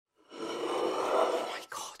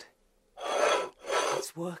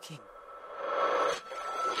It's working.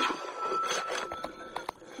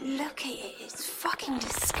 Look at it, it's fucking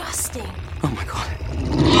disgusting. Oh my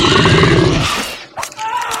god.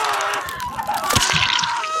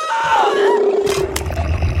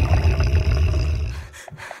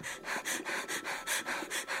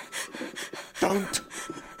 Don't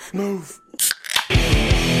move.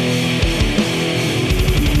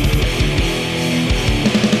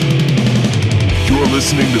 You're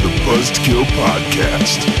listening to the Buzzkill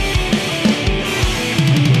Podcast.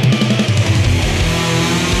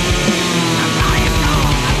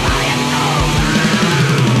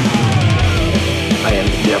 I am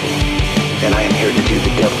the devil, and I am here to do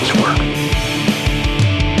the devil's work.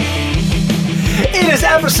 It is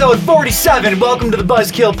episode 47. Welcome to the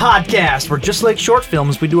Buzzkill Podcast, where just like short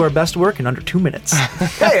films, we do our best work in under 2 minutes.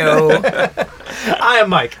 Heyo. I am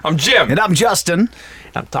Mike. I'm Jim. And I'm Justin.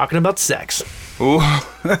 I'm talking about sex. Ooh,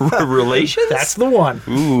 relations? That's the one.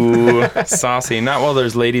 Ooh, saucy. Not while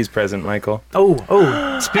there's ladies present, Michael.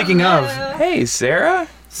 Oh, speaking of, Hey, Sarah.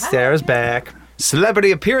 Sarah's back. Celebrity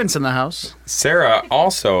appearance in the house. Sarah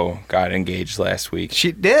also got engaged last week.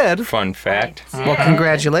 She did. Fun fact. Well,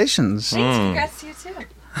 congratulations. Thanks, congrats to you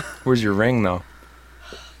too. Where's your ring, though?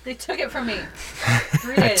 They took it from me.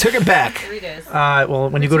 3 days. Took it back. 3 days. Well,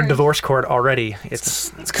 when you go to Return. divorce court already, it's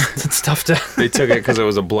tough to. They took it because it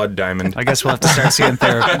was a blood diamond. I guess we'll have to start seeing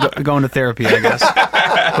going to therapy, I guess.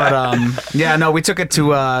 But yeah, no, we took it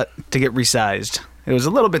to get resized. It was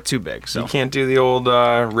a little bit too big, so. You can't do the old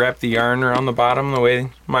wrap the yarn around the bottom the way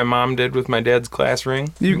my mom did with my dad's class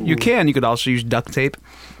ring. You can. You could also use duct tape.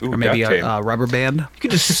 Ooh, Or maybe duct tape. a rubber band. You could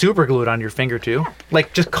just super glue it on your finger too.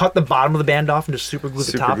 Like just cut the bottom of the band off and just super glue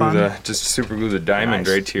the top on. Just super glue the diamond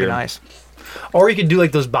right to Be your... nice. Or you could do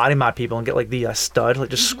like those body mod people and get like the stud, like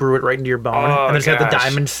just screw it right into your bone, and just have the gosh.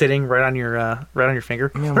 diamond sitting right on your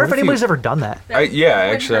finger. I Man, wonder what if if anybody's ever done that. Yeah, Wouldn't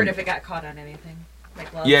actually. hurt if it got caught on anything. Like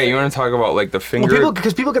gloves Yeah, you or- want to talk about like the finger... Well,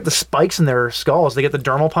 because people get the spikes in their skulls. They get the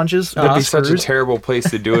dermal punches. That'd be with the such a screws. terrible place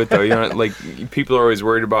to do it, though. You know, like people are always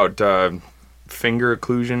worried about finger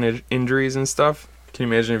occlusion injuries and stuff. Can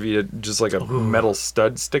you imagine if you had just like a metal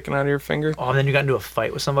stud sticking out of your finger? Oh, and then you got into a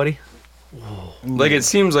fight with somebody. Like it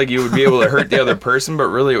seems like you would be able to hurt the other person, but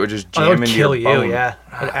really it would just Oh, jam that would into kill your bone. you. Yeah,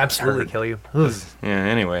 it would absolutely kill you. Ugh. Yeah.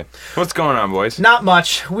 Anyway, what's going on, boys? Not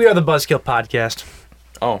much. We are the Buzzkill Podcast.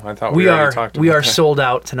 Oh, I thought We already are talked about we are that. sold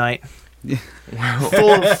out tonight.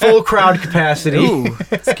 full crowd capacity. Ooh.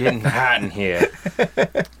 It's getting hot in here.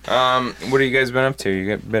 What have you guys been up to?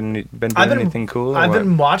 You been doing anything cool? Or I've what?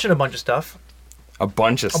 been watching a bunch of stuff. A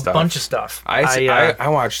bunch of stuff. A bunch of stuff. I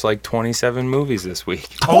watched like 27 movies this week.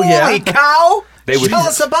 Oh, yeah? Holy cow! They would- Tell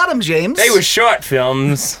us about them, James. They were short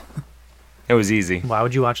films. It was easy. Why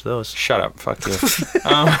would you watch those? Shut up. Fuck you.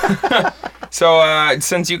 So,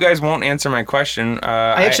 since you guys won't answer my question...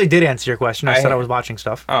 I actually did answer your question. I said I was watching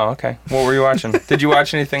stuff. Oh, okay. What were you watching? Did you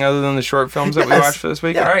watch anything other than the short films that we watched for this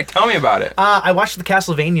week? Yeah. All right, tell me about it. I watched the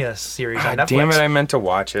Castlevania series on Netflix. Damn it, I meant to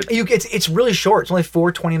watch it. It's really short. It's only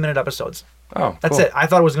 4 20-minute episodes. Oh, That's cool. it. I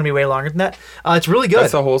thought it was going to be way longer than that. It's really good.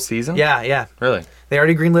 That's the whole season? Yeah. Really? They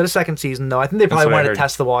already greenlit a second season, though. I think they probably what I wanted to heard.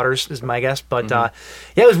 test the waters, is my guess. But yeah,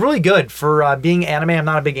 it was really good for being anime. I'm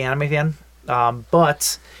not a big anime fan,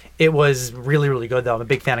 but it was really, really good, though. I'm a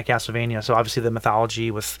big fan of Castlevania, so obviously the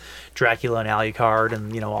mythology with Dracula and Alucard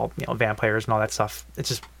and all vampires and all that stuff. It's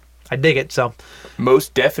just I dig it. So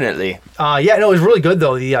Most definitely. yeah, no, it was really good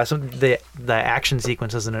though. The action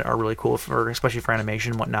sequences in it are really cool especially for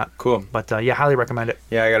animation and whatnot. Cool. But yeah, highly recommend it.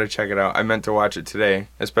 Yeah, I gotta check it out. I meant to watch it today,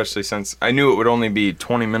 especially since I knew it would only be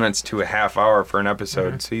 20 minutes to a half hour for an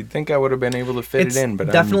episode. So you'd think I would have been able to fit It's it in, but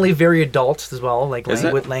definitely very adult as well, like Is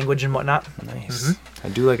it? language and whatnot. Nice. I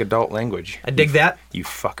do like adult language. I dig that. You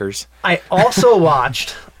fuckers. I also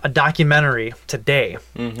watched a documentary today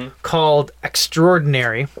called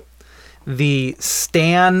Extraordinary. The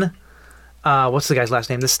Stan, what's the guy's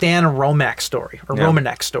last name? The Stan Romanek story, or Yeah.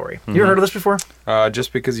 Romanek story. You ever heard of this before?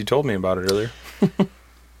 Just because you told me about it earlier.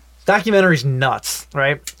 Documentary's nuts,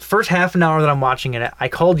 right? First half an hour that I'm watching it, I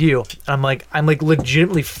called you. I'm like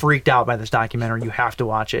legitimately freaked out by this documentary. You have to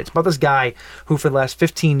watch it. It's about this guy who for the last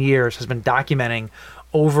 15 years has been documenting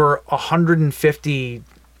over 150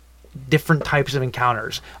 different types of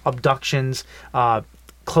encounters, abductions,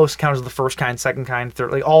 close encounters of the first kind, second kind,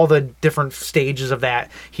 third, like all the different stages of that.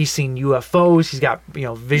 He's seen UFOs. He's got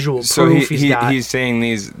visual So proof. he's saying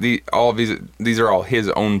these are all his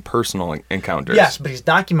own personal encounters. Yes, but he's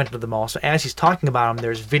documented them all. So as he's talking about them,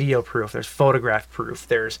 there's video proof, there's photograph proof,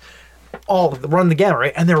 there's all run the gamut,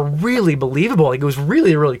 right? And they're really believable. Like it was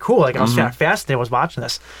really, really cool. Like I was kind of fascinated. I was watching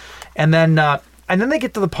this, and then they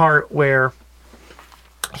get to the part where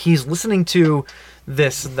he's listening to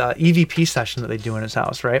the EVP session that they do in his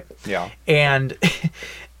house, right? Yeah. And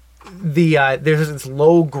there's this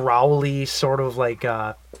low growly sort of like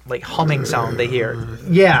humming sound they hear.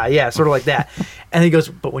 Yeah, sort of like that. And he goes,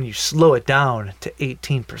 but when you slow it down to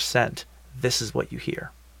 18%, this is what you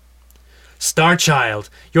hear. Star Child,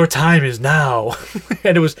 your time is now.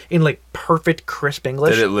 And it was in like perfect crisp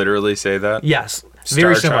English. Did it literally say that? Yes.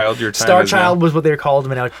 Very Star similar. Child, your time Star is Child now. was what they were called,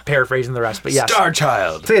 and I was paraphrasing the rest. But yes, Star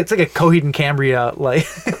Child. It's like a Coheed and Cambria like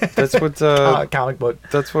That's what comic book.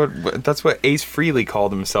 that's what Ace Frehley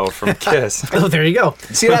called himself from Kiss. Oh, there you go.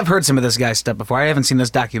 See, I've heard some of this guy's stuff before. I haven't seen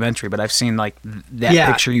this documentary, but I've seen like that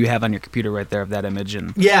Yeah. picture you have on your computer right there of that image.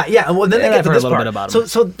 And Yeah. Well, then they Yeah, get I've to heard this a little part. bit about him.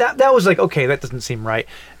 So that was like, okay, that doesn't seem right.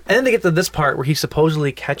 And then they get to this part where he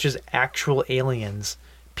supposedly catches actual aliens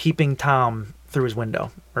peeping Tom through his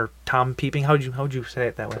window, or Tom peeping. How'd you say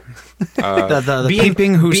it that way? the Being-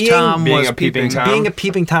 peeping whose being- Tom being was a peeping Tom. Being a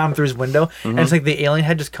peeping Tom through his window, and it's like the alien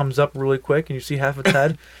head just comes up really quick, and you see half its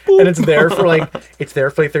head, and it's there for like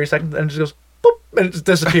 30 seconds, and it just goes boop, and it just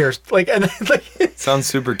disappears. Like and like. Sounds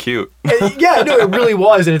super cute. Yeah, no, it really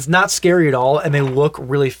was, and it's not scary at all, and they look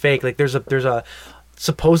really fake. Like there's a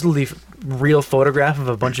supposedly real photograph of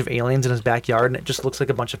a bunch of aliens in his backyard, and it just looks like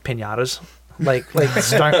a bunch of piñatas.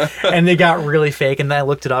 And they got really fake, and then I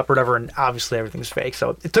looked it up or whatever, and obviously everything's fake.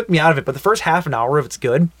 So it took me out of it, but the first half an hour of it's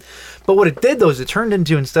good. But what it did though is it turned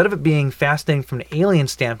into, instead of it being fascinating from an alien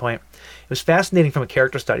standpoint, it was fascinating from a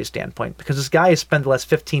character study standpoint, because this guy has spent the last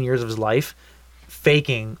 15 years of his life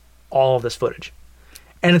faking all of this footage.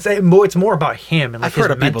 And it's more about him and like I've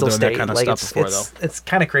heard his of people mental doing that state. kind of Like, stuff before, it's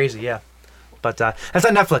kind of crazy, yeah. But that's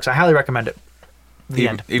on Netflix. I highly recommend it. The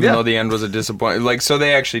end. Even though the end was a disappointment. Like, so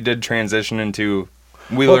they actually did transition into.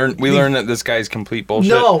 We learned that this guy's complete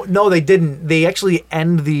bullshit. No, they didn't. They actually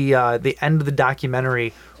end the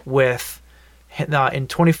documentary with. In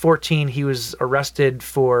 2014, he was arrested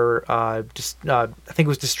for I think it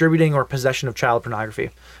was distributing or possession of child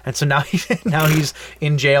pornography, and so now he's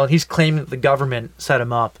in jail. And he's claiming that the government set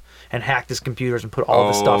him up and hacked his computers and put all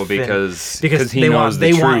this stuff because because he they knows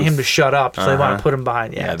the want truth. him to shut up, so they want to put him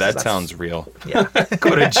behind. Yeah, that sounds real. Yeah,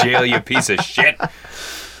 Go to jail, you piece of shit.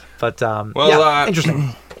 but Well,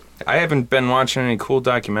 interesting. I haven't been watching any cool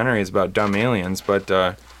documentaries about dumb aliens, but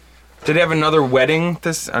did have another wedding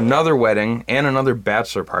and another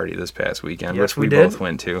bachelor party this past weekend, Yes, which we we did. both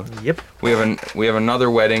went to. Yep. We have another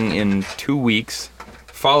wedding in 2 weeks,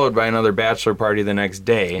 followed by another bachelor party the next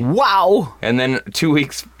day. wow. And then 2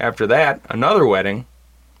 weeks after that, another wedding,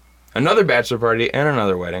 another bachelor party, and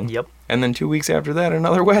another wedding. Yep. And then 2 weeks after that,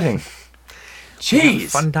 another wedding. Jeez.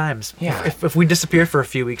 Fun times. Yeah. If we disappear for a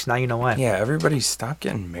few weeks, now you know why. Yeah, everybody stop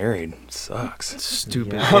getting married. It sucks.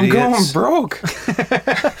 Stupid I'm going idiots. broke.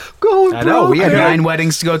 I know. We had 9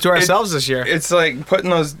 weddings to go to ourselves this year. It's like putting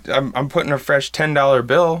those. I'm putting a fresh $10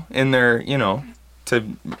 bill in there,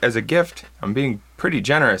 as a gift. I'm being pretty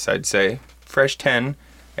generous, I'd say. Fresh 10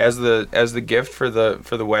 as the gift for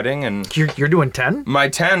the wedding, and You're doing 10? my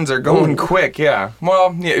 10s are going quick. Yeah.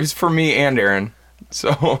 Well, yeah, it was for me and Aaron.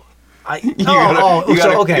 So. You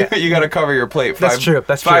gotta cover your plate. That's true.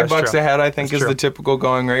 That's true. $5 That's true. a head, I think, That's is true. the typical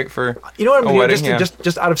going rate for You know what I'm a gonna wedding. do? Yeah.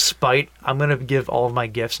 Just out of spite, I'm gonna give all of my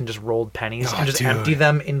gifts and just rolled pennies and just dude. empty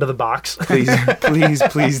them into the box. Please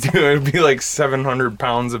do. It'd be like 700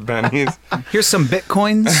 pounds of pennies. Here's some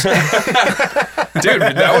bitcoins. Dude,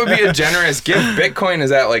 that would be a generous gift. Bitcoin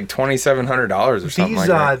is at like $2,700 or something like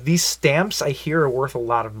that. These stamps I hear are worth a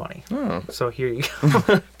lot of money. Oh. So here you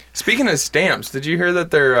go. Speaking of stamps, did you hear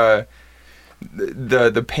that they're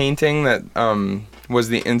the painting that was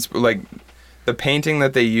the painting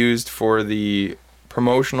that they used for the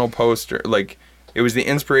promotional poster, like it was the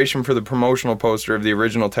inspiration for the promotional poster of the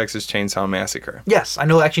original Texas Chainsaw Massacre. Yes, I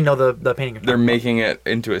actually know the painting. They're making it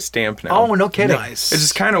into a stamp now. Oh, no kidding. Nice. It's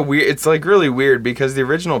just kind of weird. It's like really weird because the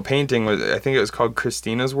original painting was, I think it was called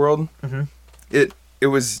Christina's World. Mm-hmm. It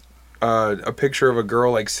was a picture of a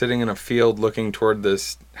girl like sitting in a field looking toward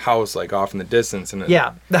this house like off in the distance, and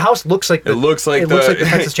Yeah, the house looks like the the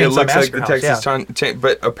Texas Chainsaw Massacre house.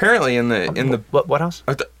 But apparently in the what house?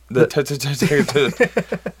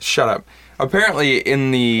 Shut up. Apparently in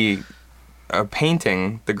the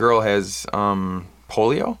painting, the girl has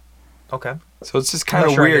polio. Okay. So it's just I'm kind not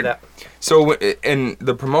of sure I knew weird. that. So in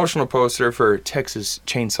the promotional poster for Texas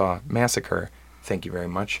Chainsaw Massacre, thank you very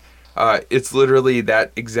much. It's literally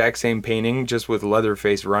that exact same painting, just with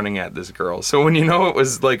Leatherface running at this girl. So when you know it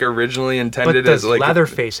was like originally But intended does as like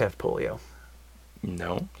Leatherface have polio?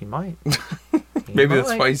 no, He might. maybe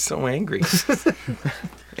that's why he's so angry.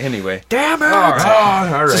 Anyway, Damn it! all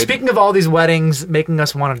right. So speaking of all these weddings making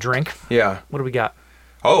us want to drink, Yeah. what do we got?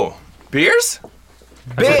 Oh, beers?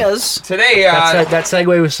 Beers. Today, That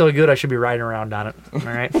segue was so good, I should be riding around on it. All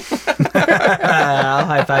right. I'll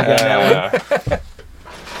high five you on that one.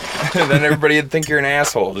 then everybody would think you're an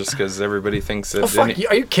asshole just because everybody thinks that. Oh, fuck,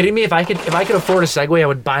 are you kidding me? If I could afford a Segway, I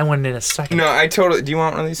would buy one in a second. No, I totally. Do you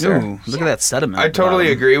want one of these, sir? Ooh, look at that sediment. I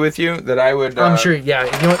totally agree with you that I would. I'm sure. Yeah,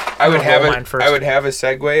 you know what? I would have mine first. I would have a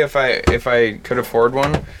Segway if I could afford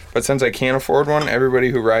one. But since I can't afford one,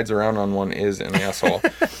 everybody who rides around on one is an asshole.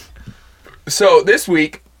 So this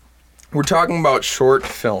week, we're talking about short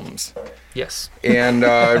films, Yes.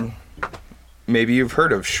 and maybe you've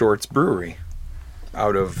heard of Shorts Brewery,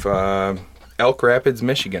 out of Elk Rapids,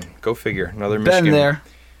 Michigan. Go figure, another Michigan. Been there.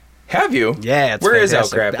 Have you? Yeah, it's Where is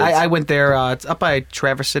fantastic. Elk Rapids? I went there. It's up by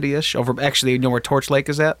Traverse City-ish. Over, actually, you know where Torch Lake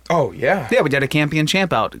is at? Oh yeah. Yeah, we did a camping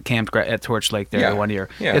camp out. Camped at Torch Lake there Yeah. one year.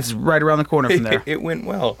 Yeah. It's right around the corner from there. It went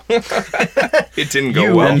well. It didn't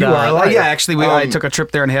go well. And, You are a liar. yeah, actually, I took a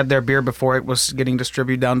trip there and had their beer before it was getting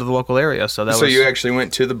distributed down to the local area. So that So was. you actually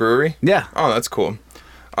went to the brewery? Yeah. Oh, that's cool.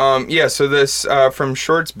 Yeah, so this from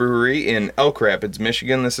Shorts Brewery in Elk Rapids,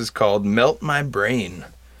 Michigan. This is called Melt My Brain.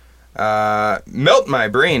 Melt My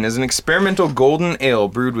Brain is an experimental golden ale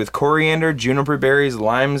brewed with coriander, juniper berries,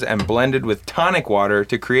 limes, and blended with tonic water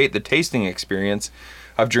to create the tasting experience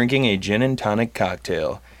of drinking a gin and tonic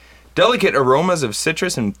cocktail. Delicate aromas of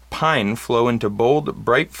citrus and pine flow into bold,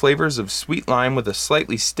 bright flavors of sweet lime with a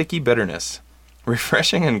slightly sticky bitterness.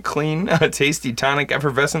 Refreshing and clean, a tasty tonic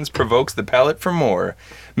effervescence provokes the palate for more.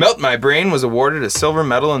 Melt My Brain was awarded a silver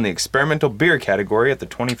medal in the experimental beer category at the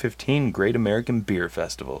 2015 Great American Beer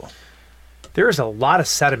Festival. There is a lot of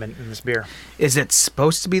sediment in this beer. Is it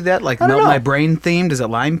supposed to be that? Like I don't Melt know. My Brain themed? Is it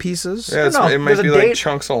lime pieces? Yeah, No, it might there's a be like date.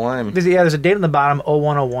 chunks of lime. There's a date on the bottom,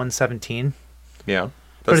 01/01/17. Yeah.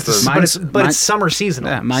 But That's it's, the, but it's summer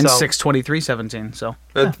seasonal. Yeah, mine's so. 6/23/17. So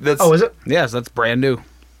that's, Oh, is it? yeah, so that's brand new.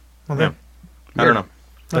 Well, then, I don't know.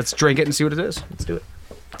 Let's drink it and see what it is. let's do it.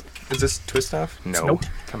 Is this twist off? No. Nope.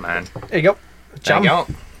 Come on. There you go. Thank Chum.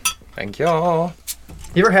 you. Thank you.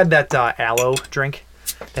 You ever had that aloe drink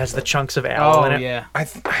that has the chunks of aloe in it? yeah.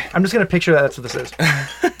 I'm just going to picture that's what this is.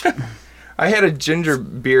 I had a ginger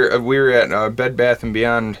beer. We were at Bed Bath &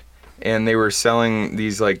 Beyond, and they were selling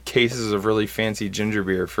these like cases of really fancy ginger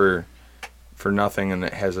beer for nothing, and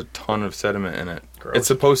it has a ton of sediment in it. Gross. It's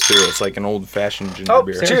supposed to. It's like an old-fashioned ginger Oh,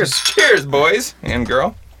 beer. cheers. Cheers, boys and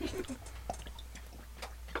girl.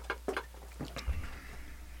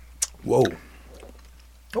 Whoa.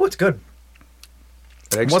 Oh, it's good.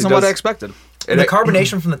 It actually Wasn't what I does- expected. it- The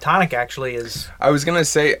carbonation from the tonic actually is... I was gonna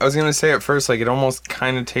say at first, like, it almost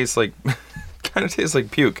kind of tastes like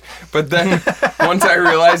puke. But then once I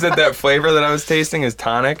realized that flavor that I was tasting is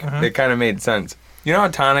tonic, it kind of made sense. You know how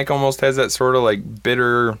tonic almost has that sort of like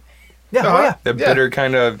bitter, Yeah, oh yeah. that bitter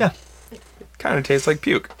kind of, Yeah. kind of tastes like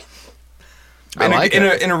puke. I like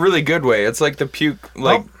it. In a really good way. It's like the puke,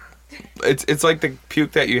 like it's like the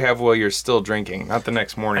puke that you have while you're still drinking, not the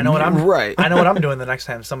next morning. I know what I'm Right. I know what I'm doing the next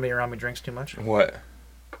time somebody around me drinks too much. What?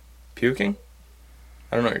 Puking?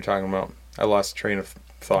 I don't know what you're talking about. I lost train of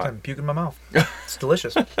thought. I'm puking in my mouth. It's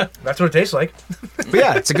delicious. That's what it tastes like. But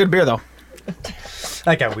yeah, it's a good beer though.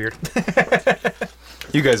 That got weird.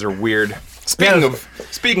 You guys are weird.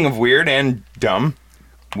 Speaking of weird and dumb,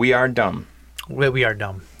 we are dumb. We are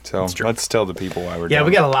dumb. So let's tell the people why we're Yeah, dumb.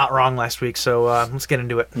 we got a lot wrong last week, so let's get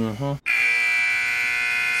into it.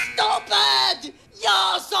 Stupid!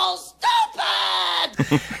 You're so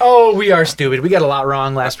stupid! Oh, we are stupid. We got a lot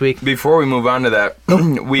wrong last week. Before we move on to that,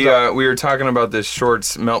 we were talking about this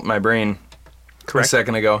Shorts Melt My Brain a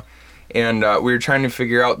second ago, and we were trying to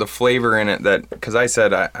figure out the flavor in it because I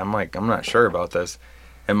said I'm not sure about this,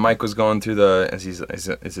 and Mike was going through is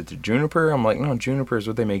it the juniper? I'm like, no, juniper is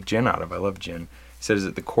what they make gin out of. I love gin. He said, is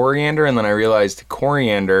it the coriander? And then I realized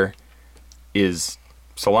coriander is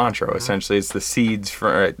cilantro. Essentially, it's the seeds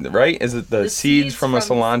from right. Is it the seeds from a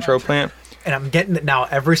cilantro plant? And I'm getting it now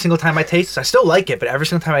every single time I taste it. I still like it, but every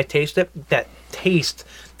single time I taste it, that taste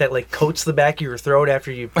that like coats the back of your throat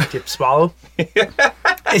after you swallow. No, it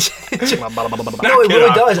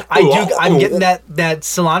really does. I'm getting that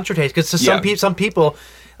cilantro taste because some people,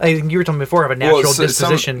 like you were telling me before, have a natural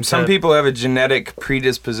disposition. Some people have a genetic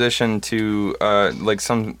predisposition to like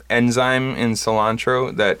some enzyme in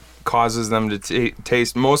cilantro that causes them to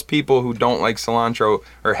taste. Most people who don't like cilantro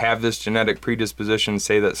or have this genetic predisposition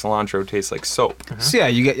say that cilantro tastes like soap. So yeah,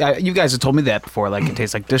 you guys have told me that before. Like it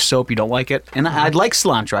tastes like dish soap. You don't like it, and I'd like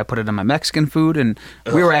cilantro. I put it in my Mexican food, and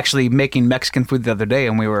we were actually making Mexican food the other day,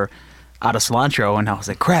 and we were out of cilantro, and I was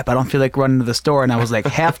like, crap, I don't feel like running to the store, and I was like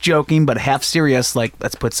half joking but half serious, like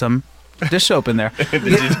let's put some dish soap in there. Did you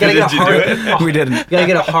do it? We didn't. You gotta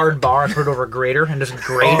get a hard bar and put it over a grater and just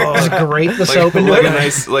grate the soap into like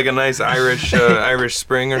it. a nice Irish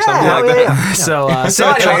Spring or something like that. Yeah. So,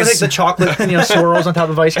 Anyways, the chocolate swirls on top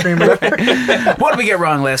of ice cream. Or whatever. what did we get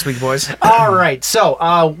wrong last week, boys? All right,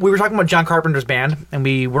 so we were talking about John Carpenter's band, and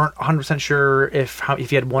we weren't 100% sure if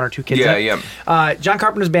he had one or two kids. Yeah. John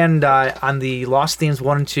Carpenter's band on the Lost Themes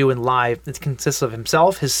 1 and 2 and live, it consists of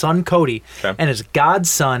himself, his son Cody, and his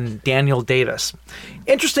godson Daniel Davis.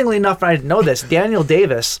 Interestingly enough, I didn't know this. Daniel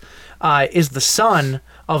Davis is the son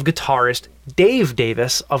of guitarist Dave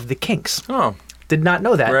Davis of the Kinks. Oh. Did not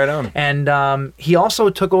know that. Right on. And he also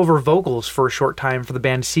took over vocals for a short time for the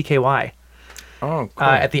band CKY. Oh, cool.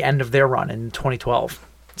 At the end of their run in 2012.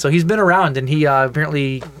 So he's been around, and he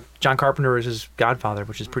apparently John Carpenter is his godfather,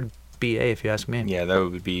 which is pretty BA if you ask me. Yeah, that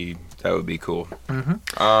would be cool.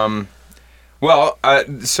 Mm-hmm. Well,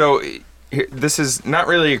 so this is not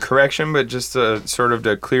really a correction, but just sort of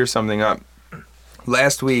to clear something up.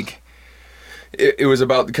 Last week, it was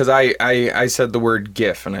about, because I said the word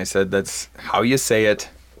GIF, and I said that's how you say it.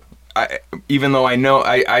 Even though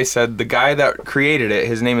I said the guy that created it,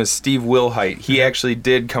 his name is Steve Wilhite. He actually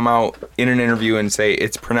did come out in an interview and say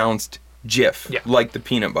it's pronounced Jif, like the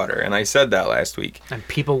peanut butter, and I said that last week. And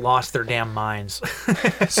people lost their damn minds.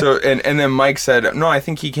 So and then Mike said, no, I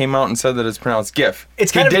think he came out and said that it's pronounced GIF.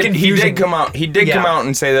 It's kind of confusing. He did come out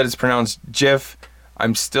and say that it's pronounced Jif.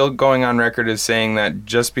 I'm still going on record as saying that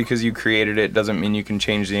just because you created it doesn't mean you can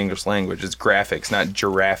change the English language. It's graphics, not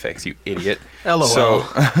giraffics, you idiot. LOL. So,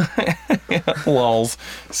 lols.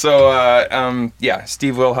 So,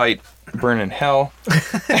 Steve Wilhite, burn in hell.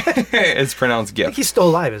 It's pronounced I GIF. think he's still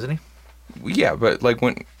alive, isn't he? Yeah, but like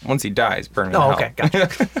once he dies, burn in hell. Oh, okay, gotcha.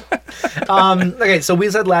 Okay, so we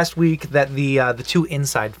said last week that the two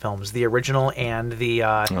Inside films, the original and the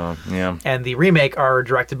and the remake, are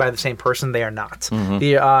directed by the same person. They are not. Mm-hmm.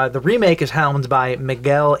 The remake is helmed by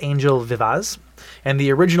Miguel Angel Vivaz, and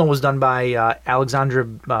the original was done by Alexandra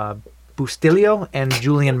Bustillo and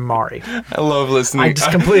Julian Mari. I love listening. I just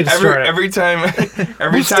completely destroyed it. Every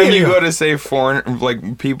time you go to say foreign,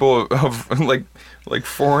 like people of like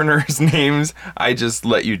foreigners' names, I just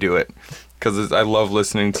let you do it because I love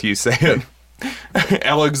listening to you say it.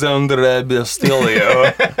 Alexandre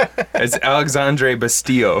Bastillo. It's Alexandre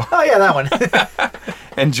Bastillo. Oh yeah, that one.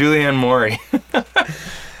 And Julianne Maury.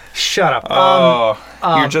 Shut up.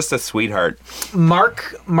 You're just a sweetheart.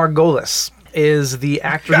 Mark Margolis is the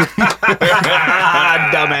actor who...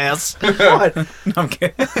 Dumbass. What? I'm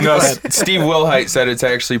kidding. No, Steve Wilhite said it's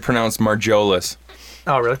actually pronounced Marjolis.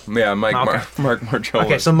 Oh, really? Yeah, Mark Okay. Marjolis.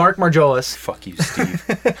 Okay, so Mark Margolis. Fuck you, Steve.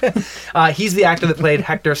 He's the actor that played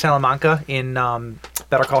Hector Salamanca in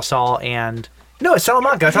Better Call Saul and... No, it's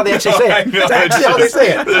Salamanca. That's how they actually say it. That's actually how they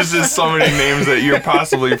say it. There's just so many names that you're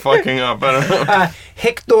possibly fucking up. I don't know.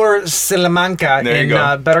 Hector Salamanca There you in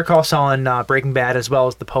go. Better Call Saul and Breaking Bad, as well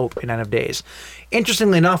as the Pope in End of Days.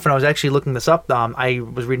 Interestingly enough, when I was actually looking this up, I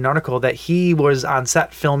was reading an article that he was on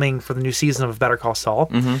set filming for the new season of Better Call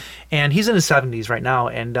Saul, and he's in his 70s right now,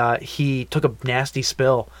 and he took a nasty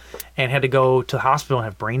spill and had to go to the hospital and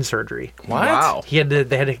have brain surgery. What? Wow. They had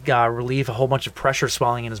to relieve a whole bunch of pressure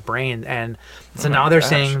swelling in his brain, and so now they're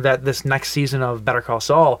saying that this next season of Better Call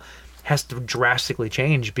Saul has to drastically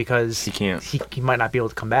change because he might not be able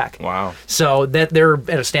to come back. Wow. So that they're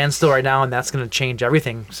at a standstill right now, and that's going to change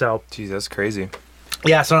everything. So Jeez, that's crazy.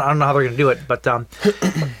 yeah, so I don't know how they're going to do it, but and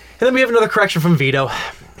then we have another correction from Vito.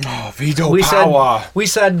 Oh, Vito Power. We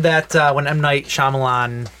said that when M. Night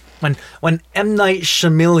Shyamalan, when M. Night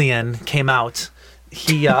Shyamalan came out,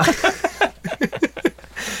 he the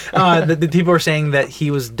people were saying that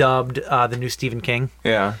he was dubbed the new Stephen King.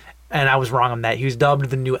 Yeah. And I was wrong on that. He was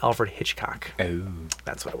dubbed the new Alfred Hitchcock. Oh.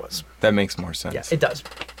 That's what it was. That makes more sense. Yeah, it does.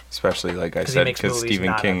 Especially, like I said, because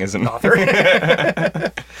Stephen King is an author. You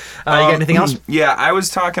got anything else? Yeah, I was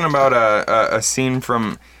talking about a scene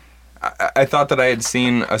from... I thought that I had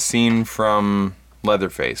seen a scene from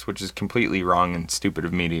Leatherface, which is completely wrong and stupid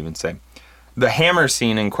of me to even say. The hammer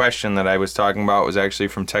scene in question that I was talking about was actually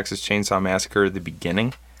from Texas Chainsaw Massacre, the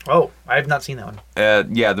beginning. Oh, I have not seen that one.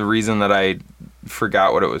 Yeah, the reason that I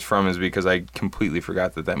forgot what it was from is because I completely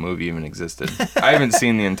forgot that movie even existed. I haven't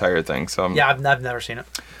seen the entire thing, so yeah, I've never seen it.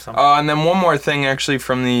 So. And then one more thing, actually,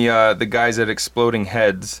 from the guys at Exploding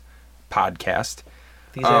Heads podcast.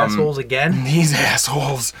 These assholes again. These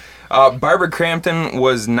assholes. Barbara Crampton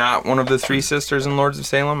was not one of the three sisters in Lords of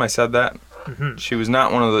Salem. I said that. Mm-hmm. She was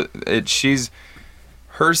not one of the.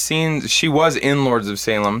 Her scenes. She was in Lords of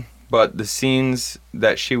Salem, but the scenes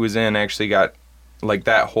that she was in actually got like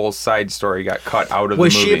that whole side story got cut out of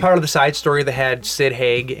Was the movie. she a part of the side story that had Sid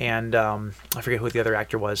Haig and I forget who the other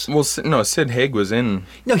actor was? Well, no, Sid Haig was in.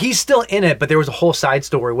 No, he's still in it, but there was a whole side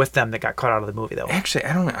story with them that got cut out of the movie, though. Actually,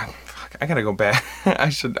 I don't know. I gotta go back.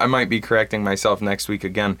 I might be correcting myself next week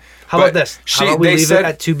again. How about this? How about we leave it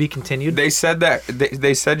at to be continued? They said that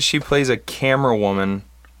they said she plays a camera woman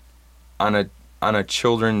on a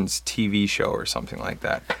children's TV show or something like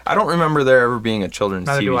that. I don't remember there ever being a children's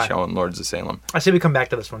TV show in Lords of Salem. I say we come back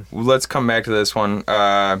to this one. Let's come back to this one.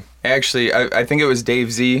 Actually, I think it was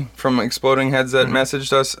Dave Z from Exploding Heads that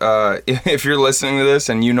messaged us. If you're listening to this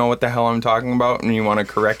and you know what the hell I'm talking about and you want to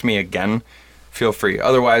correct me again, feel free.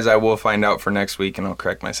 Otherwise, I will find out for next week and I'll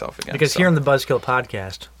correct myself again. Because here on the Buzzkill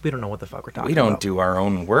podcast, we don't know what the fuck we're talking about. We don't do our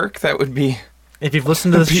own work. That would be... If you've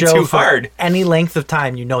listened to this show for any length of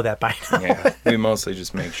time, you know that by now. Yeah, we mostly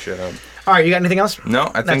just make shit up. All right, you got anything else? No,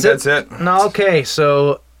 I think that's it. No, okay,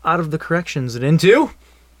 so out of the corrections and into...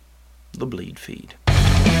 The Bleed Feed.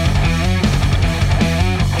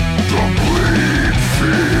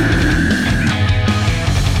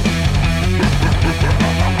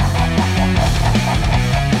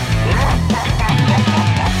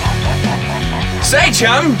 Say,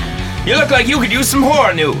 chum, you look like you could use some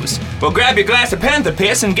horror news. Well, grab your glass of panther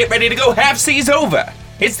piss and get ready to go half seas over.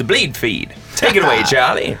 It's the Bleed Feed. Take it away,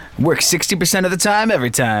 Charlie. Works 60% of the time, every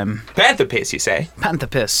time. Panther piss, you say? Panther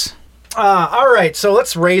piss. All right, so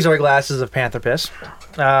let's raise our glasses of panther piss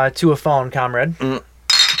to a fallen comrade.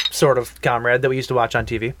 Sort of comrade that we used to watch on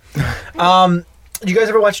TV. You guys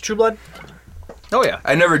ever watch True Blood? Oh, yeah.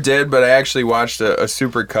 I never did, but I actually watched a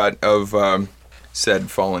supercut of...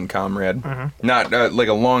 said fallen comrade. Not like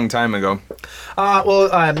a long time ago.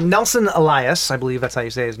 Nelson Elias, I believe that's how you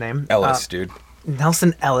say his name. Ellis, dude.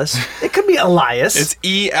 Nelson Ellis. It could be Elias. It's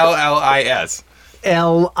Ellis.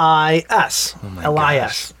 L-I-S. Oh my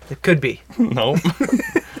Elias. gosh. It could be. Nope.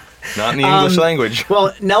 Not in the English language.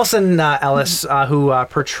 Well, Nelson Ellis, who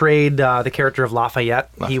portrayed the character of Lafayette.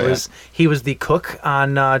 He was the cook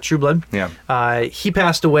on True Blood. Yeah. He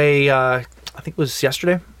passed away, I think it was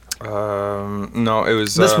yesterday. No, it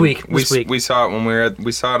was this week. We saw it when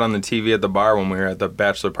we saw it on the TV at the bar when we were at the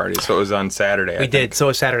bachelor party. So it was on Saturday. I think. So it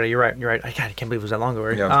was Saturday. You're right. God, I can't believe it was that long ago.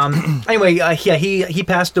 Right? Yeah. Anyway, he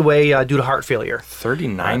passed away due to heart failure.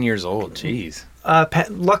 39 years old. Jeez.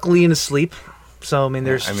 Luckily in his sleep. So I mean,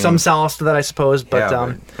 there's some solace to that, I suppose.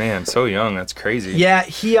 But, man, so young. That's crazy. Yeah,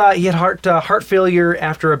 he had heart failure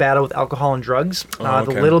after a battle with alcohol and drugs.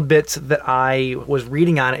 Okay. The little bit that I was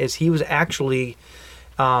reading on it is he was actually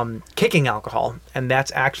kicking alcohol, and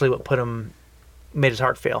that's actually what made his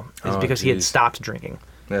heart fail. Is because he had stopped drinking.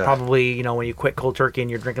 Yeah. Probably, when you quit cold turkey and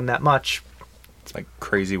you're drinking that much. It's like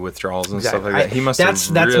crazy withdrawals and exactly. stuff like that. He must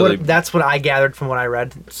that's what I gathered from what I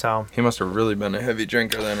read. So he must have really been a heavy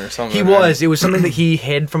drinker then, or something. He was. It was something that he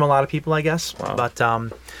hid from a lot of people, I guess. Wow. But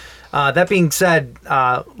that being said,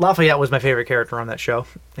 Lafayette was my favorite character on that show.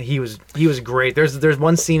 He was great. There's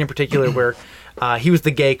one scene in particular where he was the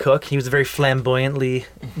gay cook. He was a very flamboyantly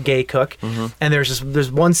gay cook. Mm-hmm. And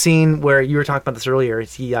there's one scene where you were talking about this earlier.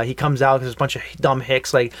 He comes out because there's a bunch of dumb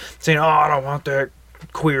hicks like saying, "Oh, I don't want that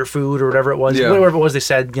queer food," or whatever it was. Yeah. Whatever it was they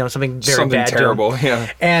said, something very bad. Something terrible,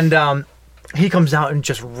 yeah. And he comes out and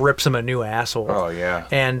just rips him a new asshole. Oh yeah.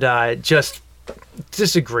 And just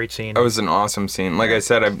a great scene. It was an awesome scene. Like I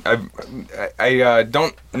said, I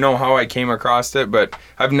don't know how I came across it, but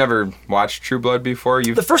I've never watched True Blood before.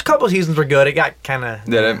 The first couple of seasons were good. It got kind of...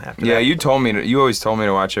 Yeah, you told me. You always told me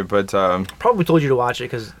to watch it, but... Probably told you to watch it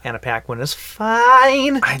because Anna Paquin is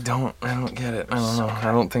fine. I don't get it. I don't know.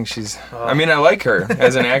 I don't think she's... I mean, I like her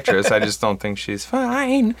as an actress. I just don't think she's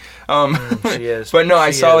fine. She is. But no,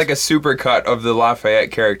 I saw like a super cut of the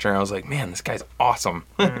Lafayette character, and I was like, man, this guy's awesome.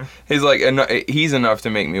 Mm-hmm. He's enough to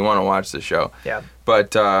make me want to watch the show. Yeah.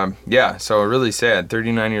 But so really sad.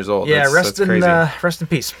 39 years old. Yeah, that's crazy. Rest in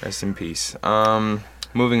peace. Rest in peace.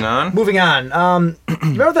 Moving on.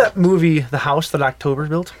 Remember that movie, The House That October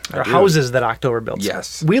Built? Or Houses That October Built?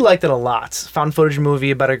 Yes. We liked it a lot. Found footage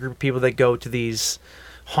movie about a group of people that go to these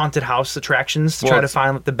haunted house attractions to try to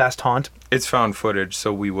find the best haunt. It's found footage,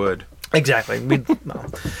 so we would. Exactly.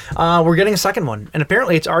 We're getting a second one, and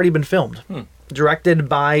apparently it's already been filmed. Directed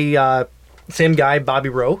by same guy, Bobby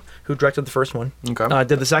Rowe, who directed the first one. Okay.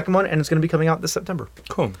 Did the second one, and it's going to be coming out this September.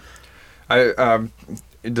 Cool.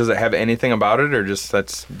 Does it have anything about it, or just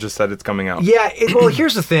that it's coming out? Yeah. Well,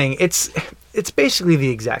 here's the thing. It's basically the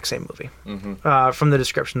exact same movie. Mm-hmm. From the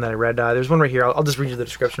description that I read, there's one right here. I'll just read you the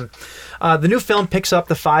description. The new film picks up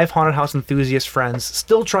the 5 haunted house enthusiast friends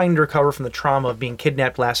still trying to recover from the trauma of being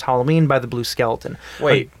kidnapped last Halloween by the Blue Skeleton.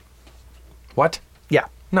 Wait. What? Yeah.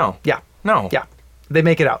 No. Yeah. No. Yeah. They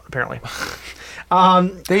make it out, apparently.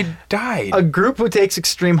 They died. A group who takes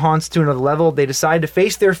extreme haunts to another level, they decide to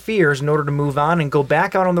face their fears in order to move on and go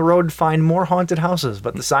back out on the road to find more haunted houses.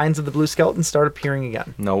 But the signs of the blue skeleton start appearing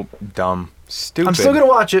again. Nope. Dumb. Stupid. I'm still going to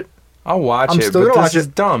watch it. I'll watch I'm it, still but gonna this watch is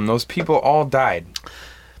it. dumb. Those people all died.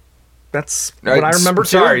 That's what I remember too.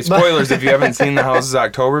 Sorry, spoilers if you haven't seen The Houses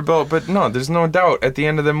October Built, but no, there's no doubt at the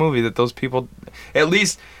end of the movie that those people, at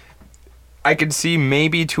least I could see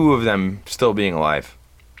maybe 2 of them still being alive.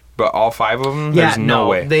 But all 5 of them, there's no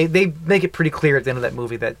way. They make it pretty clear at the end of that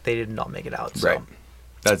movie that they did not make it out. So. Right.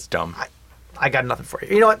 That's dumb. I got nothing for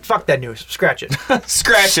you. You know what? Fuck that news. Scratch it.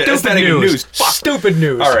 Scratch it. It's not Stupid even news. news. Fuck. Stupid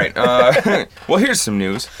news. All right. Well, here's some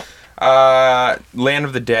news. Land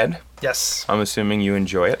of the Dead. Yes. I'm assuming you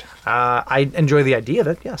enjoy it. I enjoy the idea of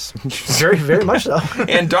it, yes. Very, very much so.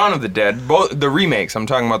 And Dawn of the Dead, both the remakes. I'm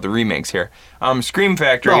talking about the remakes here. Scream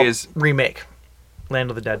Factory Well, is... remake. Land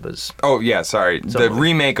of the Dead was... Oh, yeah, sorry. The movie.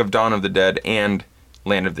 remake of Dawn of the Dead and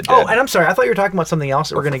Land of the Dead. Oh, and I'm sorry. I thought you were talking about something else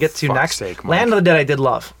that we're going to get to fuck's next. sake, Mike. Land of the Dead I did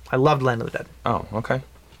love. I loved Land of the Dead. Oh, okay.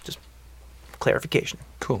 Clarification.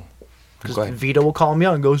 Cool. Because Go ahead. Vito will call me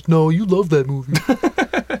out and goes, no, you love that movie.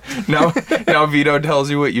 Now Vito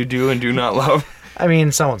tells you what you do and do not love. I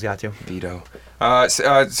mean, someone's got to. Vito.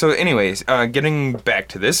 So anyways, getting back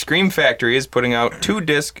to this, Scream Factory is putting out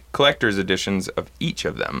 2-disc collector's editions of each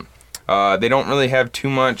of them. They don't really have too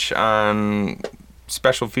much on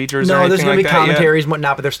special features or No, anything there's going to like be that commentaries and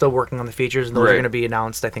whatnot, but they're still working on the features, and those are Right. going to be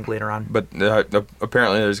announced, I think, later on. But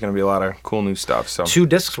apparently there's going to be a lot of cool new stuff. So 2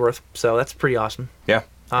 discs worth, so that's pretty awesome. yeah,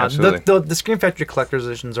 absolutely. The Scream Factory collector's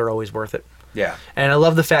editions are always worth it. Yeah, And I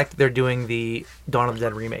love the fact that they're doing the Dawn of the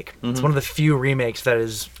Dead remake. It's one of the few remakes that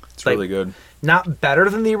is it's really good. not better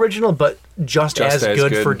than the original, but just as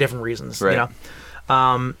good for good. different reasons. Right. You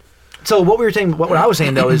know. So what we were saying, what I was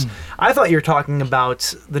saying though, is I thought you were talking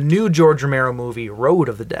about the new George Romero movie, Road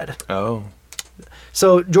of the Dead. Oh,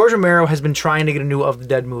 So George Romero has been trying to get a new Of the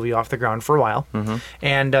Dead movie off the ground for a while,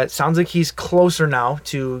 and it sounds like he's closer now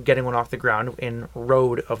to getting one off the ground in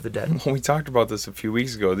Road of the Dead. we talked about this a few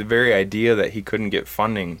weeks ago. The very idea that he couldn't get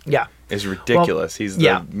funding Yeah. is ridiculous. He's the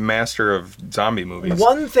yeah. master of zombie movies.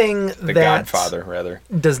 One thing The that Godfather, rather.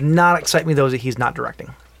 does not excite me though is that he's not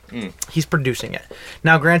directing. He's producing it.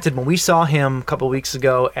 Now, granted, when we saw him a couple weeks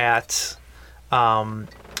ago at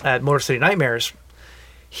Motor City Nightmares,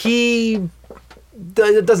 it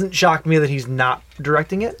doesn't shock me that he's not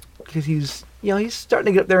directing it because he's starting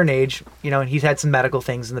to get up there in age, and he's had some medical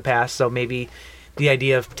things in the past, so maybe the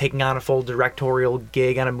idea of taking on a full directorial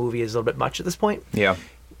gig on a movie is a little bit much at this point. Yeah.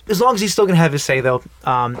 As long as he's still going to have his say, though.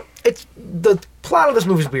 It's the plot of this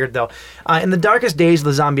movie is weird, though. In the darkest days of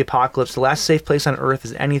the zombie apocalypse, the last safe place on Earth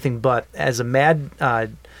is anything but. As a mad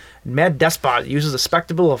despot uses a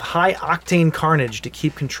spectacle of high-octane carnage to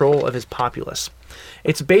keep control of his populace.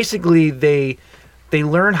 It's basically they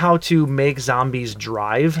learn how to make zombies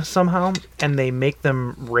drive somehow, and they make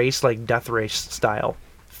them race like Death Race style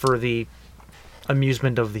for the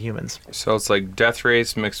amusement of the humans. So it's like Death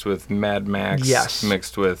Race mixed with Mad Max. Yes.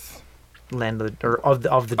 Mixed with Land of the, or of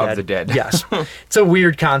the Dead. Of the Dead. Yes. It's a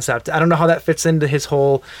weird concept. I don't know how that fits into his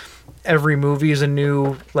whole every movie is a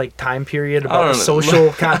new time period about the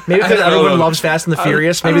social maybe because everyone loves Fast and the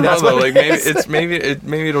Furious. Maybe that's what like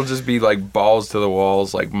maybe it'll just be like balls to the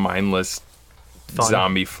walls, like mindless Fun.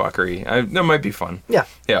 zombie fuckery. That might be fun. Yeah.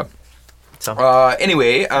 Yeah. So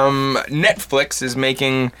Anyway, Netflix is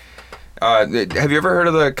making. Have you ever heard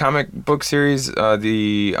of the comic book series,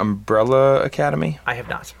 The Umbrella Academy? I have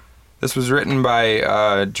not. This was written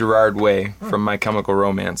by Gerard Way from My Chemical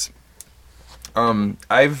Romance.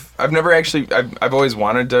 I've never actually. I've always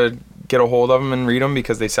wanted to get a hold of them and read them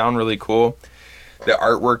because they sound really cool. The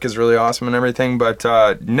artwork is really awesome and everything. But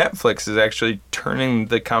Netflix is actually turning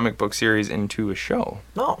the comic book series into a show.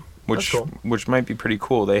 Oh, that's cool. Which might be pretty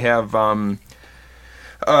cool. They have.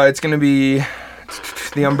 It's going to be.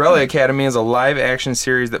 The Umbrella Academy is a live-action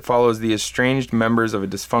series that follows the estranged members of a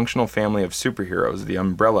dysfunctional family of superheroes, the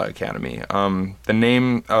Umbrella Academy. The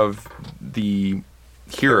name of the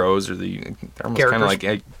heroes, or they're almost kind of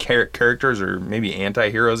like characters, or maybe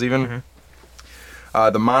anti-heroes even.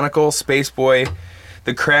 The Monocle, Space Boy,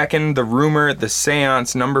 the Kraken, the Rumor, the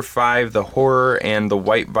Seance, Number 5, the Horror, and the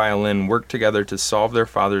White Violin work together to solve their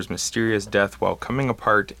father's mysterious death while coming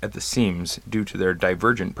apart at the seams due to their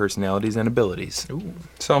divergent personalities and abilities. Ooh.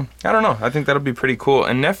 So, I don't know. I think that'll be pretty cool.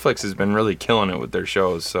 And Netflix has been really killing it with their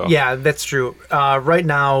shows. So Yeah, that's true. Right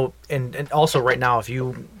now, and also right now, if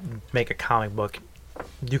you make a comic book,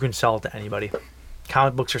 you can sell it to anybody.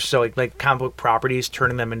 Comic books are so like comic book properties,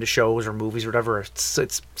 turning them into shows or movies or whatever.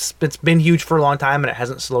 It's been huge for a long time and it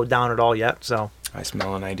hasn't slowed down at all yet. So I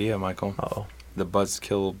smell an idea, Michael. Uh-oh. The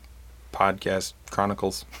Buzzkill podcast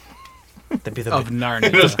chronicles That'd be the Of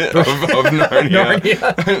Narnia. of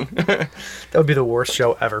Narnia. that would be the worst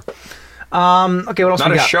show ever. Okay, what else Not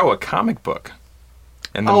we a got? show, a comic book.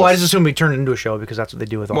 And then Oh, we'll I just assumed we turned it into a show because that's what they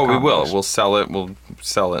do with all Well, we comic will. books. We'll sell it. We'll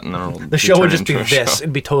sell it, and then it'll The show would turn just be into a this. show.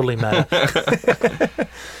 It'd be totally meta.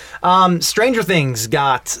 Stranger Things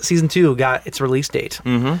season 2 got its release date.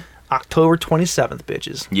 Mm-hmm. October 27th,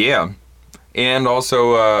 bitches. Yeah, and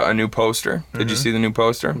also a new poster. Did you see the new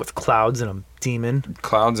poster? With clouds and a demon.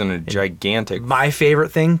 Clouds and a gigantic. My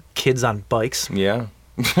favorite thing, kids on bikes. Yeah.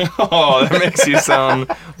 Oh, that makes you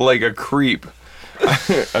sound like a creep.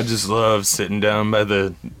 I just love sitting down by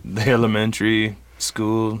the elementary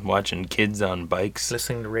school watching kids on bikes.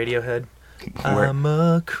 Listening to Radiohead. Wear- I'm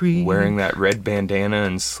a creep. Wearing that red bandana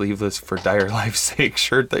and sleeveless For Dire Life's Sake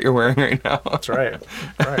shirt that you're wearing right now. That's right.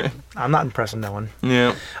 That's right. I'm not impressing that one.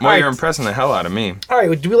 Yeah. Well, right. you're impressing the hell out of me. All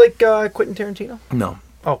right, do we like Quentin Tarantino? No.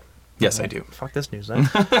 Oh. Yes, I do. Fuck this news then.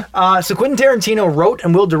 So Quentin Tarantino wrote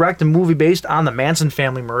and will direct a movie based on the Manson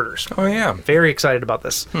family murders. Oh, yeah. Very excited about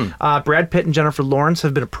this. Brad Pitt and Jennifer Lawrence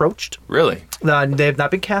have been approached. Really? They have not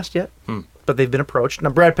been cast yet, but they've been approached. Now,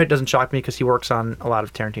 Brad Pitt doesn't shock me because he works on a lot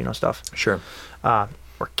of Tarantino stuff. Sure. We're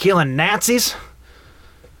killing Nazis.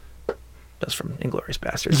 That's from Inglourious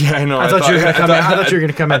Bastards. Yeah, I know. I thought you were going to come in. I thought you were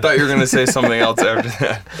going to come in. I thought you were going to say something else after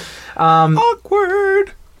that.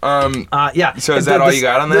 Awkward. Yeah. So is that all you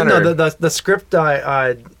got on that, No, or? the script.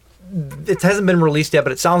 It hasn't been released yet,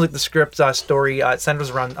 but it sounds like the script story centers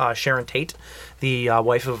around Sharon Tate, the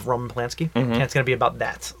wife of Roman Polanski, and it's going to be about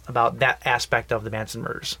that aspect of the Manson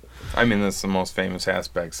murders. I mean, that's the most famous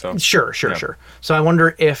aspect, so. Sure. Yeah. So I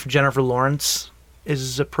wonder if Jennifer Lawrence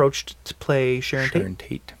is approached to play Sharon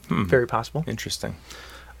Tate. Very possible. Interesting.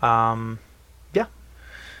 Yeah.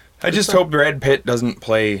 I just hope Brad Pitt doesn't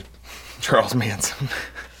play Charles Manson.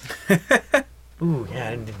 Ooh, yeah,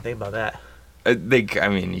 I didn't even think about that. I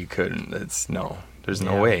mean, you couldn't. There's no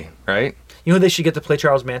way, right? You know who they should get to play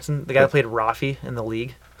Charles Manson? The guy that played Rafi in The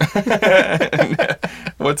League.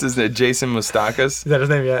 What's his name? Jason Mustakas? Is that his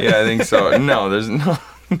name? Yeah. Yeah, I think so. No, there's no.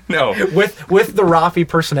 With the Rafi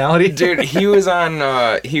personality. Dude, he was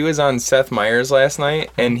on Seth Meyers last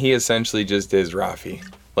night, and he essentially just is Rafi.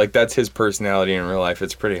 Like, that's his personality in real life.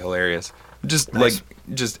 It's pretty hilarious. Just Nice.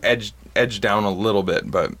 edge down a little bit,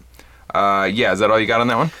 but yeah, is that all you got on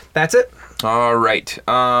that one? That's it. All right.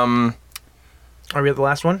 Are we at the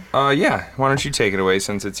last one? Yeah. Why don't you take it away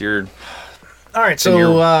since it's your All right, it's in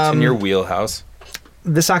so your wheelhouse.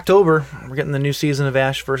 this October, we're getting the new season of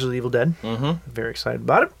Ash vs. Evil Dead. Mm-hmm. Very excited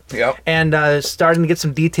about it. Yep. And starting to get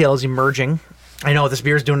some details emerging. I know, this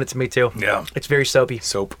beer's doing it to me too. Yeah. It's very soapy.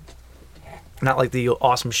 Soap. Not like the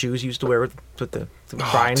awesome shoes you used to wear with the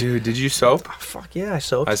grind. Dude, did you soap? Fuck yeah, I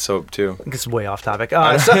soaped. I soap too. This is way off topic.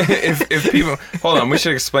 if people hold on, we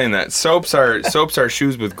should explain that. Soaps are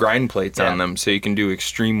shoes with grind plates on them, so you can do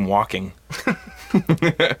extreme walking.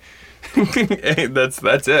 Hey,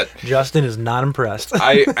 that's it. Justin is not impressed.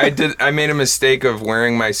 I made a mistake of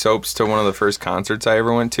wearing my soaps to one of the first concerts I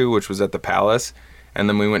ever went to, which was at the Palace, and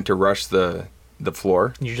then we went to rush the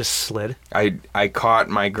floor. You just slid. I caught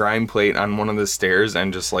my grind plate on one of the stairs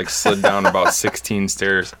and just like slid down about 16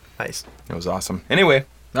 stairs. Nice. It was awesome. Anyway,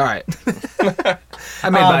 All right. I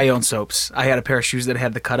made my own soaps. I had a pair of shoes that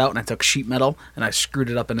had the cutout, and I took sheet metal and I screwed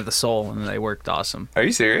it up into the sole, and they worked awesome. are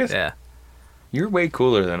you serious? Yeah. You're way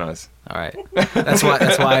cooler than us. All right. That's why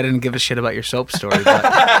I didn't give a shit about your soap story.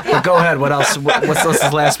 But go ahead. What else? What's the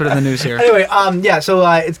last bit of the news here? Anyway, yeah. So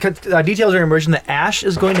details are emerging that Ash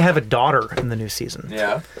is going to have a daughter in the new season.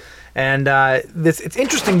 Yeah. And it's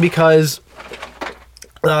interesting because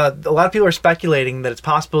a lot of people are speculating that it's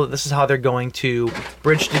possible that this is how they're going to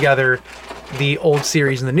bridge together the old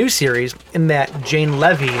series and the new series, in that Jane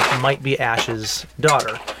Levy might be Ash's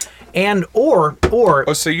daughter, and or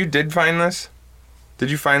Oh, so you did find this? Did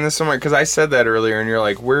you find this somewhere? Because I said that earlier, and you're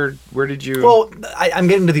like, where did you? well, I'm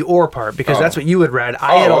getting to the or part because that's what you had read.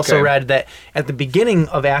 I had also okay. read that at the beginning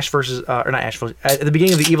of Ash versus or not Ash versus, at the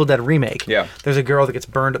beginning of the Evil Dead remake. Yeah. There's a girl that gets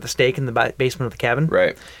burned at the stake in the basement of the cabin.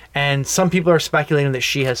 Right. And some people are speculating that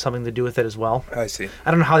she has something to do with it as well. I see. I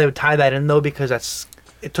don't know how they would tie that in though, because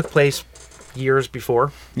it took place years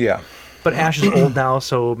before. Yeah. But Ash is old now,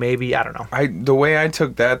 so maybe, I don't know. The way I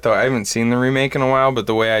took that, though, I haven't seen the remake in a while, but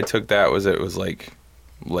the way I took that was it was like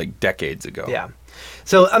decades ago. Yeah.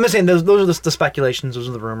 So I'm just saying those are the speculations, those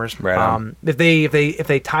are the rumors. Right on. If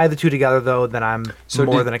they tie the two together though, then I'm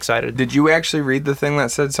more than excited. Did you actually read the thing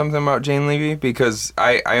that said something about Jane Levy? Because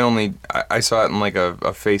I saw it in like a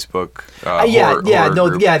Facebook horror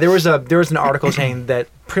group. There was an article saying that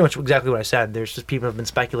pretty much exactly what I said. There's just people have been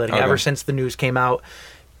speculating ever since the news came out.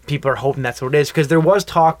 people are hoping that's what it is, because there was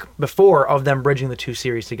talk before of them bridging the two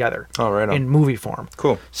series together. Oh, right on. In movie form.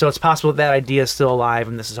 Cool. So it's possible that idea is still alive,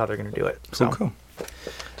 and this is how they're going to do it. So Cool.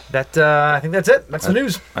 that I think that's it. That's the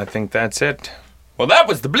news. I think that's it. Well, that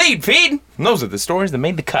was the Bleed Feed. And those are the stories that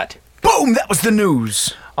made the cut. Boom! That was the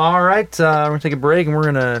news. All right, we're going to take a break, and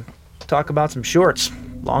we're going to talk about some shorts,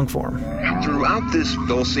 long form. Throughout this,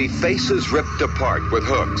 they'll see faces ripped apart with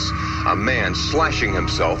hooks, a man slashing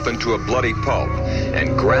himself into a bloody pulp,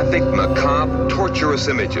 and graphic, macabre, torturous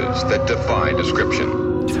images that defy description.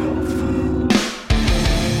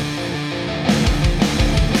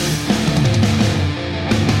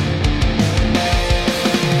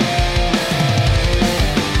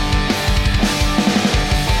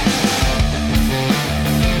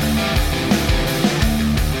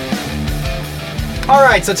 All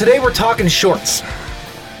right, so today we're talking shorts.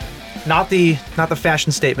 Not the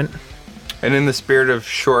fashion statement. And in the spirit of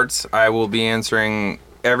shorts, I will be answering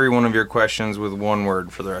every one of your questions with one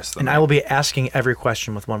word for the rest of them. And I will be asking every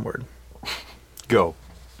question with one word. Go.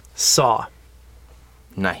 Saw.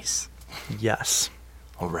 Nice. Yes.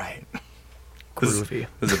 All right. Groovy.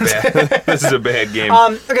 This is a bad. This is a bad game.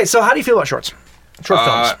 Okay, so how do you feel about shorts? Short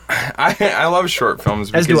films. I love short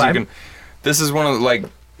films As because do I. you can. This is one of the, like.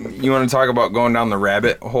 You want to talk about going down the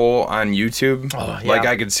rabbit hole on YouTube? Oh, yeah. Like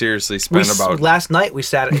I could seriously spend about Last night we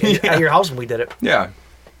sat at your house and we did it. yeah,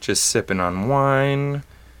 just sipping on wine,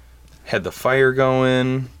 had the fire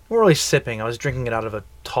going. We weren't really sipping. I was drinking it out of a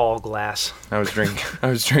tall glass. I was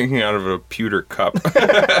drinking out of a pewter cup.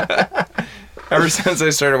 Ever since I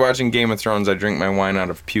started watching Game of Thrones, I drink my wine out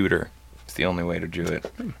of pewter. It's the only way to do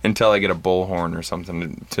it. Until I get a bullhorn or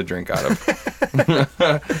something to drink out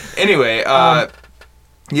of. Anyway,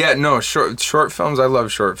 yeah, no, short films. I love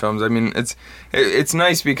short films. I mean, it's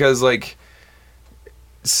nice because like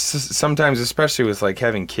sometimes, especially with like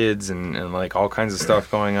having kids and like all kinds of stuff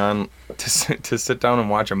going on, to sit down and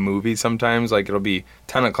watch a movie. Sometimes like it'll be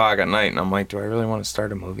 10 o'clock at night, and I'm like, do I really want to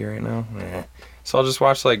start a movie right now? Nah. So I'll just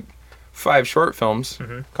watch like 5 short films,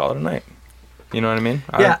 call it a night. You know what I mean?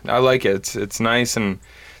 Yeah. I like it. It's nice, and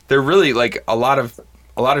they're really like a lot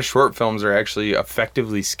of short films are actually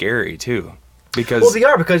effectively scary too. Because they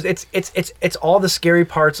are, because it's all the scary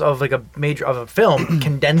parts of like a film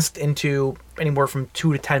condensed into anywhere from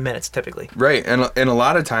 2 to 10 minutes typically. Right, and a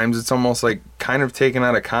lot of times it's almost like kind of taken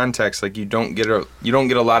out of context. Like you don't get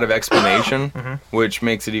a lot of explanation, which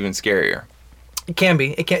makes it even scarier. It can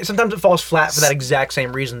be. Sometimes it falls flat for that exact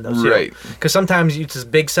same reason though. Too. Right. Because sometimes it's this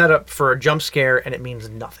big setup for a jump scare and it means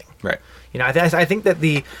nothing. Right. You know, I think that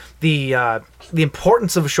the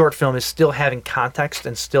importance of a short film is still having context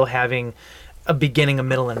and still having a beginning, a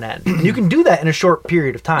middle, and an end. And you can do that in a short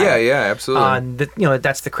period of time. Yeah, absolutely.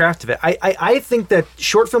 That's the craft of it. I think that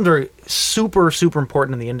short films are super, super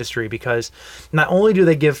important in the industry because not only do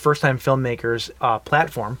they give first-time filmmakers a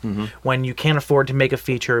platform when you can't afford to make a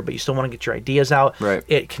feature, but you still want to get your ideas out. Right.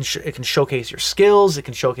 It can showcase your skills. It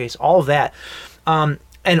can showcase all of that.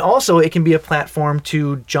 And also, it can be a platform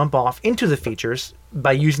to jump off into the features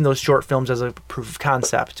by using those short films as a proof of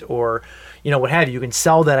concept or, what have you. You can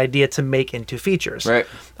sell that idea to make into features. Right.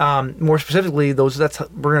 More specifically, we're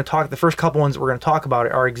going to talk. The first couple ones we're going to talk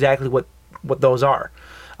about are exactly what those are.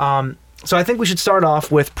 So I think we should start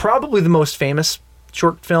off with probably the most famous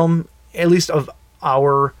short film, at least of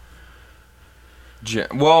our.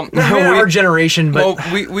 Our generation,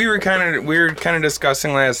 but we were kind of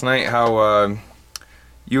discussing last night how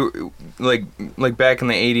you like back in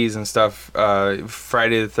the 80s and stuff,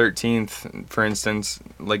 Friday the 13th, for instance,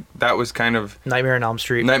 like that was kind of Nightmare on Elm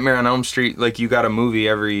Street. Like you got a movie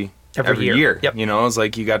every year. Yep. You know, it's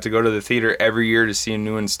like you got to go to the theater every year to see a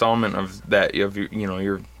new installment of that of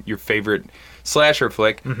your favorite slasher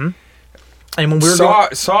flick. Mm-hmm. And when we were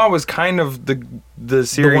Saw was kind of the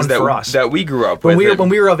series that we grew up with. When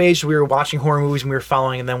we were of age, we were watching horror movies and we were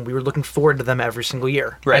following, and then we were looking forward to them every single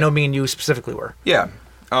year. Right. I know me and you specifically were. Yeah.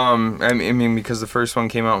 I mean, because the first one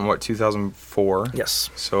came out in 2004. Yes.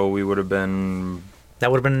 So we would have been. That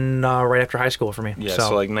would have been right after high school for me. Yeah.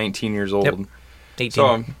 So like 19 years old. Yep. 18.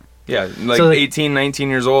 So yeah, like 18, 19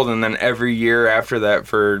 years old, and then every year after that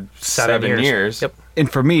for 7 years. Yep. And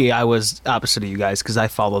for me, I was opposite of you guys because I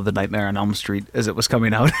followed the Nightmare on Elm Street as it was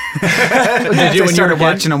coming out. Did you? I started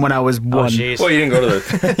watching them when I was 1. Geez. Well, you didn't go to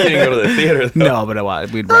the theater. Though. No,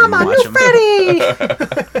 but we'd run and watch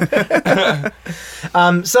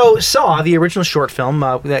them. So Saw, the original short film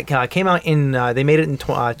that came out in, they made it in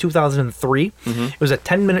 2003. Mm-hmm. It was a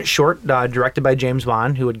 10-minute short directed by James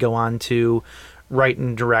Wan, who would go on to write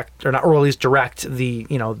and direct, or at least direct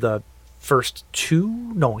the first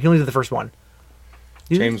 2. No, he only did the first one.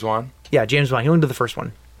 James Wan? Yeah, James Wan. He only did the first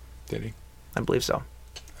one. Did he? I believe so.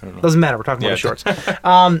 Doesn't matter. We're talking about the shorts.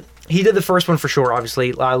 He did the first one for sure,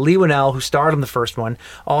 obviously. Lee Winnell, who starred in the first one,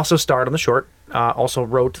 also starred on the short. Also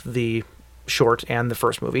wrote the short and the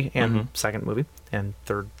first movie and second movie and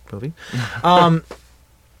third movie.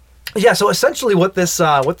 Yeah, so essentially what the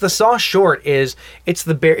Saw short is, it's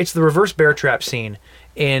the reverse bear trap scene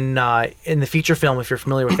in the feature film, if you're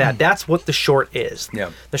familiar with that. That's what the short is.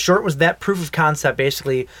 Yeah. The short was that proof of concept,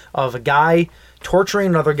 basically, of a guy torturing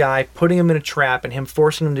another guy, putting him in a trap, and him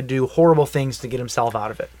forcing him to do horrible things to get himself out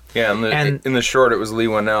of it. Yeah, and in the short, it was Lee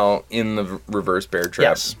Winnell in the reverse bear trap.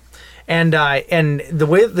 Yes. And the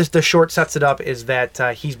way that the short sets it up is that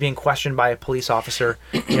he's being questioned by a police officer,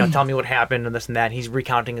 tell me what happened and this and that. And he's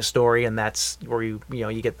recounting his story, and that's where you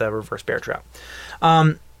get the reverse bear trap.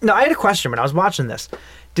 Now, I had a question when I was watching this.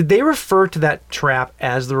 Did they refer to that trap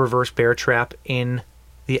as the reverse bear trap in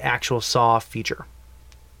the actual Saw feature?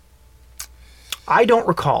 I don't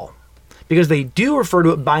recall, because they do refer to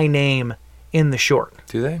it by name in the short.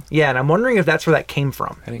 Do they? Yeah, and I'm wondering if that's where that came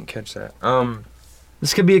from. I didn't catch that.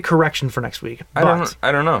 This could be a correction for next week. I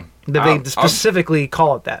don't know. They specifically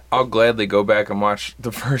call it that. I'll gladly go back and watch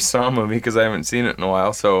the first Saw movie because I haven't seen it in a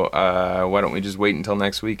while. So why don't we just wait until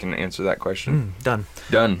next week and answer that question? Done.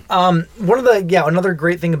 Another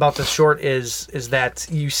great thing about this short is that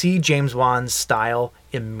you see James Wan's style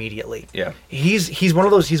immediately. Yeah. He's one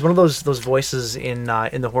of those voices in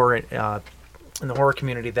the horror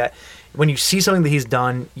community that when you see something that he's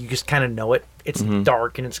done, you just kind of know it. It's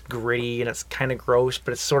dark and it's gritty and it's kind of gross,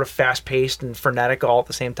 but it's sort of fast paced and frenetic all at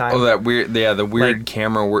the same time. Oh, that weird, the weird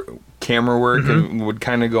camera work would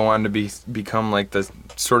kind of go on to become like the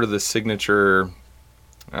sort of the signature.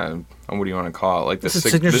 What do you want to call it? Like the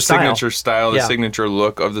signature style, the signature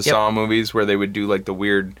look of the Saw movies, where they would do like the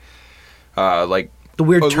weird, the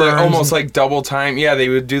weird turns, almost like double time. Yeah, they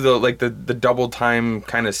would do the double time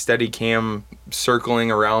kind of steady cam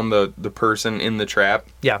circling around the person in the trap.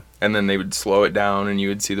 Yeah. And then they would slow it down and you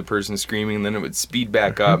would see the person screaming and then it would speed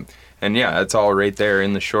back up. And yeah, it's all right there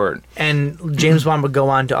in the short. And James Wan would go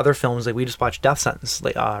on to other films, like we just watched Death Sentence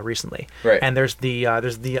recently. Right. And there's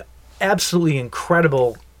the absolutely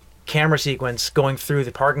incredible camera sequence going through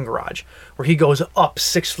the parking garage where he goes up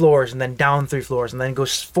 6 floors and then down 3 floors and then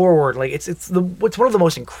goes forward. Like it's one of the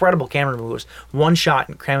most incredible camera moves, one shot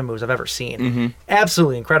camera moves I've ever seen.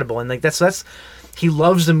 Absolutely incredible. And like that's he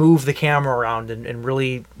loves to move the camera around in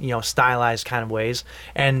really stylized kind of ways,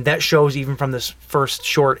 and that shows even from this first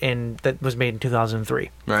short that was made in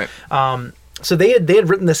 2003. Right. So they had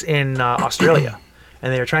written this in Australia.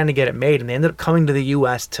 And they were trying to get it made, and they ended up coming to the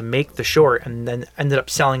U.S. to make the short, and then ended up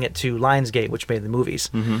selling it to Lionsgate, which made the movies.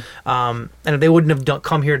 And if they wouldn't have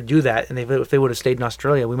come here to do that, and if they would have stayed in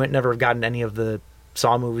Australia, we might never have gotten any of the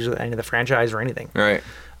Saw movies or any of the franchise or anything. Right.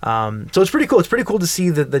 So it's pretty cool. It's pretty cool to see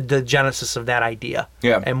the genesis of that idea.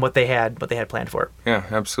 Yeah. And what they had planned for it. Yeah,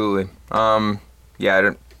 absolutely. I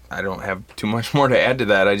don't have too much more to add to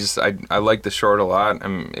that. I like the short a lot.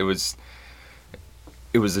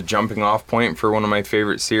 It was a jumping off point for one of my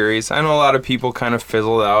favorite series. I know a lot of people kind of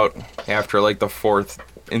fizzled out after like the 4th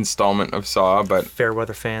installment of Saw, but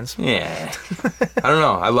Fairweather fans. Yeah. I don't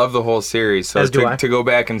know. I love the whole series. So to go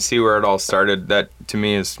back and see where it all started, that to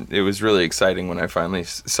me it was really exciting when I finally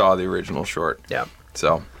saw the original short. Yeah.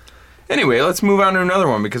 So anyway, let's move on to another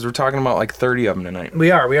one because we're talking about like 30 of them tonight.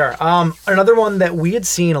 We are. Another one that we had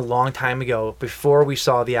seen a long time ago before we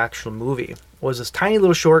saw the actual movie was this tiny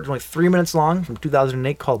little short, only 3 minutes long, from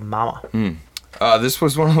 2008 called Mama. This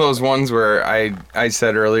was one of those ones where I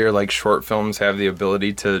said earlier, like, short films have the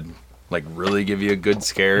ability to like really give you a good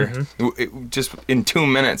scare just in 2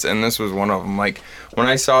 minutes, and this was one of them. Like, when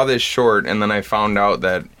I saw this short and then I found out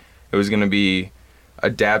that it was going to be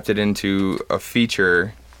adapted into a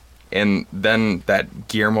feature, and then that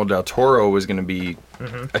Guillermo del Toro was going to be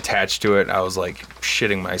attached to it, I was like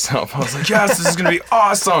shitting myself. I was like, yes, this is going to be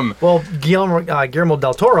awesome. Well, Guillermo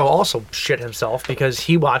del Toro also shit himself because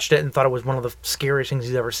he watched it and thought it was one of the scariest things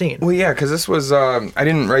he's ever seen. Well, yeah, because this was, I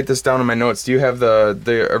didn't write this down in my notes. Do you have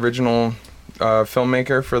the original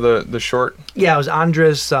filmmaker for the short? Yeah, it was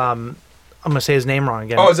Andres, I'm going to say his name wrong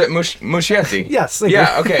again. Oh, is it Muschietti? Yes.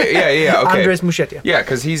 Yeah, okay. Yeah, okay. Andres Muschietti. Yeah,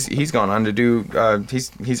 because he's gone on to do,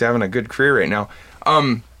 he's having a good career right now.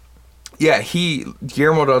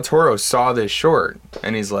 Guillermo del Toro saw this short,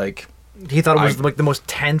 and he's like... He thought it was like the most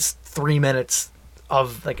tense 3 minutes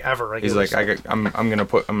of like ever. Like, he's like, I'm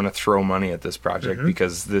gonna throw money at this project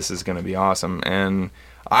because this is gonna be awesome, and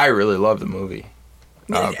I really love the movie.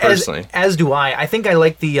 Personally, as do I. I think I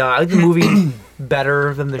like the movie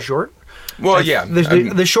better than the short. Well, yeah,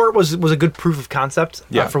 the short was a good proof of concept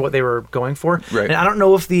for what they were going for. Right. And I don't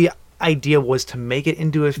know if the idea was to make it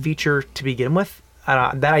into a feature to begin with.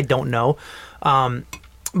 That I don't know.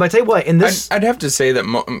 But I tell you what, in this, I'd have to say that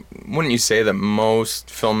wouldn't you say that most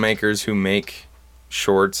filmmakers who make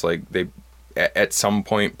shorts, like they at some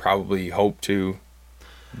point probably hope to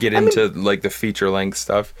get into like the feature length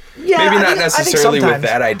stuff? Yeah, maybe I not think necessarily with sometimes.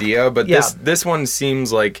 that idea, but Yeah. this one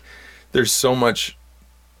seems like there's so much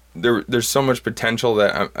there's so much potential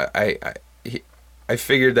that I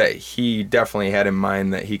figured that he definitely had in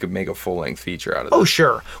mind that he could make a full length feature out of this. oh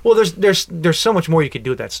sure. Well, there's so much more you could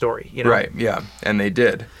do with that story, you know. Right, yeah, and they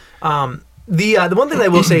did. The one thing I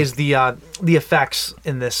will say is the effects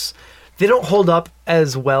in this, they don't hold up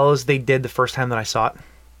as well as they did the first time that I saw it.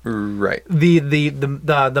 Right.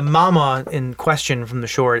 The mama in question from the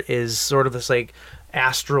short is sort of this like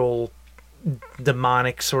astral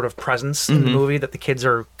demonic sort of presence in the movie that the kids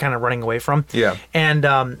are kind of running away from. Yeah.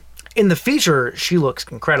 And in the feature, she looks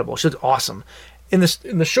incredible. She looks awesome. In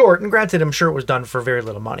the short, and granted, I'm sure it was done for very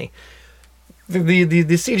little money. The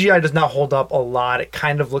CGI does not hold up a lot. It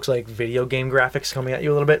kind of looks like video game graphics coming at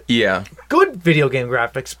you a little bit. Yeah. Good video game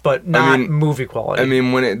graphics, but not movie quality. I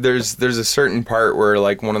mean, when there's a certain part where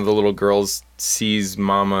like one of the little girls sees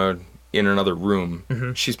Mama in another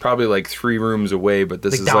room. She's probably like 3 rooms away, but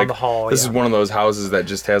this Like is down like the hall, this yeah. is one of those houses that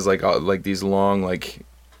just has like these long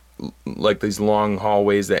these long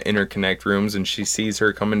hallways that interconnect rooms, and she sees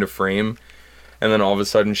her come into frame. And then all of a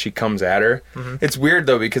sudden she comes at her. It's weird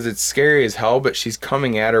though because it's scary as hell, but she's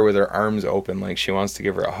coming at her with her arms open like she wants to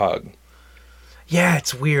give her a hug. Yeah,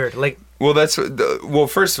 it's weird. Like, well,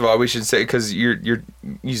 first of all, we should say, because you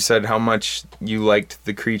said how much you liked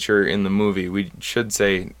the creature in the movie. We should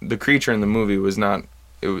say the creature in the movie was not.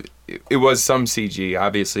 It was some CG,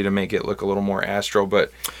 obviously, to make it look a little more astral,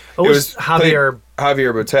 but it was Javier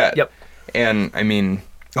Botet. Yep. And I mean,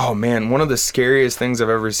 oh man, one of the scariest things I've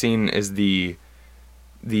ever seen is the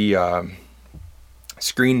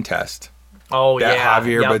screen test. Oh that yeah,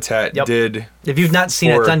 Javier Botet did. If you've not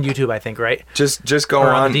seen it, it's on YouTube, I think, right? Just go or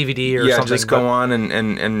on the DVD or something. Just go on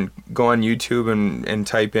and go on YouTube and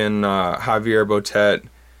type in Javier Botet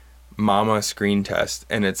Mama screen test,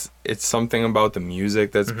 and it's something about the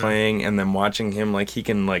music that's playing, and then watching him like he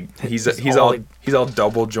can like he's all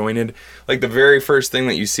double jointed. Like the very first thing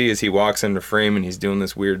that you see is he walks into frame and he's doing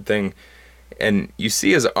this weird thing, and you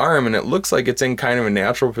see his arm and it looks like it's in kind of a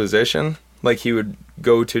natural position. Like he would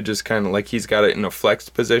go to just kind of like he's got it in a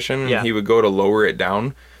flexed position, and he would go to lower it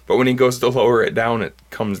down. But when he goes to lower it down, it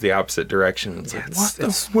comes the opposite direction. It's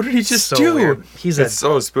like, what did he just do? Weird. It's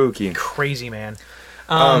so spooky. Crazy man.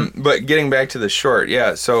 But getting back to the short,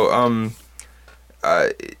 yeah. So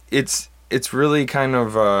it's really kind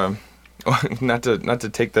of not to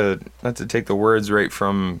take the words right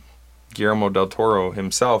from Guillermo del Toro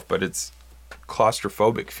himself, but it's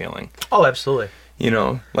claustrophobic feeling. Oh, absolutely. You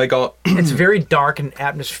know, like all it's very dark and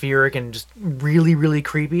atmospheric and just really, really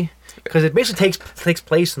creepy because it basically takes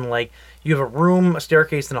place in like you have a room, a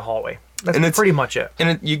staircase, and a hallway. That's pretty much it.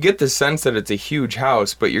 And you get the sense that it's a huge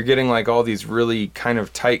house, but you're getting like all these really kind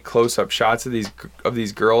of tight close-up shots of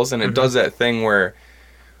these girls, and it does that thing where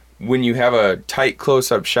when you have a tight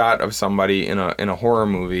close-up shot of somebody in a horror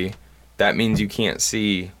movie, that means you can't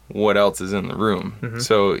see what else is in the room.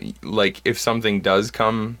 So like if something does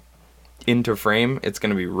come into frame, it's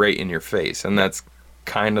going to be right in your face, and that's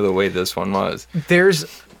kind of the way this one was.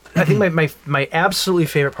 I think my absolutely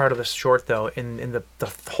favorite part of this short, though, in the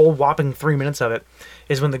whole whopping 3 minutes of it,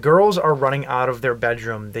 is when the girls are running out of their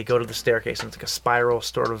bedroom. They go to the staircase, and it's like a spiral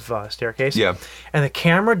sort of staircase. Yeah. And the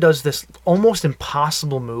camera does this almost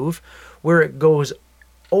impossible move where it goes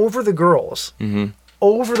over the girls,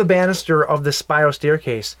 over the banister of the spiral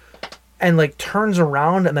staircase, and like turns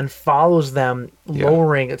around and then follows them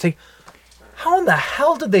lowering. It's like, how in the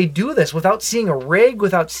hell did they do this without seeing a rig,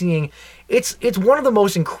 without seeing... It's one of the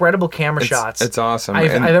most incredible camera shots. It's awesome.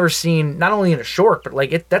 I've ever seen, not only in a short, but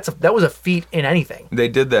like that was a feat in anything. They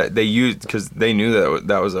did that. They used, because they knew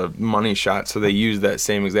that was a money shot, so they used that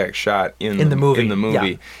same exact shot in the movie.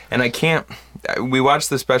 Yeah. And we watched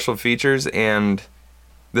the special features, and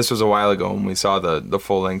this was a while ago when we saw the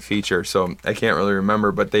full-length feature, so I can't really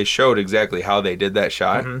remember, but they showed exactly how they did that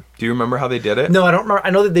shot. Do you remember how they did it? No, I don't remember.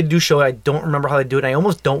 I know that they do show it. I don't remember how they do it. I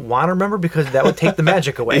almost don't want to remember because that would take the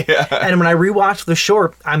magic away. And when I rewatch the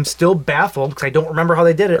short, I'm still baffled because I don't remember how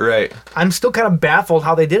they did it. Right. I'm still kind of baffled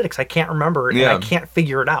how they did it because I can't remember it and I can't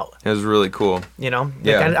figure it out. It was really cool. You know?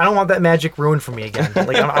 Like, I don't want that magic ruined for me again.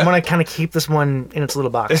 Like I'm going to kind of keep this one in its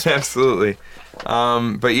little box. Absolutely.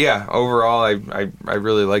 But yeah, overall, I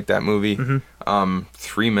really like that movie.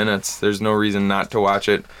 3 minutes. There's no reason not to watch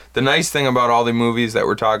it. The nice thing about all the movies that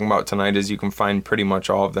we're talking about tonight is you can find pretty much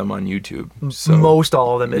all of them on YouTube. So, most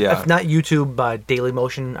all of them. Yeah. If not YouTube, Daily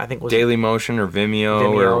Motion, I think was Daily Motion or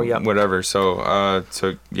Vimeo or yep. whatever. So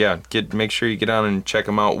yeah, make sure you get on and check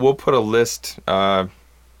them out. We'll put a list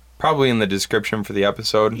probably in the description for the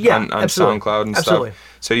episode on SoundCloud and stuff.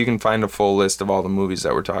 So you can find a full list of all the movies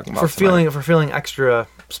that we're talking about tonight. For feeling extra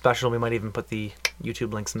special, we might even put the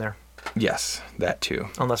YouTube links in there. Yes, that too.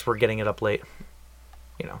 Unless we're getting it up late.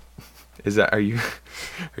 Are you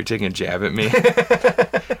taking a jab at me?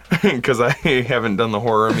 Because I haven't done the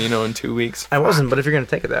horror amino in 2 weeks. I wasn't, but if you're going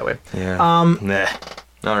to take it that way. Yeah. Nah.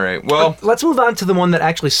 All right. Well, let's move on to the one that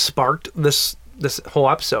actually sparked this whole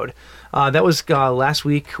episode. That was last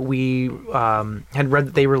week. We had read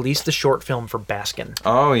that they released the short film for Baskin.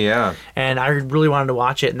 Oh, yeah. And I really wanted to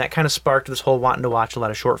watch it, and that kind of sparked this whole wanting to watch a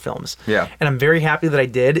lot of short films. Yeah. And I'm very happy that I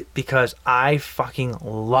did, because I fucking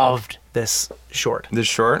loved this short. This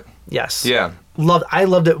short? Yes. Yeah. I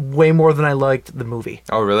loved it way more than I liked the movie.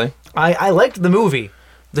 Oh, really? I liked the movie.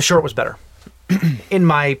 The short was better, in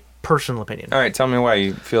my personal opinion. All right, tell me why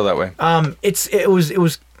you feel that way.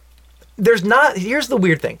 Here's the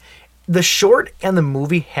weird thing. The short and the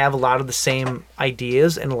movie have a lot of the same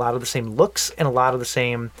ideas and a lot of the same looks and a lot of the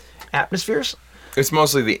same atmospheres. It's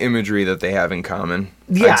mostly the imagery that they have in common.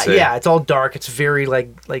 Yeah. It's all dark. It's very like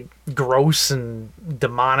gross and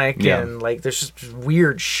demonic, Yeah. and like there's just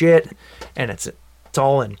weird shit, and it's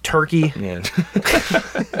all in Turkey. Yeah.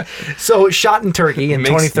 So it shot in Turkey in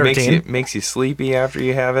 2013. Makes you sleepy after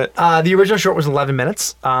you have it. The original short was 11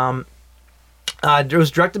 minutes. It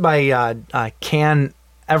was directed by Can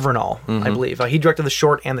Evernall, I believe. He directed the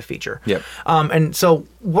short and the feature. Yep. And so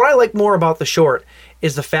what I like more about the short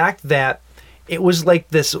is the fact that it was like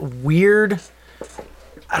this weird,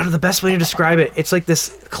 I don't know the best way to describe it. It's like this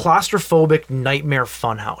claustrophobic nightmare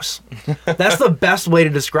funhouse. That's the best way to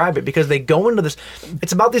describe it, because they go into this.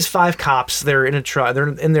 It's about these 5 cops. They're in a truck. They're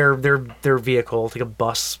in their vehicle, like a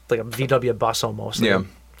bus, like a VW bus almost. Yeah. Like a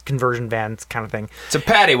conversion van kind of thing. It's a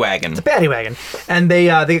paddy wagon. And they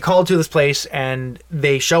get called to this place, and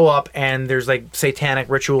they show up, and there's like satanic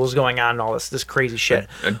rituals going on and all this crazy shit.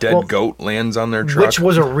 A dead goat lands on their truck, which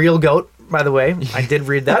was a real goat, by the way. I did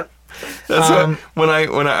read that. That's when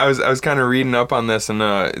I was kind of reading up on this, and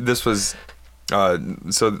this was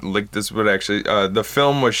this would actually the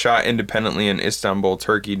film was shot independently in Istanbul,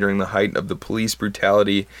 Turkey, during the height of the police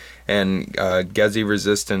brutality and Gezi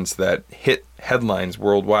resistance that hit headlines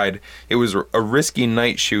worldwide. It was a risky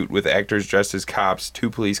night shoot with actors dressed as cops, 2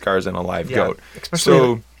 police cars, and a live goat.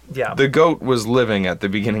 The goat was living at the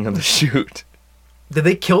beginning of the shoot. Did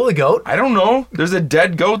they kill the goat? I don't know. There's a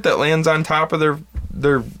dead goat that lands on top of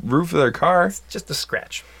their roof of their car. It's just a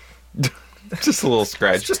scratch. Just a little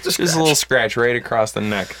scratch. Just a little scratch right across the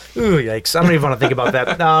neck. Ooh, yikes. I don't even want to think about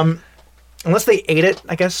that. Unless they ate it,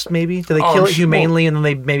 I guess, maybe. Do they kill it humanely and then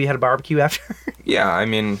they maybe had a barbecue after? Yeah, I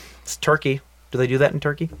mean... It's Turkey. Do they do that in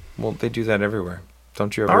Turkey? Well, they do that everywhere.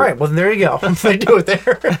 Don't you ever... All right, well, then there you go. They do it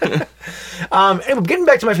there. Anyway, getting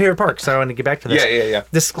back to my favorite part, because I want to get back to this. Yeah.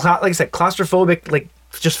 This, like I said, claustrophobic, like,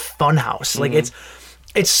 just fun house. Like, it's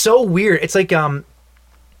so weird. It's like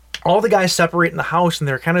all the guys separate in the house, and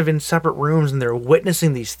they're kind of in separate rooms, and they're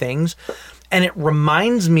witnessing these things. And it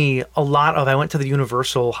reminds me a lot of, I went to the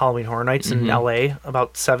Universal Halloween Horror Nights in LA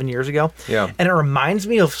about 7 years ago. Yeah. And it reminds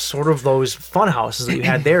me of sort of those fun houses that you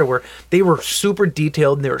had there, where they were super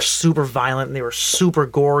detailed, and they were super violent, and they were super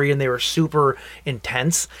gory, and they were super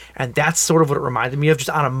intense. And that's sort of what it reminded me of, just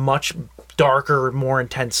on a much darker, more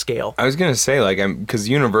intense scale. I was going to say, like, because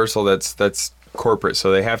Universal, that's corporate,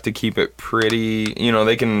 so they have to keep it pretty,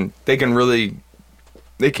 they can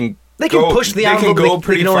push the envelope. They can go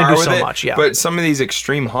pretty far only do with so it. Much, yeah. But some of these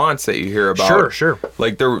extreme haunts that you hear about, sure.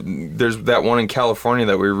 Like there's that one in California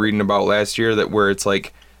that we were reading about last year where it's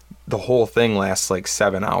like the whole thing lasts like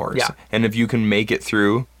 7 hours. Yeah. And if you can make it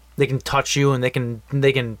through, they can touch you, and they can.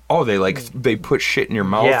 Oh, they put shit in your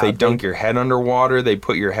mouth. Yeah, they dunk your head underwater. They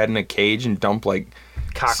put your head in a cage and dump like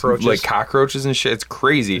cockroaches and shit. It's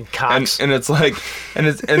crazy. And and it's like and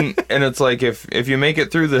it's like if you make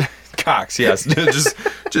it through the cocks, yes,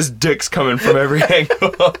 just dicks coming from every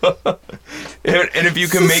angle. and if you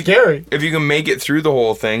can if you can make it through the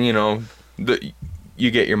whole thing,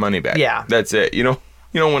 you get your money back. Yeah, that's it. You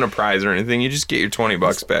don't win a prize or anything. You just get your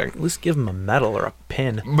 $20 back. At least give them a medal or a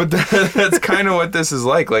pin. But that's kind of what this is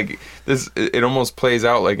like. Like this, it almost plays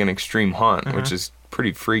out like an extreme haunt, which is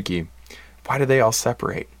pretty freaky. Why do they all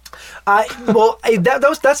separate? That's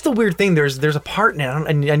the weird thing. There's a part now,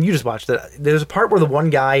 and you just watched it. There's a part where the one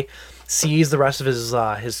guy sees the rest of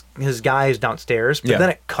his guys downstairs, but Yeah. then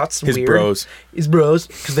it cuts His weird. bros. His bros,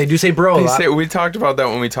 because they do say bro a lot. We talked about that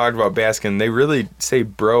when we talked about Baskin. They really say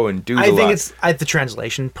bro and dude a lot. I think it's the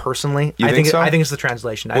translation. Personally, You I think so? I think it's the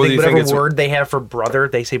translation. I Well, do think you think whatever it's- word they have for brother,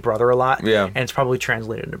 they say brother a lot. Yeah. and it's probably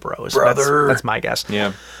translated into bros. Brother. That's my guess.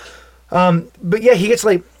 Yeah. But yeah, he gets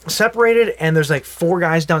like separated, and there's like 4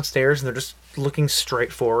 guys downstairs, and they're just looking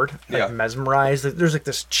straight forward, like Yeah. mesmerized. There's like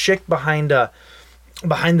this chick behind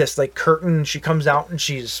this like curtain. She comes out, and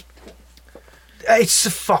it's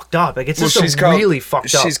fucked up. Like it's just really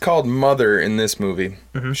fucked up. She's called Mother in this movie.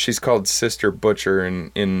 She's called Sister Butcher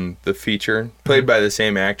in the feature, played by the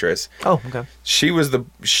same actress. Oh, okay. She was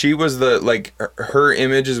the like her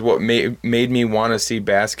image is what made me want to see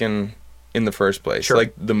Baskin in the first place, Sure.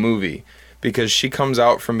 like the movie, because she comes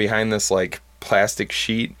out from behind this like plastic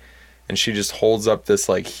sheet, and she just holds up this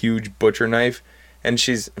like huge butcher knife, and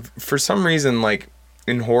she's for some reason like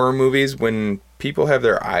in horror movies when people have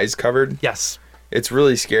their eyes covered, Yes, it's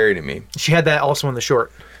really scary to me. she had that also in the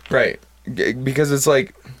short. Right. Because it's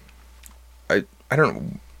like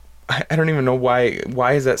I don't even know why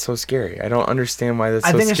is that so scary. I don't understand why that's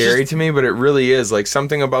I so think it's scary just- to me, but it really is like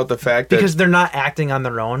something about the fact that Because they're not acting on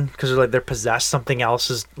their own, because they're possessed. Something else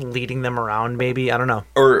is leading them around. Maybe, I don't know.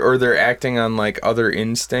 or they're acting on like other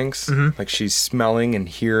instincts. Mm-hmm. Like she's smelling and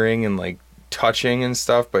hearing and like touching and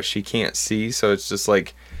stuff, but she can't see, so it's just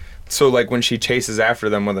like so like when she chases after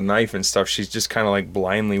them with a knife and stuff, she's just kind of like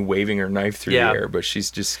blindly waving her knife through Yeah. the air, but she's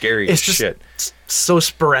just scary It's as just shit. so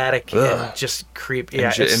sporadic Ugh. and just creepy.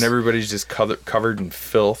 And, Yeah, and everybody's just covered in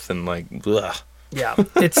filth and like ugh. yeah.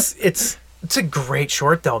 It's a great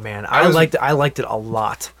short though, man. I liked it a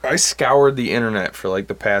lot. I scoured the internet for like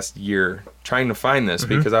the past year trying to find this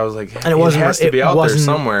because I was like, And it wasn't- has to be it out there wasn't-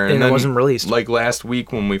 somewhere. and it then, wasn't released. Like last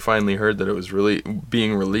week when we finally heard that it was really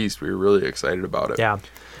being released, we were really excited about it. Yeah.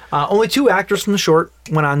 Only 2 actors from the short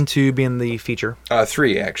went on to be in the feature.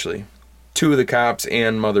 3 actually, 2 of the cops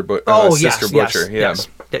and Sister yes, Butcher. Yeah, yes.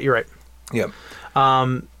 Yeah, you're right. yeah.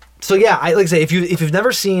 So yeah, like I say, if you've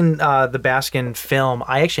never seen the Baskin film,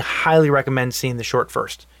 I actually highly recommend seeing the short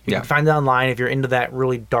first. You Yeah. can find it online if you're into that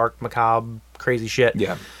really dark, macabre, crazy shit.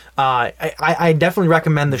 Yeah. I definitely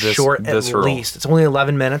recommend the short at visceral. least. It's only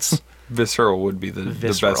 11 minutes. Visceral would be the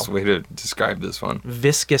Visceral. best way to describe this one.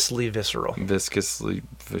 Viscously visceral. Viscously,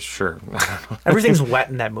 sure. Everything's wet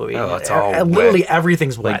in that movie. Oh, it's all literally wet.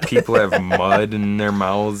 everything's Like wet. people have mud in their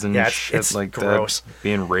mouths and Yeah, shit it's like gross. that.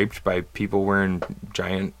 Being raped by people wearing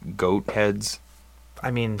giant goat heads.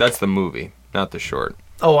 I mean, That's the movie, not the short.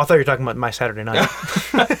 oh, I thought you were talking about My Saturday Night.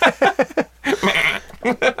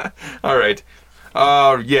 All right.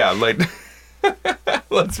 Yeah, like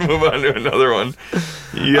let's move on to another one.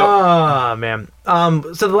 Yep. Oh man.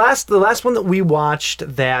 So the last one that we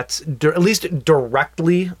watched that at least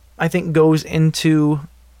directly I think goes into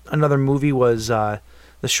another movie was the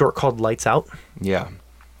short called Lights Out. Yeah.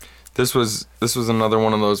 This was another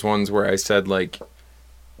one of those ones where I said like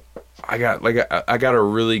I got a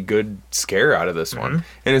really good scare out of this one.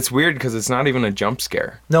 And it's weird because it's not even a jump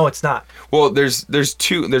scare. No, it's not. Well, there's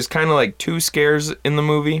kind of like 2 scares in the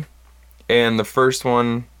movie, and the first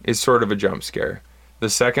one is sort of a jump scare. The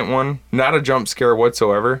second one, not a jump scare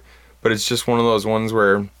whatsoever, but it's just one of those ones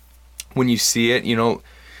where when you see it, you know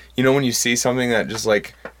when you see something that just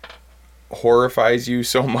like horrifies you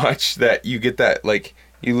so much that you get that like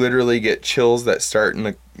you literally get chills that start in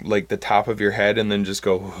the top of your head and then just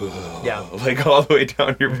go Yeah. like all the way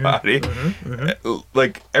down your body.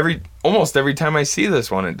 Like almost every time I see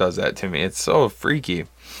this one, it does that to me. It's so freaky.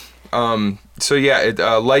 So yeah, it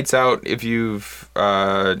Lights Out. If you've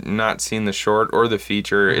not seen the short or the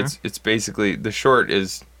feature, it's basically the short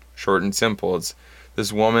is short and simple. It's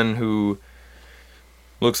this woman who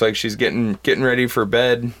looks like she's getting ready for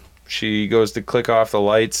bed. She goes to click off the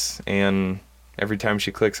lights, and every time she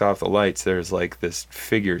clicks off the lights, there's like this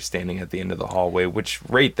figure standing at the end of the hallway, which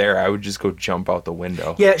right there, I would just go jump out the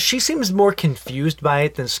window. Yeah, she seems more confused by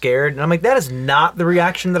it than scared, and I'm like, that is not the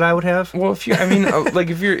reaction that I would have. Well, if you're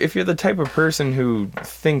the type of person who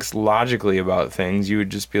thinks logically about things, you would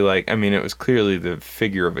just be like, I mean, it was clearly the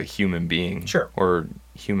figure of a human being, Sure, or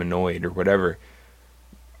humanoid or whatever.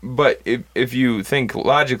 But if you think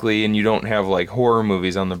logically and you don't have like horror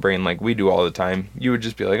movies on the brain like we do all the time, you would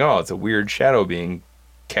just be like, oh, it's a weird shadow being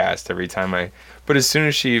cast every time But as soon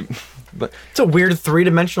as she... It's a weird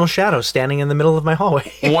 3-dimensional shadow standing in the middle of my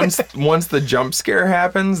hallway. once the jump scare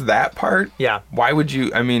happens, that part, Yeah. why would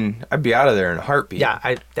you... I mean, I'd be out of there in a heartbeat.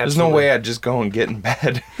 Yeah, There's no way I'd just go and get in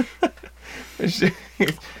bed.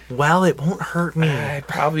 Well, it won't hurt me.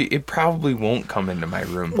 It probably won't come into my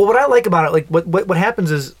room. Well, what I like about it, like what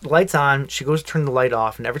happens is lights on, she goes to turn the light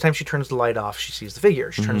off, and every time she turns the light off, she sees the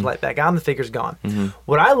figure. She turns the light back on, the figure's gone.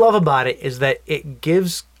 What I love about it is that it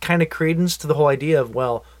gives kind of credence to the whole idea of,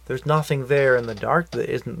 well, there's nothing there in the dark that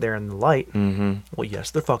isn't there in the light. Well,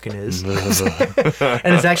 yes, there fucking is. And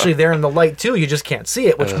it's actually there in the light, too. You just can't see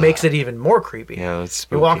it, which makes it even more creepy. Yeah, that's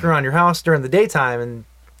spooky. You walk around your house during the daytime, and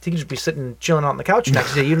you can just be sitting, chilling on the couch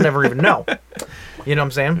next to you. You'd never even know. You know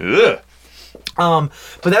what I'm saying? But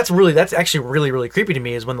that's actually really, really creepy to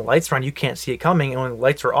me is when the lights are on, you can't see it coming. And when the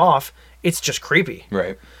lights are off, it's just creepy.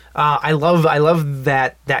 Right. I love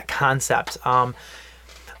that concept.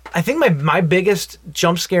 I think my biggest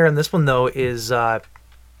jump scare in this one, though, is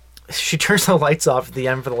she turns the lights off at the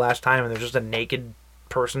end for the last time, and there's just a naked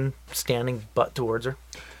person standing butt towards her.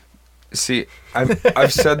 See,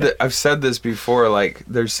 I've said this before. Like,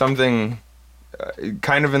 there's something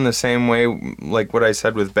kind of in the same way, like what I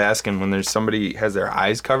said with Baskin, when there's somebody has their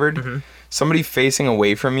eyes covered, somebody facing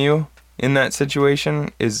away from you in that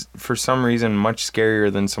situation is for some reason much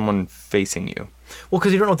scarier than someone facing you. Well,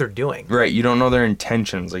 because you don't know what they're doing. Right, you don't know their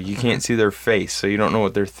intentions. Like, you can't see their face, so you don't know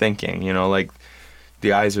what they're thinking. You know, like,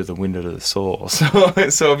 the eyes are the window to the soul.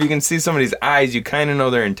 So if you can see somebody's eyes, you kind of know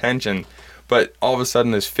their intention. But all of a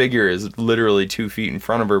sudden, this figure is literally 2 feet in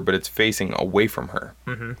front of her, but it's facing away from her.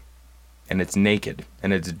 And it's naked,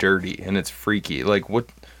 and it's dirty, and it's freaky. Like, what?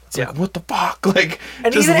 It's like, what the fuck? Like,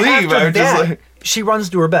 And just even leave. after I'm that, just like, she runs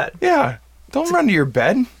to her bed. yeah, don't run to your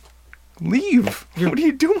bed. Leave. What are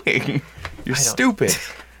you doing? You're stupid.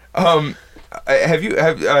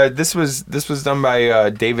 This was done by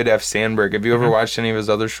David F. Sandberg. Have you ever watched any of his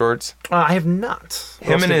other shorts? I have not.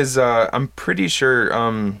 Him and his, I'm pretty sure,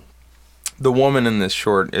 the woman in this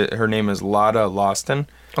short, her name is Lotta Lawston.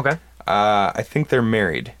 Okay. I think they're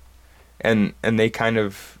married, and they kind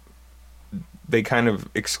of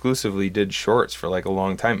exclusively did shorts for like a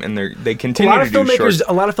long time, and they continue to do shorts.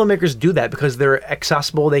 A lot of filmmakers do that because they're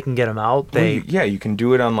accessible. They can get them out. You can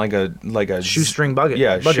do it on like a shoestring budget.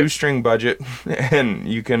 Yeah, shoestring budget, and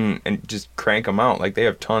you can just crank them out. Like, they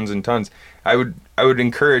have tons and tons. I would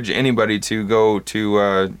encourage anybody to go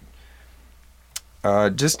to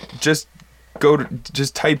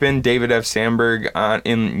just type in David F. Sandberg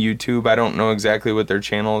in YouTube. I don't know exactly what their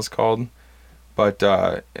channel is called,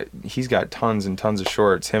 but he's got tons and tons of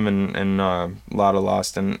shorts, him and Lotta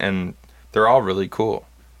Lawston, and they're all really cool.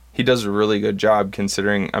 He does a really good job,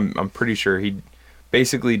 considering I'm pretty sure he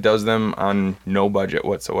basically does them on no budget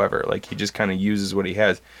whatsoever. Like, he just kind of uses what he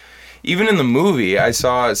has. Even in the movie, I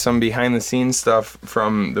saw some behind the scenes stuff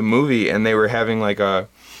from the movie, and they were having like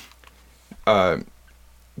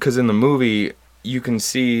because in the movie you can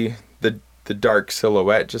see the dark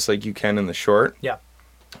silhouette just like you can in the short. Yeah.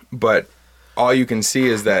 But all you can see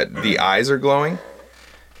is that the eyes are glowing,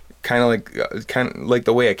 kind of like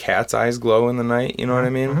the way a cat's eyes glow in the night. You know what I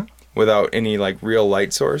mean? Without any like real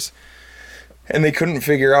light source. And they couldn't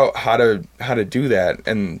figure out how to do that,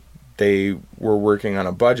 and they were working on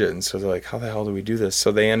a budget, and so they're like, how the hell do we do this?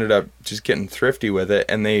 So they ended up just getting thrifty with it,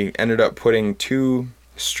 and they ended up putting 2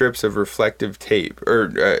 strips of reflective tape,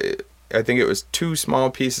 or I think it was 2 small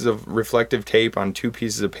pieces of reflective tape on 2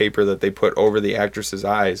 pieces of paper that they put over the actress's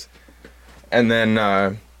eyes, and then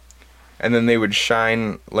they would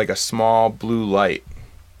shine like a small blue light,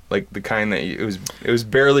 like the kind that it was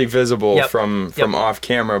barely visible from off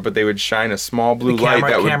camera, but they would shine a small blue light.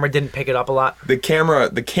 The camera didn't pick it up a lot. The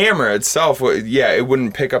camera itself, it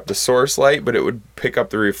wouldn't pick up the source light, but it would pick up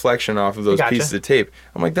the reflection off of those pieces of tape.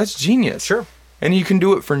 I'm like, that's genius. Sure. And you can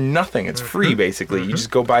do it for nothing. It's free, basically. You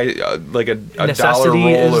just go buy like a Necessity dollar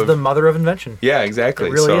roll is the mother of invention. Yeah, exactly.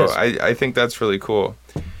 It really is. I think that's really cool.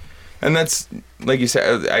 And that's, like you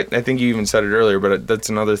said, I think you even said it earlier, but that's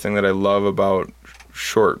another thing that I love about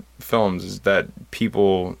short films is that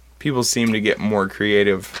people seem to get more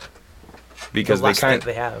creative because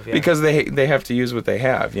they have to use what they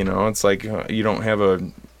have. You know, it's like you don't have a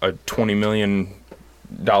 $20 million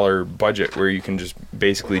budget where you can just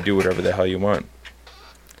basically do whatever the hell you want.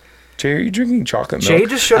 Jay, are you drinking chocolate milk? Jay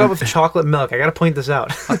just showed up with chocolate milk. I gotta point this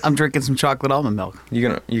out. I'm drinking some chocolate almond milk.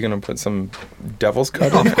 You gonna put some devil's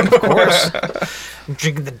cut in? Of course. I'm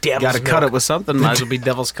drinking the devil's milk. Gotta cut it with something. Might as well be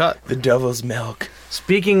devil's cut. The devil's milk.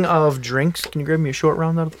 Speaking of drinks, can you grab me a short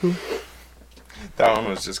round out of the pool? That one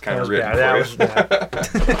was just kind of written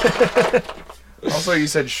for you. Also, you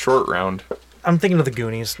said short round. I'm thinking of the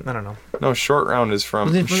Goonies. I don't know. No, short round is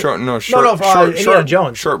from Indiana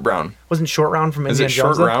Jones. Short brown. Wasn't short round from Indiana Jones? Is it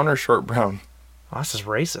short round or short brown? Oh, that's just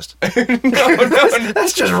racist. No.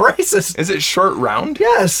 That's just racist. Is it short round?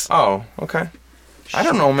 Yes. Oh, okay. I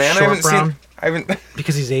don't know, man. I I haven't.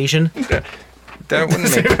 Because he's Asian. That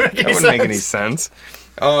wouldn't make any sense.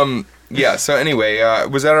 Yeah. So anyway,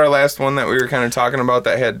 was that our last one that we were kind of talking about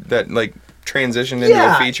that like transitioned into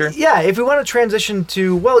a feature? Yeah. If we want to transition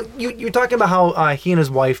to, well, you're talking about how he and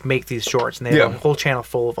his wife make these shorts, and they have a whole channel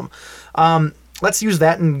full of them. Let's use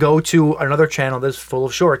that and go to another channel that's full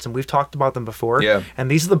of shorts, and we've talked about them before. Yeah. And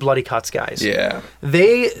these are the Bloody Cuts guys. Yeah.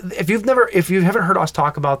 If you haven't heard us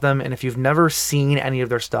talk about them, and if you've never seen any of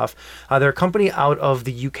their stuff, they're a company out of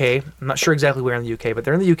the UK. I'm not sure exactly where in the UK, but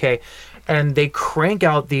they're in the UK, and they crank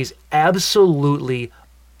out these absolutely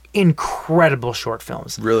incredible short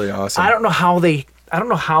films. Really awesome. I don't know how they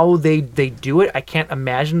do it. I can't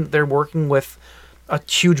imagine they're working with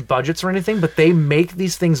huge budgets or anything, but they make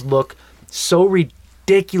these things look so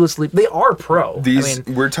ridiculously. They are pro.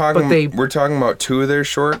 We're talking about two of their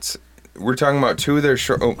shorts. We're talking about two of their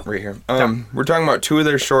shorts. Oh, right here. We're talking about two of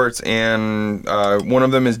their shorts, and one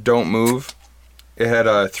of them is "Don't Move." It had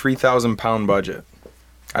a 3,000 pound budget.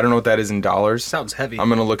 I don't know what that is in dollars. Sounds heavy. I'm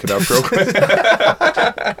gonna look it up real quick.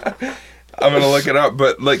 I'm gonna look it up,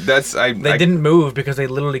 but like that's They didn't move because they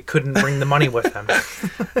literally couldn't bring the money with them.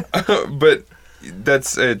 But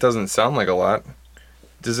it doesn't sound like a lot.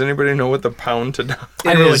 Does anybody know what the pound to dollar?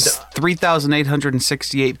 It is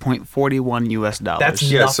 $3,868.41 US.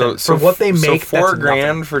 That's nothing. For what they make, so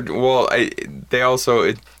 $4,000 for they also,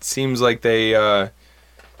 it seems like they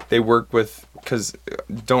work with, because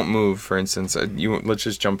Don't Move, for instance. Let's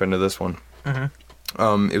just jump into this one.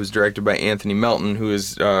 Mm-hmm. It was directed by Anthony Melton, who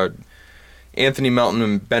is Anthony Melton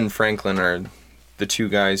and Ben Franklin are the two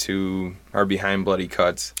guys who are behind Bloody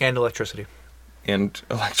Cuts and Electricity. I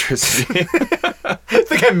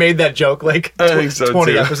think I made that joke like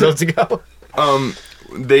 20 episodes ago.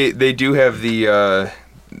 They do have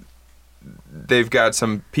they've got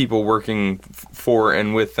some people working for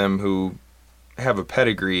and with them who have a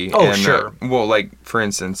pedigree. Oh, and, sure. Like for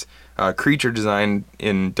instance, creature design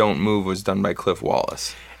in Don't Move was done by Cliff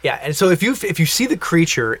Wallace. Yeah, and so if you see the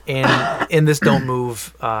creature in this Don't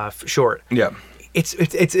Move short, yeah, it's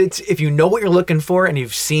if you know what you're looking for and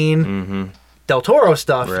you've seen Del Toro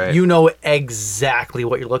stuff, right, you know exactly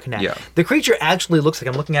what you're looking at. Yeah. The creature actually looks like,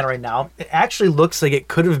 I'm looking at it right now, it actually looks like it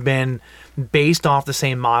could have been based off the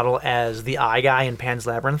same model as the eye guy in Pan's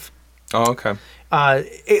Labyrinth. Oh, okay.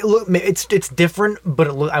 It's different, but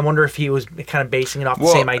I wonder if he was kind of basing it off the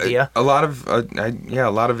same idea. A lot of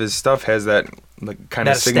his stuff has that like kind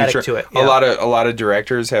of signature to it. Yeah. A lot of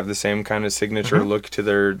directors have the same kind of signature look to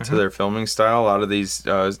their filming style. A lot of these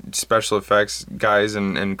special effects guys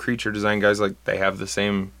and creature design guys, like they have the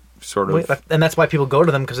same sort of, and that's why people go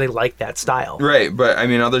to them, because they like that style. Right, but I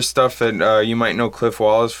mean other stuff that you might know Cliff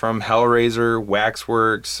Wallace from: Hellraiser,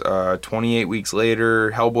 Waxworks, 28 Weeks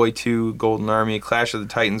Later, Hellboy 2, Golden Army, Clash of the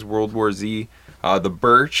Titans, World War Z, The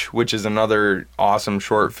Birch, which is another awesome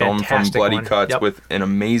short film Fantastic from Bloody one. Cuts Yep. with an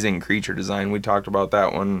amazing creature design. We talked about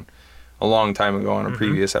that one a long time ago on a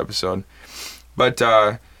previous episode. But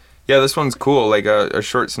yeah, this one's cool. Like a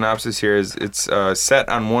short synopsis here is it's set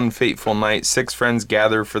on one fateful night, 6 friends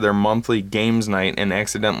gather for their monthly games night and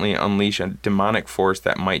accidentally unleash a demonic force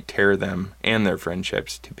that might tear them and their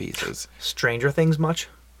friendships to pieces. Stranger Things much?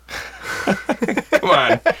 Come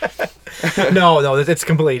on. No, it's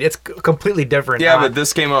completely different. Yeah, but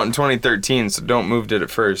this came out in 2013, so Don't Move did it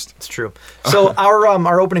first. It's true. So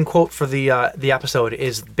our opening quote for the episode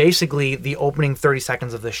is basically the opening 30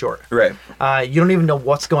 seconds of the short. Right. You don't even know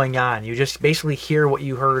what's going on. You just basically hear what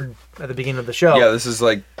you heard at the beginning of the show. Yeah, this is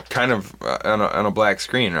like kind of on a black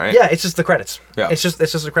screen, right? Yeah, it's just the credits. Yeah. It's just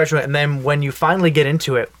a credits, and then when you finally get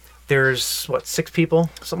into it, there's 6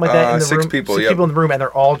 people, something like that in the room. 6 people, Six yep. people in the room, and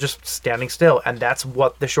they're all just standing still, and that's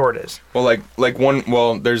what the short is. Well,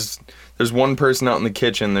 there's one person out in the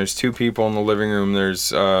kitchen. There's 2 people in the living room.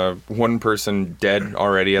 There's one person dead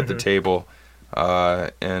already at the table,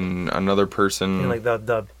 and another person In like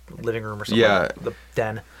the living room or something. Yeah. Like the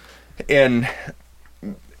den. and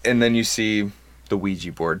then you see the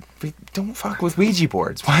Ouija board. Don't fuck with Ouija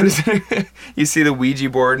boards. Why does it? You see the Ouija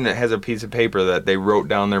board, and it has a piece of paper that they wrote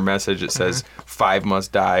down their message. It says 5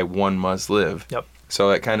 must die, 1 must live. Yep. So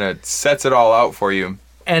it kind of sets it all out for you.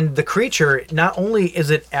 And the creature, not only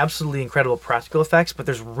is it absolutely incredible practical effects, but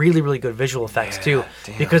there's really, really good visual effects too.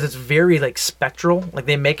 Damn. Because it's very like spectral. Like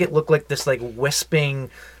they make it look like this like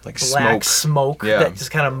wisping Like black smoke Yeah. that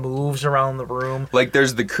just kind of moves around the room. Like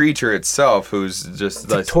there's the creature itself, who's just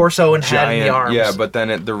The torso and head and the arms. Yeah, but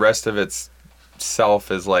then the rest of its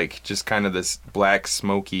self is like just kind of this black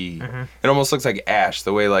smoky. It almost looks like ash.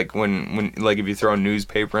 The way like when like if you throw a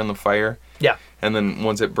newspaper in the fire. Yeah. And then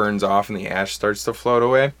once it burns off and the ash starts to float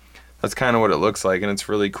away, that's kind of what it looks like, and it's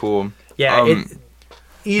really cool. Yeah,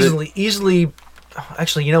 Easily.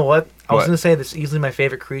 Actually, you know what? I was What? going to say this is easily my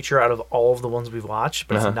favorite creature out of all of the ones we've watched,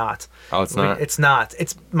 but it's not. Oh, it's not? It's not.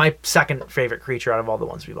 It's my second favorite creature out of all the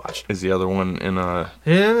ones we've watched. Is the other one in a...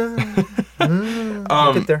 Yeah.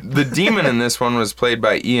 We'll get there. The demon in this one was played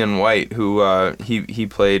by Ian White, who he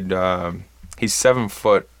played. He's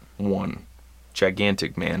 7'1",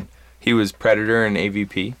 gigantic man. He was Predator in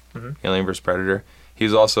AVP, Alien vs Predator. He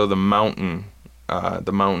was also the Mountain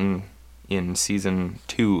in season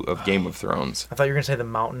 2 of Game of Thrones. I thought you were going to say the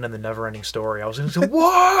mountain and the never-ending story. I was going to say,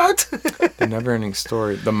 what? The Never-Ending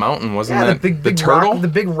Story. The Mountain, wasn't Yeah, that the big turtle? Rock, the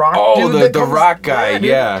big rock. Oh, dude the rock guy. dude.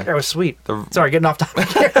 Yeah. That was sweet. Sorry, getting off topic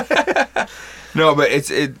here. No, but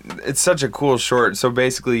it's such a cool short. So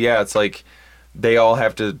basically, yeah, it's like they all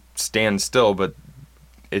have to stand still, but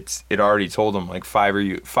it already told them like five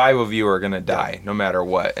of you are gonna die no matter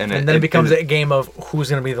what, and then it becomes a game of who's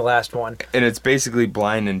gonna be the last one. And it's basically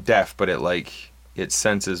blind and deaf, but it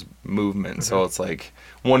senses movement. So it's like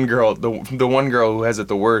one girl, the one girl who has it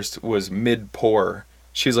the worst was mid pour.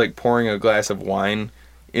 She's like pouring a glass of wine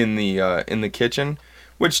in the kitchen.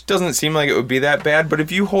 Which doesn't seem like it would be that bad, but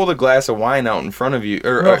if you hold a glass of wine out in front of you,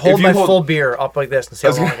 or hold if you my full beer up like this and see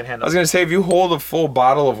how long I can handle. I was gonna say, if you hold a full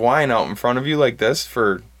bottle of wine out in front of you like this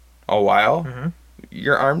for a while,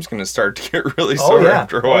 your arm's gonna start to get really sore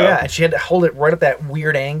after a while. Oh yeah, and she had to hold it right at that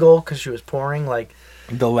weird angle because she was pouring like.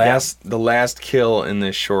 The last kill in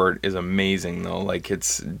this short is amazing though. Like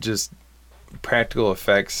it's just practical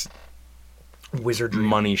effects. Wizardry.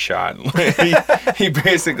 Money shot. he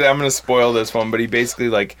basically, I'm gonna spoil this one, but he basically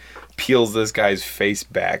like peels this guy's face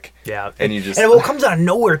back. Yeah, and it comes out of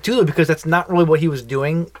nowhere too, because that's not really what he was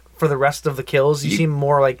doing for the rest of the kills. You seem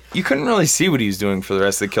more like you couldn't really see what he was doing for the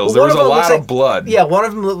rest of the kills. There was a lot of blood. Yeah, one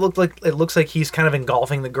of them looks like he's kind of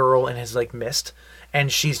engulfing the girl in his like mist, and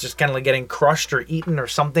she's just kind of like getting crushed or eaten or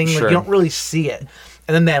something. Like you don't really see it.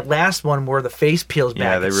 And then that last one where the face peels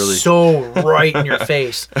back, it's so right in your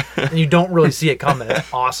face, and you don't really see it coming.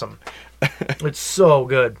 It's awesome. It's so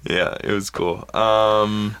good. Yeah, it was cool.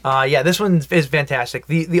 Yeah, this one is fantastic.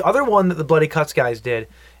 The other one that the Bloody Cuts guys did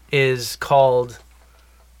is called...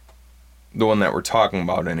 The one that we're talking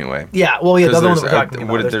about anyway. Yeah, well, yeah, the other one that we're talking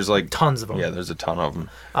about. There's like tons of them. Yeah, there's a ton of them.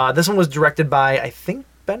 This one was directed by, I think,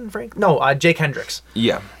 Jake Hendricks.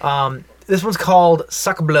 Yeah. This one's called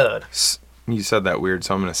SUCKABLOOD. You said that weird,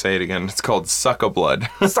 so I'm going to say it again. It's called SUCKABLOOD.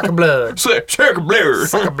 SUCKABLOOD. SUCKABLOOD.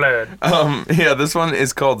 SUCKABLOOD. Yeah, this one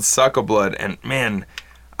is called SUCKABLOOD, and man,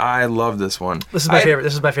 I love this one. This is my favorite.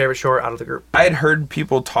 This is my favorite short out of the group. I had heard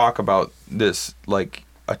people talk about this like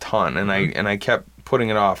a ton, and I kept putting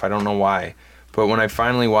it off. I don't know why, but when I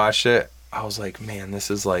finally watched it, I was like, man, this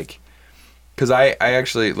is like, because I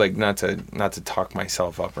actually like not to talk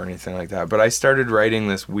myself up or anything like that, but I started writing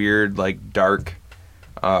this weird like dark.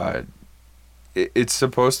 It's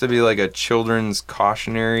supposed to be like a children's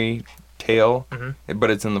cautionary tale, but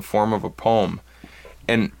it's in the form of a poem.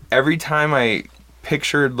 And every time I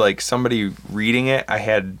pictured like somebody reading it, I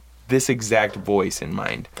had this exact voice in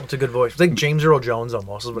mind. It's a good voice. It's like James Earl Jones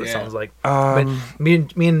almost is what it sounds like. But me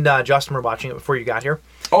and Justin were watching it before you got here.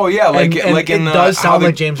 Oh yeah, like it in does sound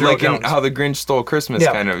like James Earl Jones. In How the Grinch Stole Christmas,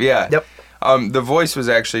 kind of. Yeah. Yep. The voice was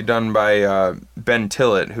actually done by Ben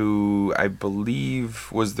Tillett, who I believe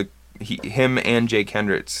was him and Jake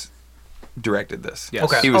Hendricks directed this. Yes.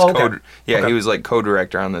 Okay. He was okay. He was like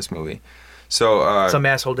co-director on this movie. So some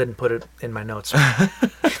asshole didn't put it in my notes.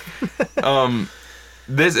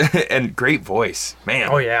 This and great voice, man.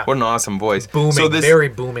 Oh yeah, what an awesome voice. Booming, very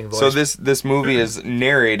booming voice. So this movie is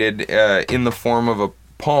narrated in the form of a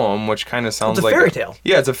poem, which kind of sounds like a fairy tale.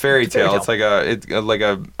 Yeah, it's a fairy tale. It's like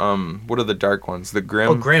a what are the dark ones? The Grimm.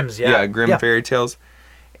 Oh, Grimm's, yeah. Yeah, Grimm fairy tales,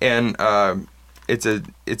 and it's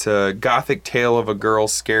a gothic tale of a girl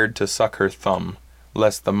scared to suck her thumb,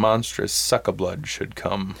 lest the monstrous suckablood should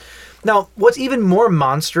come. Now, what's even more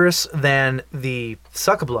monstrous than the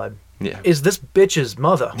suckablood is this bitch's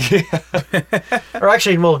mother. Yeah. Or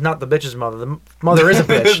actually, well, not the bitch's mother. The mother is a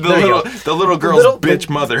bitch. the little girl's bitch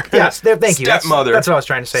mother. Yes, thank you. Stepmother. That's what I was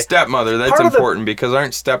trying to say. Stepmother. That's important because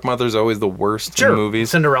aren't stepmothers always the worst in movies?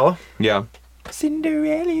 Cinderella. Yeah.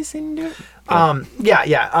 Cinderella.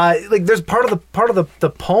 Like there's part of the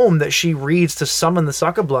poem that she reads to summon the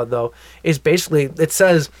suckablood, though, is basically it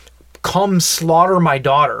says, "Come slaughter my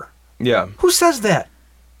daughter." Yeah. Who says that?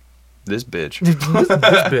 This bitch. this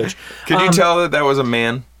bitch. Could you tell that was a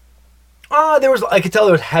man? I could tell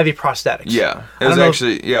there was heavy prosthetics. Yeah. It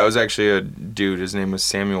was actually a dude. His name was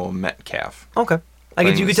Samuel Metcalf. Okay.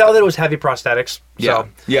 You could tell that it was heavy prosthetics. Yeah. So.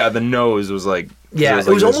 Yeah, the nose was like it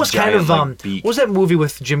was almost kind of what was that movie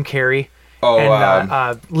with Jim Carrey? Oh, and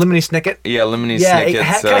Lemony Snicket. Yeah, Lemony Yeah,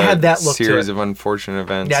 Snicket's it kind of had that look to series it. of unfortunate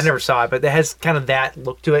events. Yeah, I never saw it, but it has kind of that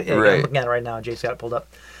look to it. Right. I'm looking at it right now. Jason got it pulled up.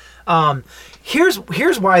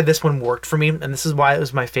 Here's why this one worked for me, and this is why it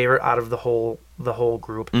was my favorite out of the whole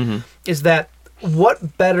group. Is that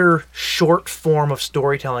what better short form of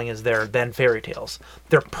storytelling is there than fairy tales?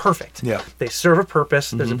 They're perfect. Yeah. They serve a purpose.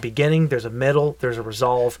 There's a beginning. There's a middle. There's a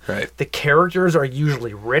resolve. Right. The characters are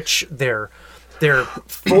usually rich. They're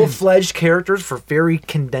full-fledged characters for very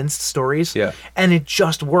condensed stories. Yeah. And it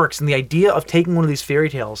just works. And the idea of taking one of these fairy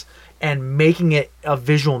tales and making it a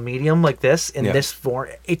visual medium like this in this form,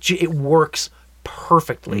 it works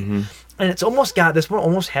perfectly. And it's almost got, this one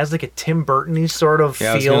almost has like a Tim Burton-y sort of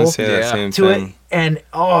I was feel gonna say that same to thing. it. And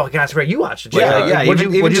oh god, it's great. You watched it. Yeah, What'd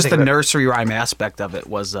even you just think the of it? nursery rhyme aspect of it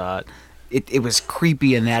was it was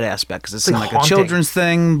creepy in that aspect because it seemed like a haunting. children's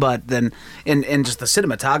thing, but then and just the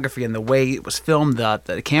cinematography and the way it was filmed,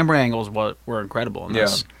 the camera angles were incredible in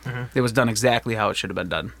this. It was done exactly how it should have been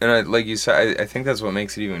done. And like you said, I think that's what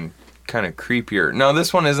makes it even kind of creepier. Now,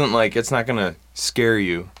 this one isn't like, it's not gonna scare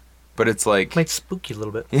you, but it's like, Might spook you a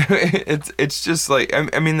little bit. it's just like,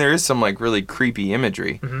 I mean, there is some like really creepy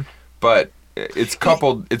imagery, but it's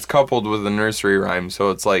coupled with a nursery rhyme, so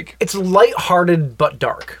it's like, It's lighthearted but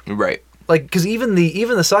dark. right. Like, because even the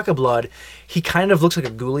Suckablood, he kind of looks like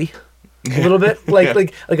a ghoulie. A little bit,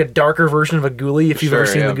 like a darker version of a ghoulie. If you've ever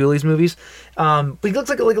Sure, seen yeah. the Ghoulies movies, but he looks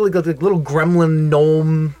like a little gremlin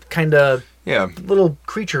gnome kind of Yeah, little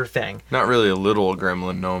creature thing. not really a little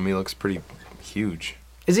gremlin gnome. He looks pretty huge.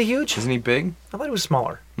 Is he huge? Isn't he big? I thought he was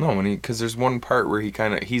smaller. No, because there's one part where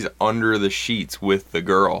he's under the sheets with the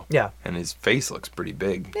girl. Yeah. And his face looks pretty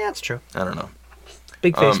big. Yeah, that's true. I don't know.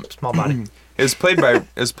 Big face, small body. It's played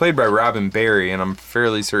by Robin Berry, and I'm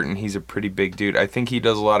fairly certain he's a pretty big dude. I think he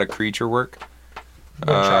does a lot of creature work.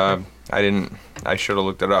 I should have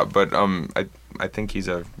looked it up, but I think he's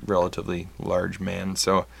a relatively large man.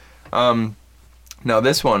 So, now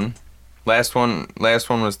this one, last one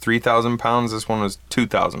was 3,000 pounds. This one was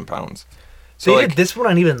 2,000 pounds. So So you did this one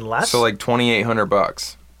on even less. So like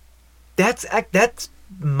 $2,800. That's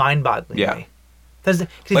mind-boggling. Yeah. To me. Because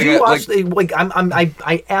if Like, you I- watch,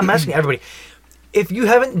 I am asking everybody. If you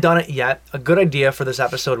haven't done it yet, a good idea for this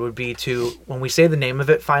episode would be to, when we say the name of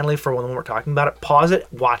it finally for when we're talking about it, pause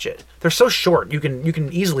it, watch it. They're so short, you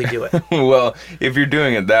can easily do it. Well, if you're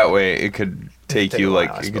doing it that way, it could take you a while,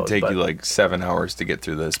 like I it could suppose, take but- you like 7 hours to get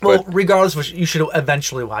through this. Well, But regardless, of which, you should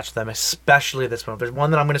eventually watch them, especially this one. If there's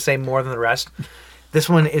one that I'm going to say more than the rest, this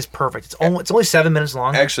one is perfect. It's only 7 minutes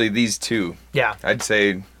long. actually, these two, Yeah. I'd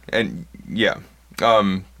say, and yeah,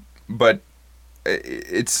 but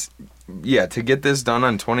it's to get this done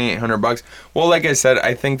on $2,800. Well, like I said,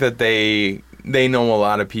 I think that they know a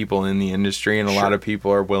lot of people in the industry, and a lot of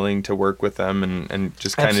people are willing to work with them and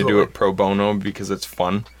just kind of do Absolutely. it pro bono because it's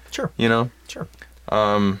fun. Sure. You know. Sure.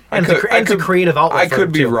 I It's a creative outlet. I for could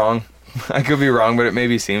them, be too. wrong. I could be wrong, but it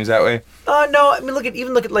maybe seems that way. No, I mean look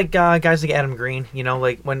at like guys like Adam Green. You know,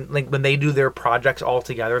 like when they do their projects all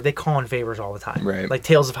together, they call in favors all the time. Right. Like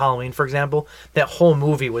Tales of Halloween, for example. That whole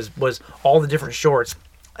movie was all the different shorts.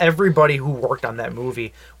 Everybody who worked on that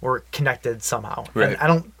movie were connected somehow. Right. And I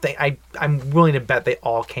don't think I'm willing to bet they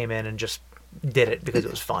all came in and just did it because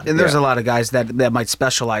it was fun. And there's Yeah. a lot of guys that might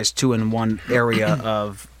specialize too in one area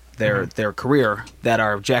of their career that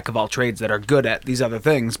are jack of all trades that are good at these other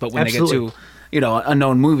things, but when they Absolutely. get to a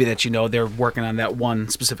known movie that they're working on that one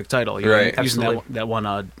specific title, Right. using Absolutely. that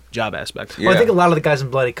one job aspect. Yeah. Well, I think a lot of the guys in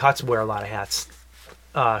Bloody Cuts wear a lot of hats.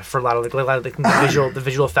 For a lot of the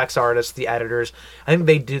visual effects artists, the editors, I think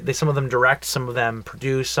they do. Some of them direct, some of them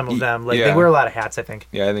produce, some of them they Yeah. wear a lot of hats. I think.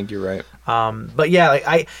 Yeah, I think you're right. But yeah,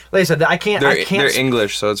 like I said, I can't. They're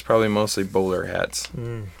English, so it's probably mostly bowler hats.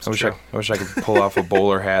 I wish I could pull off a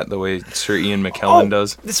bowler hat the way Sir Ian McKellen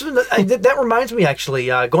does. This was, that reminds me actually.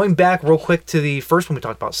 Going back real quick to the first one we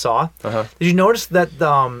talked about, Saw. Uh-huh. Did you notice that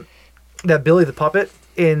that Billy the Puppet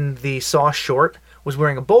in the Saw short was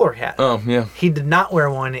wearing a bowler hat? Oh yeah. He did not wear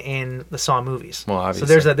one in the Saw movies. Well,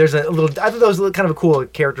 obviously. So there's a little. I thought that was kind of a cool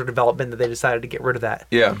character development that they decided to get rid of that.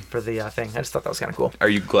 Yeah. For the thing, I just thought that was kind of cool. Are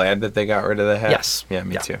you glad that they got rid of the hat? Yes. Yeah,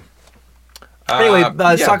 me Yeah. too. Anyway, yeah.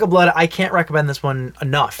 SUCKABLOOD, I can't recommend this one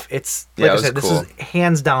enough. It's like Yeah, it I was said, this cool. is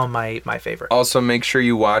hands down my favorite. Also, make sure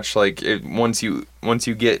you watch once you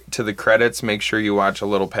get to the credits. Make sure you watch a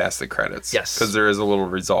little past the credits. Yes. Because there is a little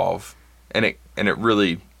resolve, and it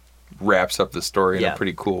really wraps up the story in Yeah. a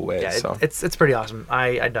pretty cool way. Yeah, so. it's pretty awesome.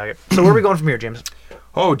 I dug it. So where are we going from here, James?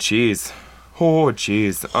 Oh jeez. Oh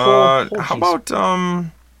jeez. Oh, How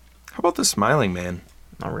jeez. about the Smiling Man?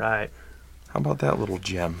 All right. How about that little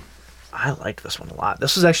gem? I liked this one a lot.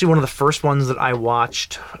 This was actually one of the first ones that I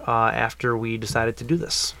watched after we decided to do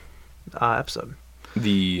this episode.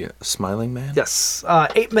 The Smiling Man? Yes.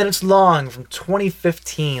 8 minutes long from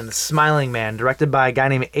 2015. The Smiling Man, directed by a guy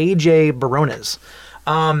named A.J. Barones.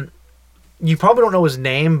 You probably don't know his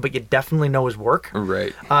name, but you definitely know his work.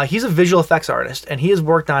 Right. He's a visual effects artist, and he has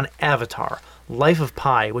worked on Avatar, Life of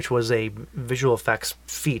Pi, which was a visual effects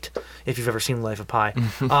feat, if you've ever seen Life of Pi,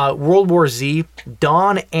 World War Z,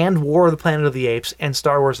 Dawn and War of the Planet of the Apes, and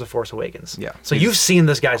Star Wars The Force Awakens. Yeah. So you've seen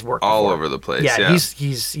this guy's work all before. over the place. Yeah, Yeah.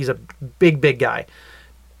 He's a big guy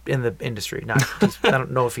in the industry. I don't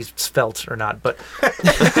know if he's svelte or not, but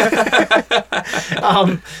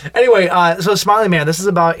anyway, so Smiling Man, this is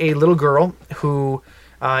about a little girl who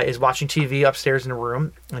is watching TV upstairs in a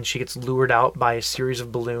room, and she gets lured out by a series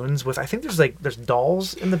of balloons with, I think there's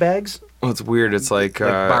dolls in the bags. Well, it's weird. It's like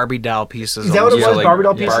Barbie doll pieces. Is that what it was? like Barbie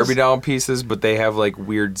doll pieces? Barbie doll pieces, but they have like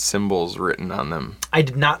weird symbols written on them. I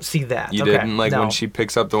did not see that. You Okay, didn't like no. when she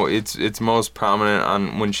picks up it's most prominent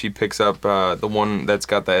on when she picks up the one that's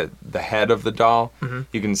got the head of the doll. Mm-hmm.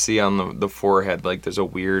 You can see on the forehead like there's a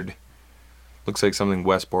weird, looks like something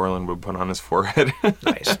Wes Borland would put on his forehead.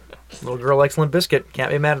 Nice. Little girl likes Limp Bizkit. Can't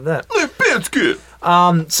be mad at that. Limp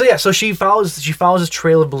Bizkit. So she follows this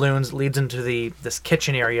trail of balloons, leads into this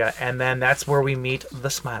kitchen area, and then that's where we meet the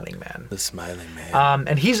Smiling Man. The Smiling Man.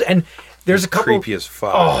 And there's a couple creepy as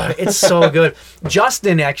fuck. Oh, it's so good.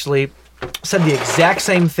 Justin actually said the exact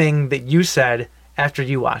same thing that you said after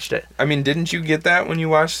you watched it. I mean, didn't you get that when you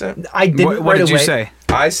watched it? I didn't. What right did you away. say?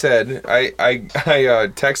 I said I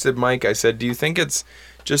texted Mike. I said, "Do you think it's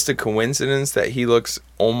just a coincidence that he looks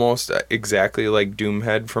almost exactly like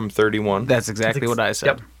Doomhead from 31?" That's exactly what I said.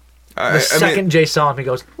 Yep. I The second Jay saw him, he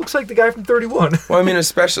goes, "Looks like the guy from 31." Well, I mean,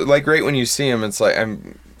 especially like right when you see him, it's like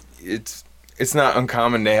it's not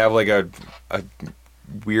uncommon to have like a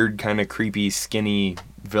weird kind of creepy skinny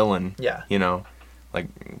villain. Yeah. You know, like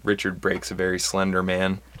Richard Brake's a very slender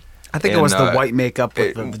man. I think it was the white makeup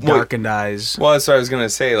with the darkened eyes. Well, that's what I was gonna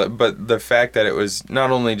say. Like, but the fact that it was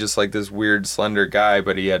not only just like this weird slender guy,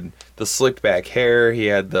 but he had the slicked back hair, he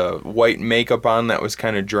had the white makeup on that was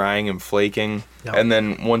kind of drying and flaking, Yep. and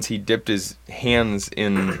then once he dipped his hands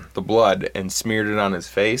in the blood and smeared it on his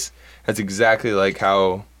face, that's exactly like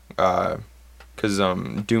how, because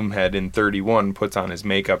Doomhead in 31 puts on his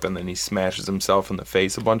makeup and then he smashes himself in the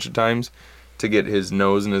face a bunch of times to get his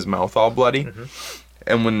nose and his mouth all bloody. Mm-hmm.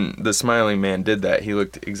 And when the Smiling Man did that, he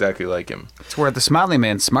looked exactly like him. It's where the Smiling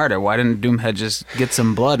Man's smarter. Why didn't Doomhead just get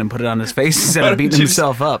some blood and put it on his face instead of beating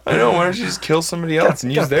himself up? I know. Why don't you just kill somebody else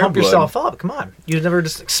and You use gotta their pump blood? yourself up. Come on. You never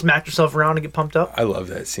just smack yourself around and get pumped up? I love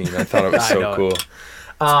that scene. I thought it was I so know it. cool.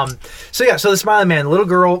 So the Smiling Man, the little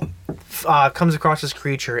girl comes across this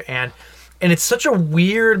creature, and it's such a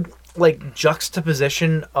weird like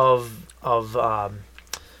juxtaposition of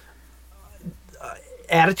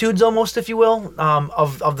attitudes almost, if you will,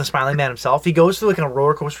 of the Smiling Man himself. He goes through like a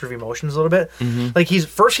roller coaster of emotions a little bit. Mm-hmm. Like he's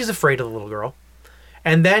afraid of the little girl,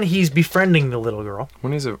 and then he's befriending the little girl.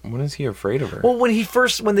 When is he afraid of her? Well, when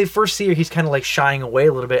they first see her, he's kind of like shying away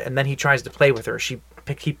a little bit, and then he tries to play with her. She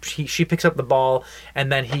picks up the ball,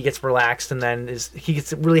 and then he gets relaxed, and then he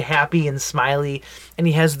gets really happy and smiley, and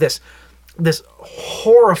he has this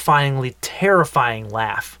horrifyingly terrifying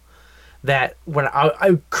laugh that when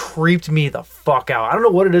I creeped me the fuck out. I don't know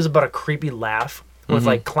what it is about a creepy laugh with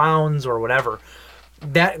like clowns or whatever.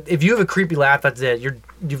 That if you have a creepy laugh, that's it.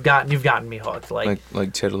 You've gotten me hooked. Like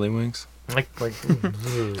Tiddlywinks. Like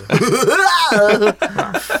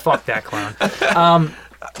fuck that clown.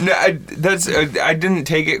 No, I didn't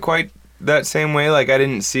take it quite that same way. Like I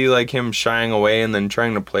didn't see like him shying away and then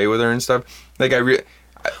trying to play with her and stuff. Like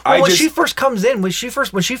When she first comes in, when she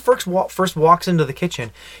first walks into the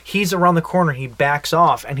kitchen, he's around the corner. He backs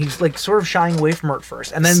off, and he's like sort of shying away from her at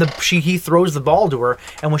first. And then he throws the ball to her,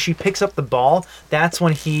 and when she picks up the ball, that's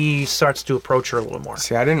when he starts to approach her a little more.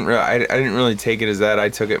 See, I didn't really take it as that. I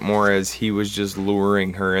took it more as he was just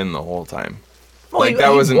luring her in the whole time. Well, Like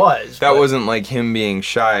he wasn't like him being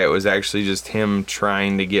shy. It was actually just him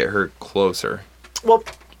trying to get her closer. Well,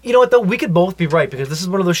 you know what though? We could both be right because this is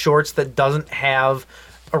one of those shorts that doesn't have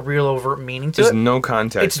a real overt meaning to There's it. no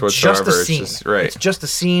context It's whatsoever. just a scene. It's just, right. It's just a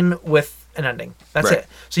scene with an ending. That's Right. it.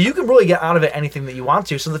 So you can really get out of it anything that you want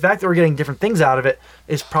to. So the fact that we're getting different things out of it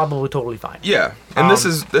is probably totally fine. Yeah, and this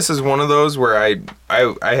is one of those where I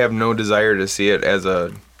have no desire to see it as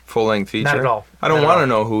a full length feature. Not at all. I don't Not at want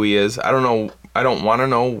to all. know who he is. I don't want to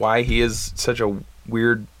know why he is such a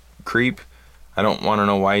weird creep. I don't want to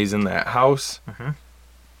know why he's in that house. Mm-hmm.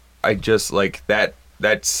 I just like that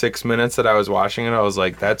 6 minutes that I was watching it. I was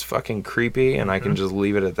like, that's fucking creepy, and I can just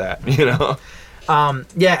leave it at that. You know.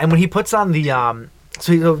 Yeah, and when he puts on the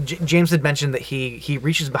James had mentioned that he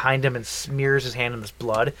reaches behind him and smears his hand in this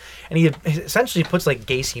blood, and he essentially puts like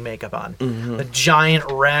Gacy makeup on, the giant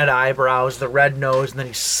red eyebrows, the red nose, and then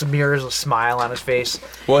he smears a smile on his face.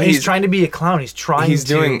 Well, he's trying to be a clown. He's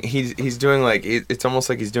doing like it's almost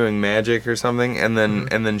like he's doing magic or something, and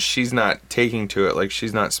then she's not taking to it, like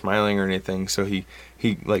she's not smiling or anything. So he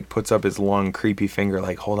like puts up his long creepy finger,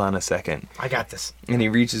 like, hold on a second, I got this. And he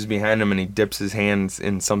reaches behind him and he dips his hands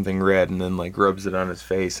in something red and then like rubs it on his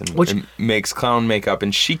face and makes clown makeup.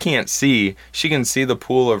 And she can't see. She can see the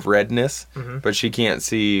pool of redness, but she can't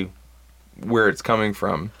see where it's coming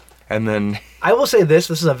from. And then I will say this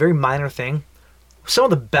is a very minor thing. Some of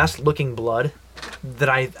the best looking blood that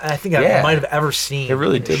I think I might have ever seen. It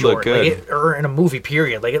really did look good. Or in a movie,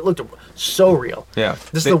 period. Like, it looked so real. Yeah.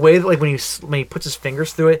 This is the way that, like, when he puts his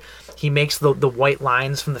fingers through it, he makes the white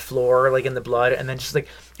lines from the floor, like, in the blood, and then just, like,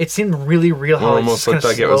 it seemed really real. How it almost looked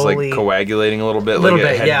like it was, like, coagulating a little bit. Like,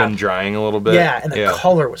 it had been drying a little bit. Yeah, and the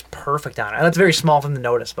color was perfect on it. And that's very small thing to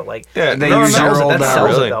notice, but, like, they use it,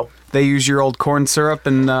 though. They use your old corn syrup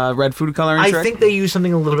and red food coloring. I think they use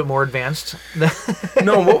something a little bit more advanced.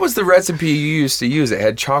 No, what was the recipe you used to use? It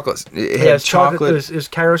had chocolate. It had chocolate. It was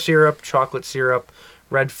Cairo syrup, chocolate syrup,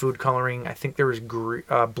 red food coloring. I think there was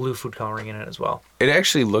blue food coloring in it as well. It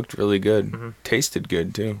actually looked really good. Tasted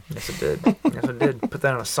good too. Yes, it did. Yes, it did. Put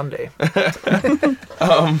that on a sundae.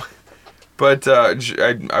 But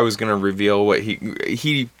I was gonna reveal what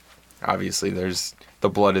he obviously there's. The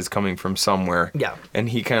blood is coming from somewhere. Yeah. And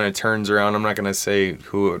he kind of turns around. I'm not going to say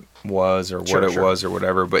who it was or what it was or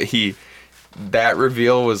whatever, but that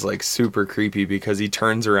reveal was like super creepy because he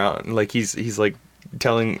turns around like he's like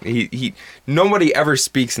telling nobody ever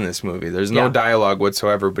speaks in this movie. There's no dialogue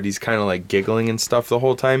whatsoever, but he's kind of like giggling and stuff the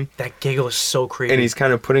whole time. That giggle is so creepy. And he's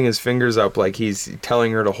kind of putting his fingers up like he's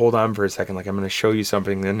telling her to hold on for a second, like I'm going to show you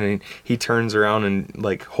something. Then he turns around and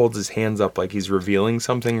like holds his hands up like he's revealing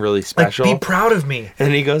something really special. Like, be proud of me.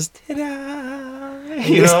 And he goes, ta-da!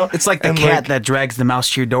 You know? It's like the cat that drags the mouse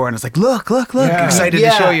to your door and it's like, look, excited to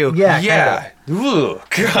show you. Yeah. Ooh,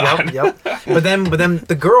 God. Yep. But then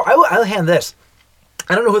the girl, I'll hand this.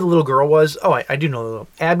 I don't know who the little girl was. Oh, I do know the little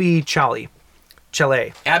Abby Chalet.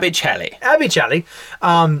 Abby Chalet.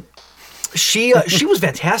 She was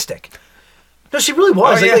fantastic. No, she really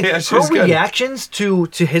was. Her reactions to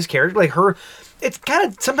his character, like her, it's kind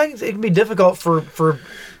of sometimes it can be difficult for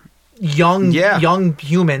young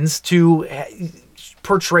humans to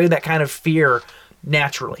portray that kind of fear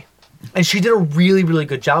naturally, and she did a really, really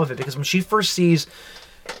good job of it because when she first sees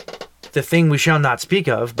the thing we shall not speak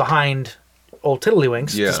of behind old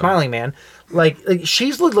Tiddlywinks, the smiling man, like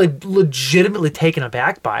she's like legitimately taken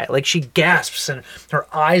aback by it. Like she gasps and her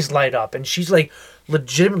eyes light up and she's like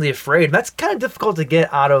legitimately afraid. And that's kind of difficult to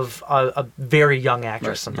get out of a very young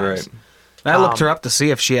actress sometimes. Right. I looked her up to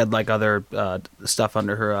see if she had like other stuff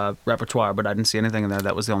under her repertoire, but I didn't see anything in there.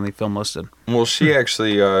 That was the only film listed. Well, she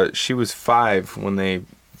actually she was 5 when they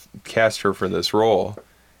cast her for this role,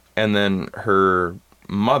 and then her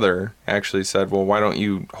mother actually said, well, why don't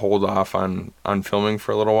you hold off on filming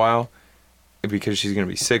for a little while because she's going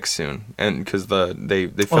to be sick soon. And because they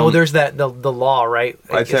filmed, there's that the law, right?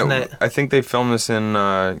 I think they filmed this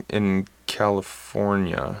in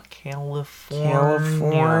California.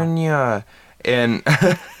 And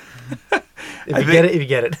if you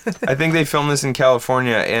get it. I think they filmed this in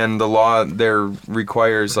California, and the law there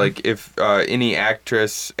requires like if any actor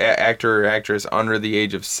or actress under the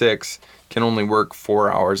age of 6 can only work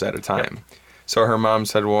 4 hours at a time. Yep. So her mom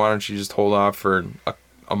said, well, why don't you just hold off for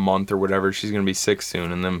a month or whatever. She's going to be sick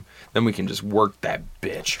soon, and then we can just work that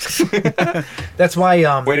bitch. That's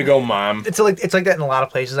why... way to go, Mom. It's like that in a lot of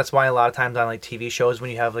places. That's why a lot of times on like TV shows,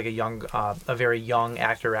 when you have like a very young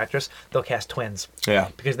actor or actress, they'll cast twins. Yeah.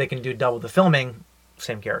 Because they can do double the filming,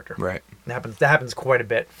 same character. Right. That happens quite a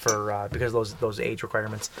bit for because of those age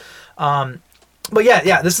requirements. But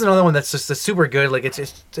yeah, this is another one that's just super good. Like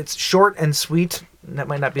it's short and sweet. That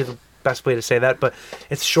might not be the best way to say that, but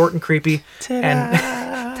it's short and creepy.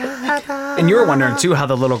 And you were wondering too how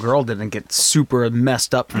the little girl didn't get super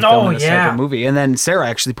messed up from filming this type of movie. And then Sarah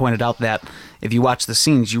actually pointed out that if you watch the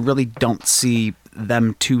scenes, you really don't see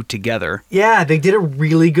them two together. Yeah, they did a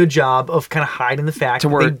really good job of kind of hiding the fact that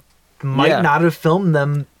they might not have filmed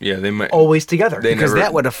them they might always together. Because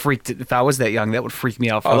that would have freaked, if I was that young, that would freak me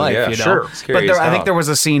out for life. Yeah, you know? Sure. But I think there was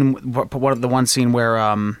a scene, the one scene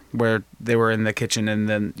where they were in the kitchen and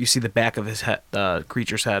then you see the back of his head,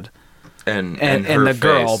 creature's head. And the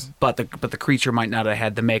girl, but the creature might not have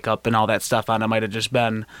had the makeup and all that stuff on. It might have just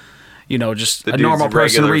been, just The a dude's normal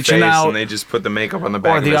person regular reaching face, out. and they just put the makeup on the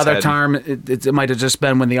back Or of the his other head. time, it might have just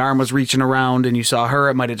been when the arm was reaching around and you saw her.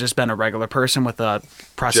 It might have just been a regular person with a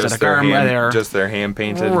prosthetic arm right there. Just their hand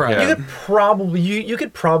painted. Right. Yeah. You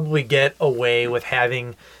could probably get away with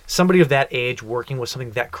having somebody of that age working with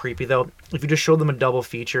something that creepy, though, if you just showed them a double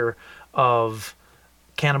feature of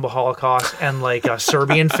Cannibal Holocaust and like a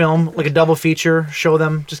Serbian film, like a double feature. Show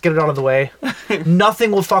them, just get it out of the way.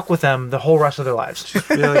 Nothing will fuck with them the whole rest of their lives.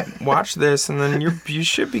 Be like, watch this, and then you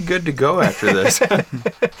should be good to go after this.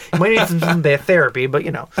 You might need some therapy, but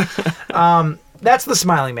that's The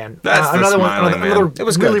Smiling Man. That's The another Smiling Man. Another It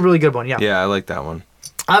was really, good. really good one. Yeah. Yeah, I like that one.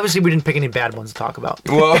 Obviously, we didn't pick any bad ones to talk about.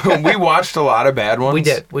 Well, we watched a lot of bad ones.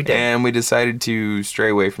 We did. And we decided to stray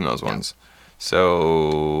away from those ones.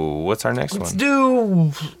 So, what's our next Let's one?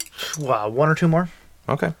 do one or two more.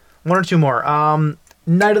 Okay. One or two more.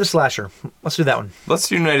 Night of the Slasher. Let's do that one. Let's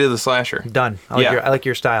do Night of the Slasher. Done. I like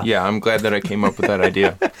your style. Yeah, I'm glad that I came up with that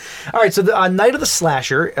idea. All right, so the Night of the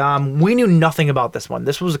Slasher, we knew nothing about this one.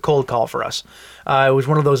 This was a cold call for us. It was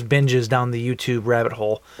one of those binges down the YouTube rabbit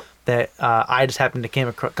hole that I just happened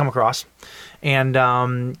to come across. And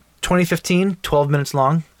 2015, 12 minutes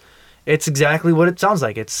long. It's exactly what it sounds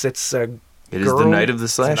like. It's It is the Night of the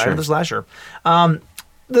Slasher. Night of the Slasher.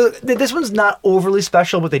 This one's not overly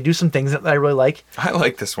special, but they do some things that I really like. I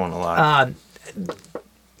like this one a lot.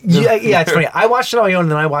 Yeah, it's funny. I watched it on my own,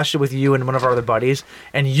 and then I watched it with you and one of our other buddies,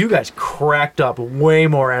 and you guys cracked up way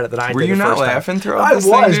more at it than I did. Were you the not first time. laughing throughout I this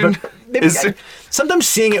was, thing, dude? but maybe sometimes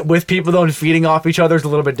seeing it with people though and feeding off each other is a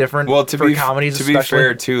little bit different. Well, to be comedies, to be especially.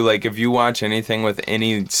 fair too, like if you watch anything with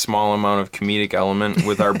any small amount of comedic element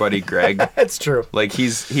with our buddy Greg, That's true. like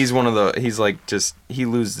he's one of the he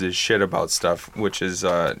loses his shit about stuff, which is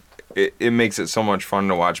it makes it so much fun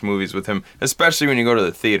to watch movies with him, especially when you go to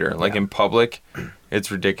the theater. Like in public,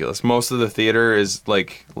 it's ridiculous. Most of the theater is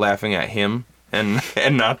like laughing at him and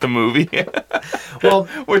not the movie. Well,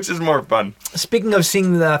 which is more fun. Speaking of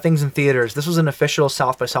seeing things in theaters, this was an official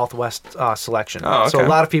South by Southwest selection. Oh, okay. So a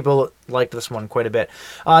lot of people liked this one quite a bit.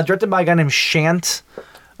 Directed by a guy named Shant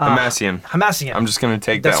Hamassian. I'm just gonna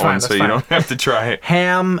take That's that fine, one so that's you fine. don't have to try it.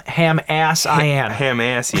 Hamassian.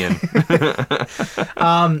 Hamassian.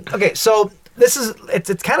 Okay, so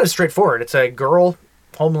it's kind of straightforward. It's a girl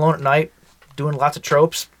home alone at night doing lots of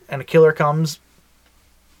tropes, and a killer comes,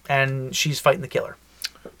 and she's fighting the killer.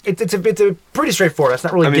 It's a pretty straightforward. It's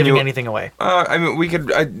not really giving anything away. I mean, we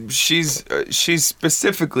could. She's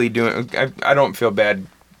specifically doing. I don't feel bad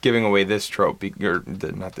giving away this trope,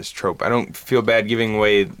 not this trope. I don't feel bad giving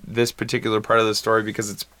away this particular part of the story because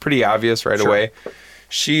it's pretty obvious right away.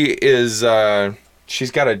 She is. She's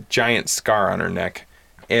got a giant scar on her neck,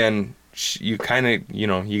 and you kind of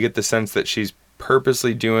you get the sense that she's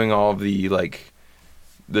purposely doing all of the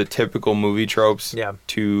typical movie tropes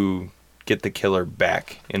to get the killer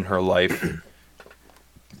back in her life.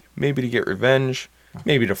 Maybe to get revenge,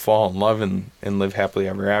 maybe to fall in love and live happily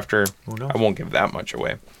ever after. I won't give that much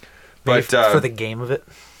away. But for the game of it.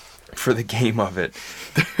 For the game of it.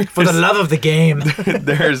 For the love of the game.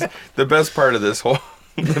 There's the best part of this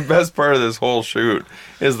whole shoot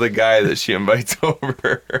is the guy that she invites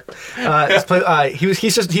over.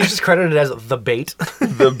 He's just credited as the bait.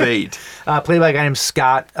 The bait. Played by a guy named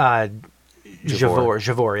Scott Javor,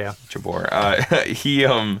 yeah. Javor. He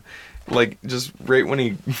like just right when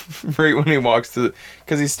he walks to,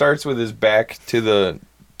 because he starts with his back to the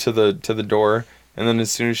door, and then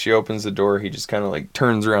as soon as she opens the door, he just kind of like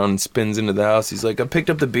turns around and spins into the house. He's like, I picked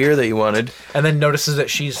up the beer that you wanted. And then notices that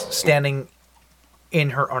she's standing in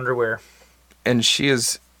her underwear. And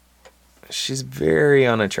she's very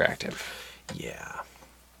unattractive. Yeah.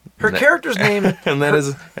 Her character's name and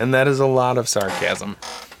that is a lot of sarcasm.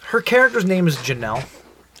 Her character's name is Janelle.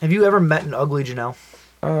 Have you ever met an ugly Janelle?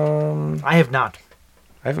 I have not.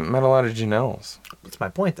 I haven't met a lot of Janelles. That's my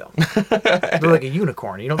point, though. They're like a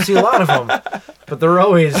unicorn. You don't see a lot of them, but they're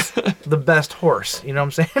always the best horse. You know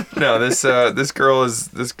what I'm saying? No, this girl.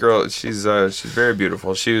 She's very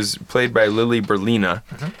beautiful. She was played by Lily Berlina,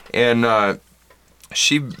 and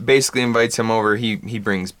she basically invites him over. He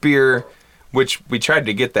brings beer, which we tried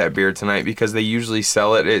to get that beer tonight because they usually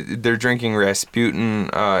sell it. They're drinking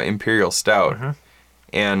Rasputin Imperial Stout.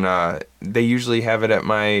 And they usually have it at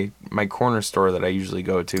my corner store that I usually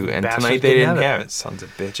go to. And Bastards tonight they didn't have it. Sons of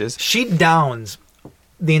bitches. She downs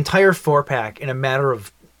the entire 4-pack in a matter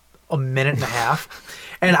of a minute and a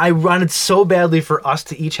half. And I wanted so badly for us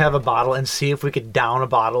to each have a bottle and see if we could down a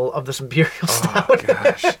bottle of this Imperial Stout. Oh,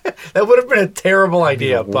 gosh. That would have been a terrible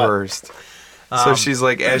idea. The worst. So she's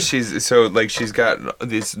like, she's got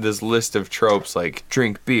this list of tropes like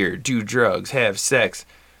drink beer, do drugs, have sex.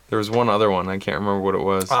 There was one other one. I can't remember what it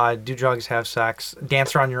was. Do drugs, have sex,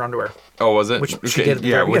 dance around your underwear. Oh, was it? Which she did at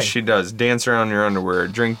the very which beginning. she does. Dance around your underwear,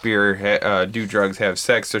 drink beer, do drugs, have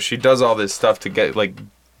sex. So she does all this stuff to get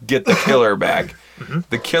the killer back.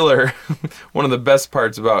 The killer, one of the best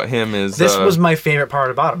parts about him is... This was my favorite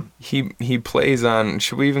part about him. He plays on...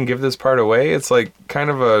 Should we even give this part away? It's like kind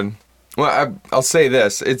of a... Well, I'll say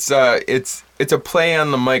this. It's a play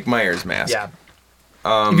on the Mike Myers mask. Yeah.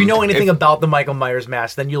 If you know anything about the Michael Myers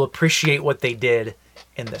mask, then you'll appreciate what they did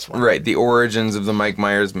in this one. Right, the origins of the Mike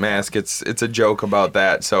Myers mask. It's a joke about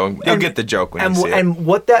that, so you'll get the joke when you see it. And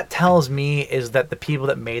what that tells me is that the people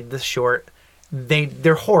that made this short,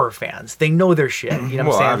 they're horror fans. They know their shit. You know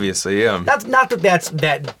what I'm saying? Obviously, yeah. That's not that's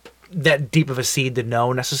that deep of a seed to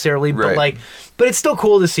know necessarily, but Right. but it's still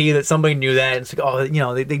cool to see that somebody knew that. It's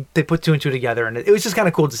like, they put two and two together, and it was just kind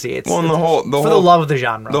of cool to see. It's Well, and for the love of the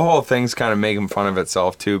genre. The whole thing's kind of making fun of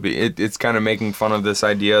itself too. It's kind of making fun of this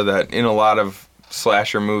idea that in a lot of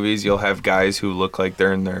slasher movies, you'll have guys who look like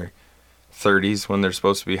they're in their 30s when they're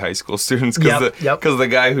supposed to be high school students. Because the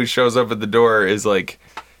guy who shows up at the door is like,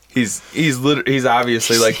 he's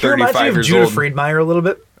obviously like 35 years Judah old. Friedmeyer a little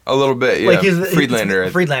bit. A little bit, yeah. Friedlander.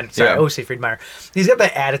 Friedlander, sorry. Yeah. O.C. Friedmeyer. He's got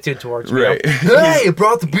that attitude towards me. Right. Hey, you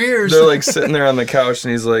brought the beers. They're like sitting there on the couch,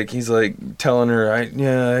 and he's like telling her,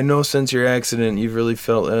 I know since your accident you've really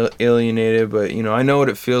felt alienated, but I know what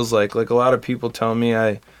it feels like. Like a lot of people tell me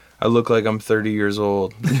I look like I'm 30 years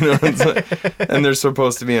old. It's like, and they're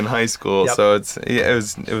supposed to be in high school, so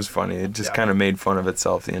it was funny. It just kind of made fun of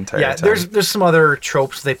itself the entire time. There's some other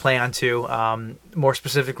tropes they play on too. More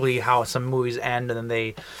specifically, how some movies end, and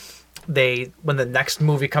then they when the next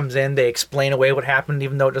movie comes in, they explain away what happened,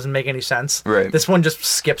 even though it doesn't make any sense. Right. This one just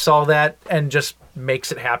skips all that and just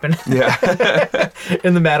makes it happen. Yeah.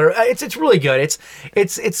 In the matter, it's really good.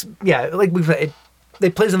 It's like we've it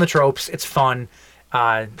plays on the tropes. It's fun.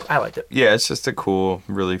 I liked it. Yeah, it's just a cool,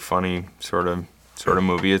 really funny sort of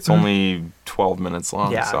movie. It's only 12 minutes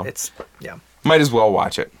long. Yeah, so might as well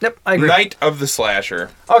watch it. Yep, I agree. Night of the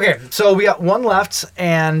Slasher. Okay, so we got one left,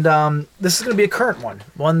 and this is going to be a current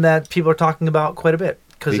one that people are talking about quite a bit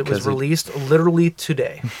because it was released literally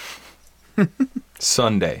today.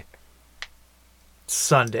 Sunday.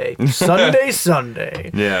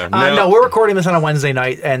 Yeah. No. No, we're recording this on a Wednesday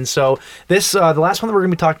night, and so this the last one that we're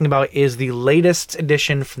going to be talking about is the latest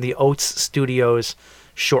edition from the Oats Studios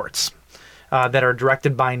shorts. That are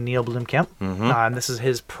directed by Neil Blomkamp. And this is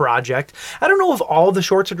his project. I don't know if all the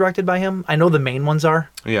shorts are directed by him. I know the main ones are.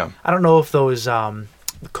 Yeah. I don't know if those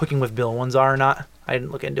Cooking with Bill ones are or not. I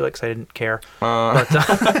didn't look into it because I didn't care. But,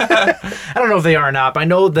 I don't know if they are or not. But I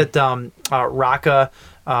know that Raka,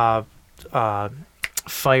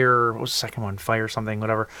 Fire, what was the second one? Fire something,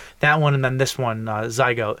 whatever. That one, and then this one,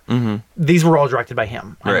 Zygote. These were all directed by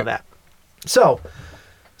him. I know that. So,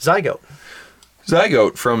 Zygote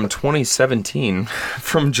from 2017,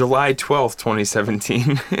 from July 12th,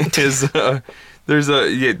 2017, is there's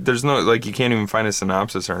no, like, you can't even find a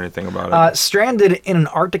synopsis or anything about it. Stranded in an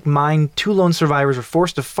Arctic mine, two lone survivors are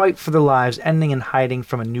forced to fight for their lives, ending in hiding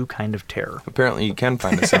from a new kind of terror. Apparently, you can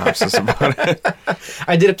find a synopsis about it.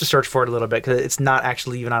 I did have to search for it a little bit because it's not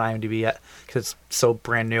actually even on IMDb yet because it's so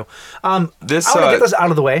brand new. I want to get this out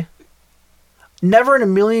of the way. Never in a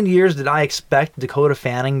million years did I expect Dakota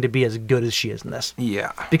Fanning to be as good as she is in this.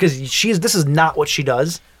 Yeah. Because this is not what she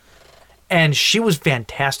does, and she was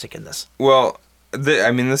fantastic in this. Well,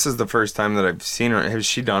 this is the first time that I've seen her. Has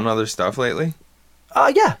she done other stuff lately?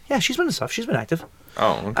 Yeah, she's been in stuff. She's been active.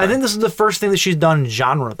 Oh, okay. I think this is the first thing that she's done in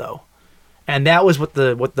genre, though. And that was what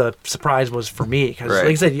the surprise was for me. Because, like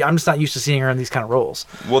I said, I'm just not used to seeing her in these kind of roles.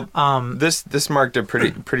 Well, this marked a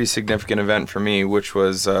pretty significant event for me, which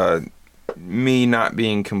was... me not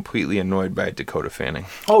being completely annoyed by Dakota Fanning.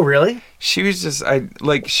 Oh, really? She was just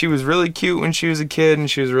she was really cute when she was a kid, and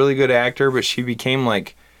she was a really good actor, but she became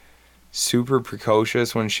like super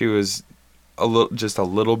precocious when she was a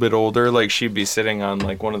little bit older. Like, she'd be sitting on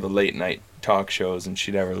like one of the late night talk shows, and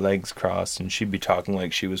she'd have her legs crossed, and she'd be talking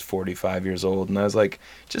like she was 45 years old, and I was like,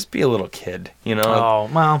 just be a little kid, Oh,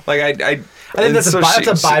 well. Like I think that's a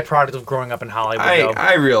byproduct of growing up in Hollywood.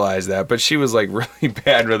 I realized that, but she was like really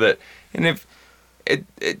bad with it. And if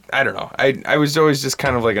I don't know. I was always just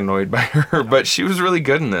kind of like annoyed by her, but she was really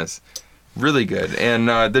good in this, really good. And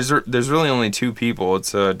there's really only two people.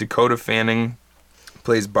 It's Dakota Fanning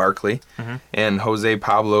plays Barkley, and Jose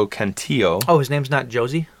Pablo Cantillo. Oh, his name's not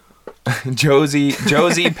Josie. Josie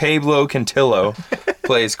Pablo Cantillo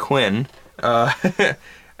plays Quinn.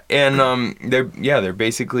 And they're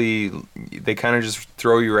basically, they kind of just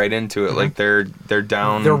throw you right into it. Like they're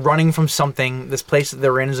down. They're running from something. This place that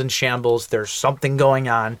they're in is in shambles. There's something going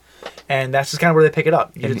on, And that's just kind of where they pick it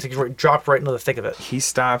up. You just drop right into the thick of it. He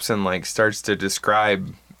stops and like starts to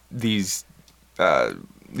describe these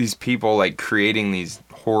people like creating these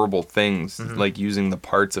horrible things, like using the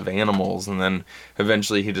parts of animals, and then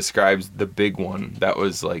eventually he describes the big one that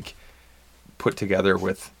was like put together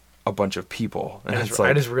with a bunch of people. And it's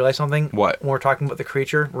like, I just realized something. What? When we're talking about the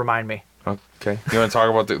creature, remind me. Okay. You want to talk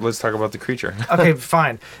about let's talk about the creature. Okay,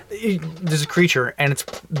 fine. There's a creature, and it's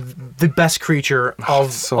the best creature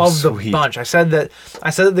of the bunch. I said that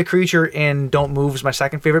the creature in Don't Move was my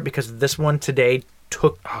second favorite because this one today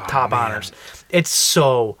took top honors. It's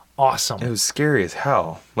so awesome. It was scary as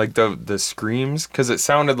hell. Like the screams, because it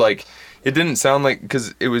didn't sound like,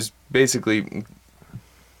 because it was basically,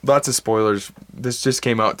 lots of spoilers. This just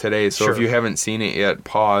came out today, so if you haven't seen it yet,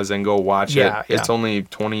 pause and go watch it. It's only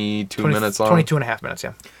 22 minutes long. 22 and a half minutes,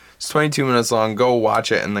 yeah. It's 22 minutes long. Go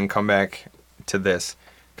watch it and then come back to this,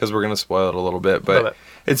 because we're going to spoil it a little bit. But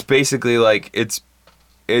it's basically like, it's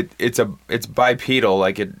bipedal,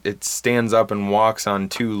 like it stands up and walks on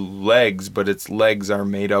two legs, but its legs are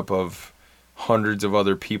made up of hundreds of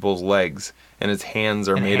other people's legs, and its hands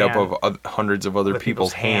are made up of hundreds of other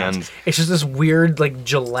people's hands. It's just this weird, like,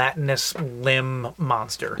 gelatinous limb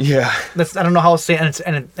monster. Yeah. I don't know how to say it.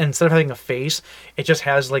 And instead of having a face, it just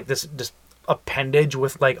has like this appendage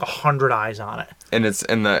with like 100 eyes on it. And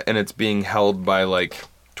it's being held by like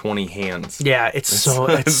 20 hands. Yeah, it's so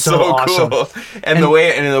awesome. Cool. And the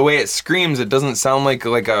way it screams, it doesn't sound like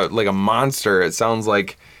a monster. It sounds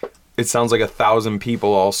like 1,000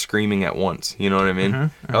 people all screaming at once. You know what I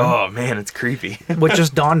mean? Oh man, it's creepy. What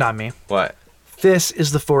just dawned on me? What? This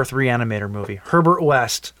is the fourth Reanimator movie. Herbert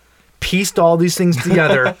West pieced all these things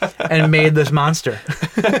together and made this monster.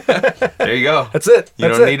 There you go. That's it. You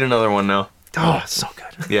don't need another one now. Oh, it's so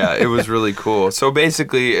good. Yeah, it was really cool. So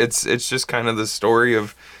basically, it's just kind of the story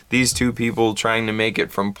of these two people trying to make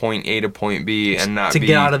it from point A to point B and not get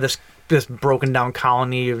out of this broken down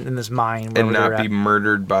colony in this mine and not be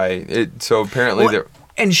murdered by it. So apparently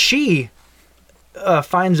and she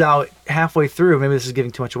finds out halfway through, maybe this is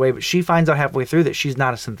giving too much away, but she finds out halfway through that she's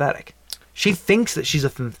not a synthetic. She thinks that she's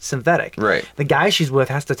a synthetic. Right. The guy she's with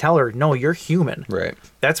has to tell her, no, you're human. Right.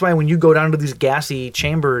 That's why when you go down to these gassy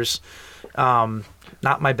chambers, not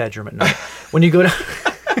my bedroom at night, when you go down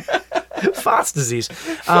Fox disease.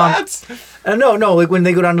 No, like when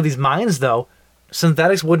they go down to these mines though,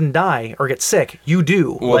 synthetics wouldn't die or get sick. You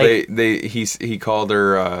do. Well, he called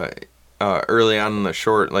her early on in the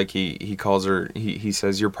short, like he calls her, he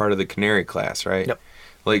says, you're part of the canary class, right? Yep.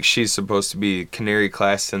 Like she's supposed to be canary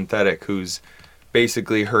class synthetic, who's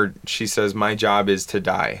basically she says, my job is to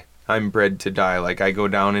die. I'm bred to die. Like I go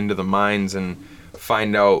down into the mines and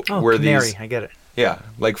find out where canary, I get it. Yeah,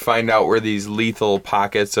 like find out where these lethal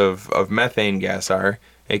pockets of methane gas are,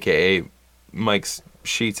 aka Mike's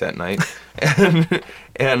sheets at night,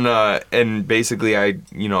 and basically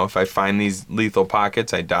if I find these lethal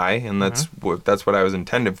pockets, I die, and that's what I was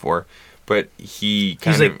intended for. But he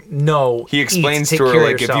explains to her,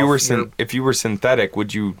 like, if you were synthetic,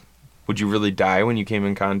 would you really die when you came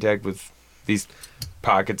in contact with these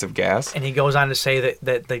pockets of gas? And he goes on to say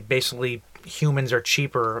that they basically humans are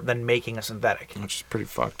cheaper than making a synthetic, which is pretty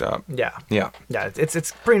fucked up. Yeah.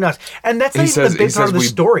 It's pretty nuts, and that's not even the big part of the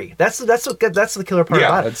story. That's the killer part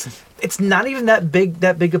about it. It's not even that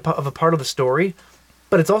big of a part of the story,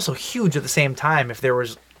 but it's also huge at the same time. If there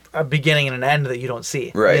was a beginning and an end that you don't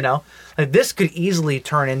see, right? You know, like this could easily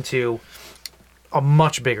turn into a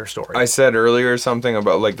much bigger story. I said earlier something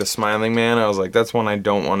about like the Smiling Man. I was like, that's one I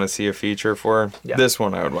don't want to see a feature for. Yeah. This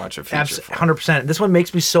one I would watch a feature for. 100%. This one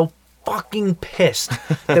makes me so fucking pissed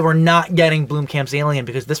that we're not getting Blomkamp's Alien,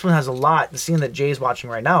 because this one has a lot. The scene that Jay's watching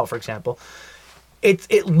right now, for example,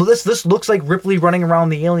 this looks like Ripley running around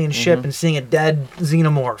the alien ship and seeing a dead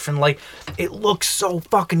xenomorph, and like it looks so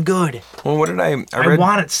fucking good. Well, what did I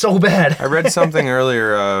want it so bad. I read something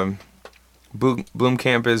earlier.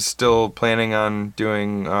 Blomkamp is still planning on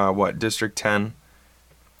doing District 10.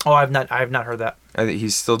 Oh, I have not heard that. I think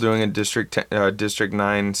he's still doing a District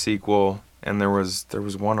 9 sequel, and there was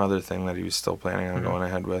one other thing that he was still planning on going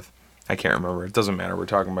ahead with. I can't remember. It doesn't matter. We're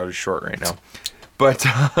talking about his short right now. But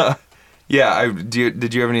yeah,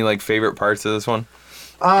 did you have any like favorite parts of this one?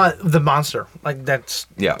 The monster, like that's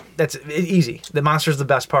easy. The monster's the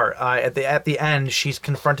best part. At the end, she's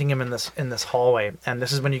confronting him in this hallway, and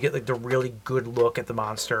this is when you get like the really good look at the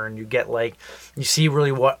monster, and you see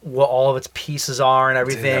really what all of its pieces are and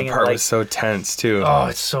everything. Dude, that part was so tense too. Oh,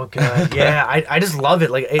 it's so good. Yeah, I just love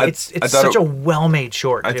it. Like it's such a well-made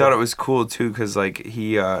short. I thought it was cool too, because like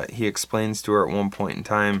he explains to her at one point in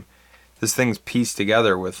time, this thing's pieced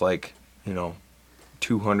together with like,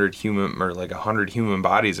 200 human or like 100 human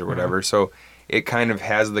bodies or whatever. So it kind of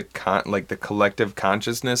has the the collective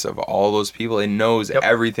consciousness of all those people. It knows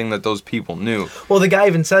everything that those people knew. Well, the guy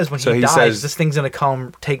even says when he dies, says, this thing's going to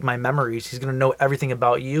come take my memories. He's going to know everything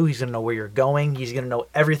about you. He's going to know where you're going. He's going to know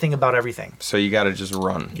everything about everything. So you got to just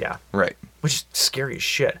run. Yeah. Right. Which is scary as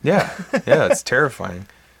shit. Yeah. Yeah, it's terrifying.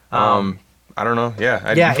 I don't know. Yeah.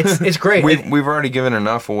 It's great. We've already given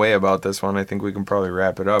enough away about this one. I think we can probably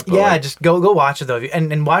wrap it up. Yeah, just go watch it though,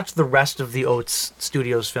 and watch the rest of the Oates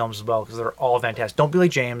Studios films as well because they're all fantastic. Don't be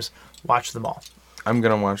like James. Watch them all. I'm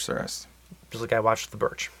gonna watch the rest. Just like I watched The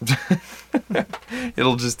Birch.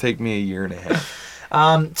 It'll just take me a year and a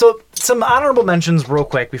half. So some honorable mentions real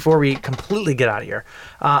quick before we completely get out of here.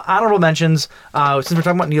 Honorable mentions, since we're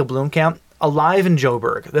talking about Neil Blomkamp, Alive in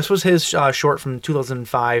Joburg. This was his short from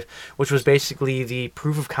 2005, which was basically the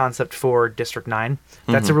proof of concept for District 9.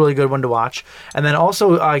 That's a really good one to watch. And then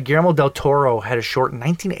also Guillermo del Toro had a short in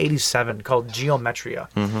 1987 called Geometria.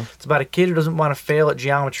 It's about a kid who doesn't want to fail at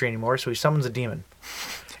geometry anymore, so he summons a demon.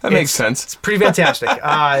 That makes sense. It's pretty fantastic.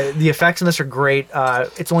 The effects in this are great.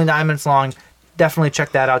 It's only 9 minutes long. Definitely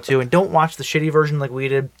check that out too, and don't watch the shitty version like we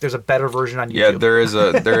did. There's a better version on YouTube. Yeah,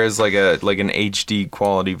 there is like an HD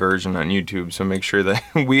quality version on YouTube. So make sure that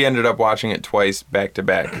we ended up watching it twice back to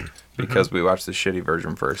back because we watched the shitty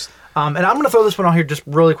version first. And I'm gonna throw this one out here just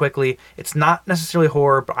really quickly. It's not necessarily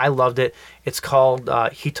horror, but I loved it. It's called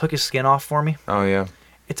He Took His Skin Off for Me. Oh yeah,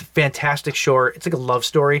 it's a fantastic short. It's like a love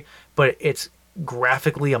story, but it's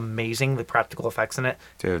graphically amazing. The practical effects in it,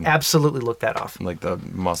 dude. Absolutely look that off. Like the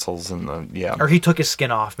muscles and the Or he took his skin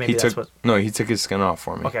off. Maybe he took his skin off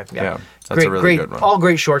for me. Okay, yeah. That's a really good one. All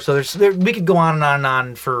great shorts. So we could go on and on and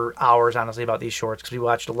on for hours, honestly, about these shorts because we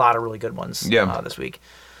watched a lot of really good ones this week.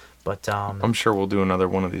 But I'm sure we'll do another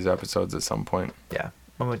one of these episodes at some point. Yeah,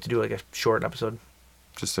 I'm going to do like a short episode.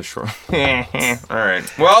 Just a short. All right.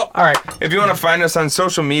 Well, all right. If you want to find us on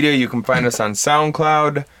social media, you can find us on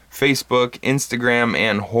SoundCloud, Facebook, Instagram,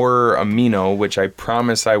 and Horror Amino, which I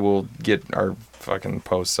promise I will get our fucking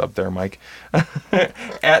posts up there, Mike.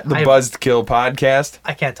 At the Buzzkill Podcast.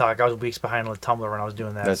 I can't talk. I was weeks behind on the Tumblr when I was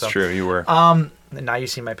doing that. That's true. You were. Now you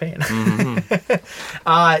see my pain. You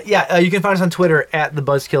can find us on Twitter at the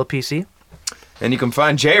Buzzkill PC. And you can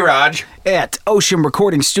find J-Raj at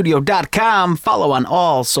oceanrecordingstudio.com. Follow on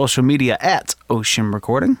all social media at Ocean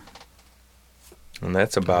Recording. And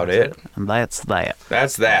that's about it. And that's that.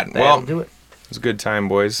 That's that. Well, do it. It was a good time,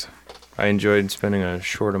 boys. I enjoyed spending a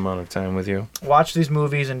short amount of time with you. Watch these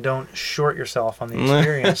movies and don't short yourself on the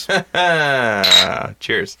experience.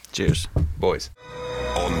 Cheers. Cheers. Boys.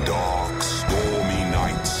 On dark, stormy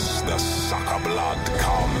nights, the suckablood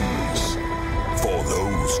comes. For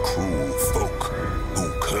those cruel folk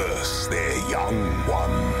who curse their young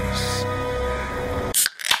ones.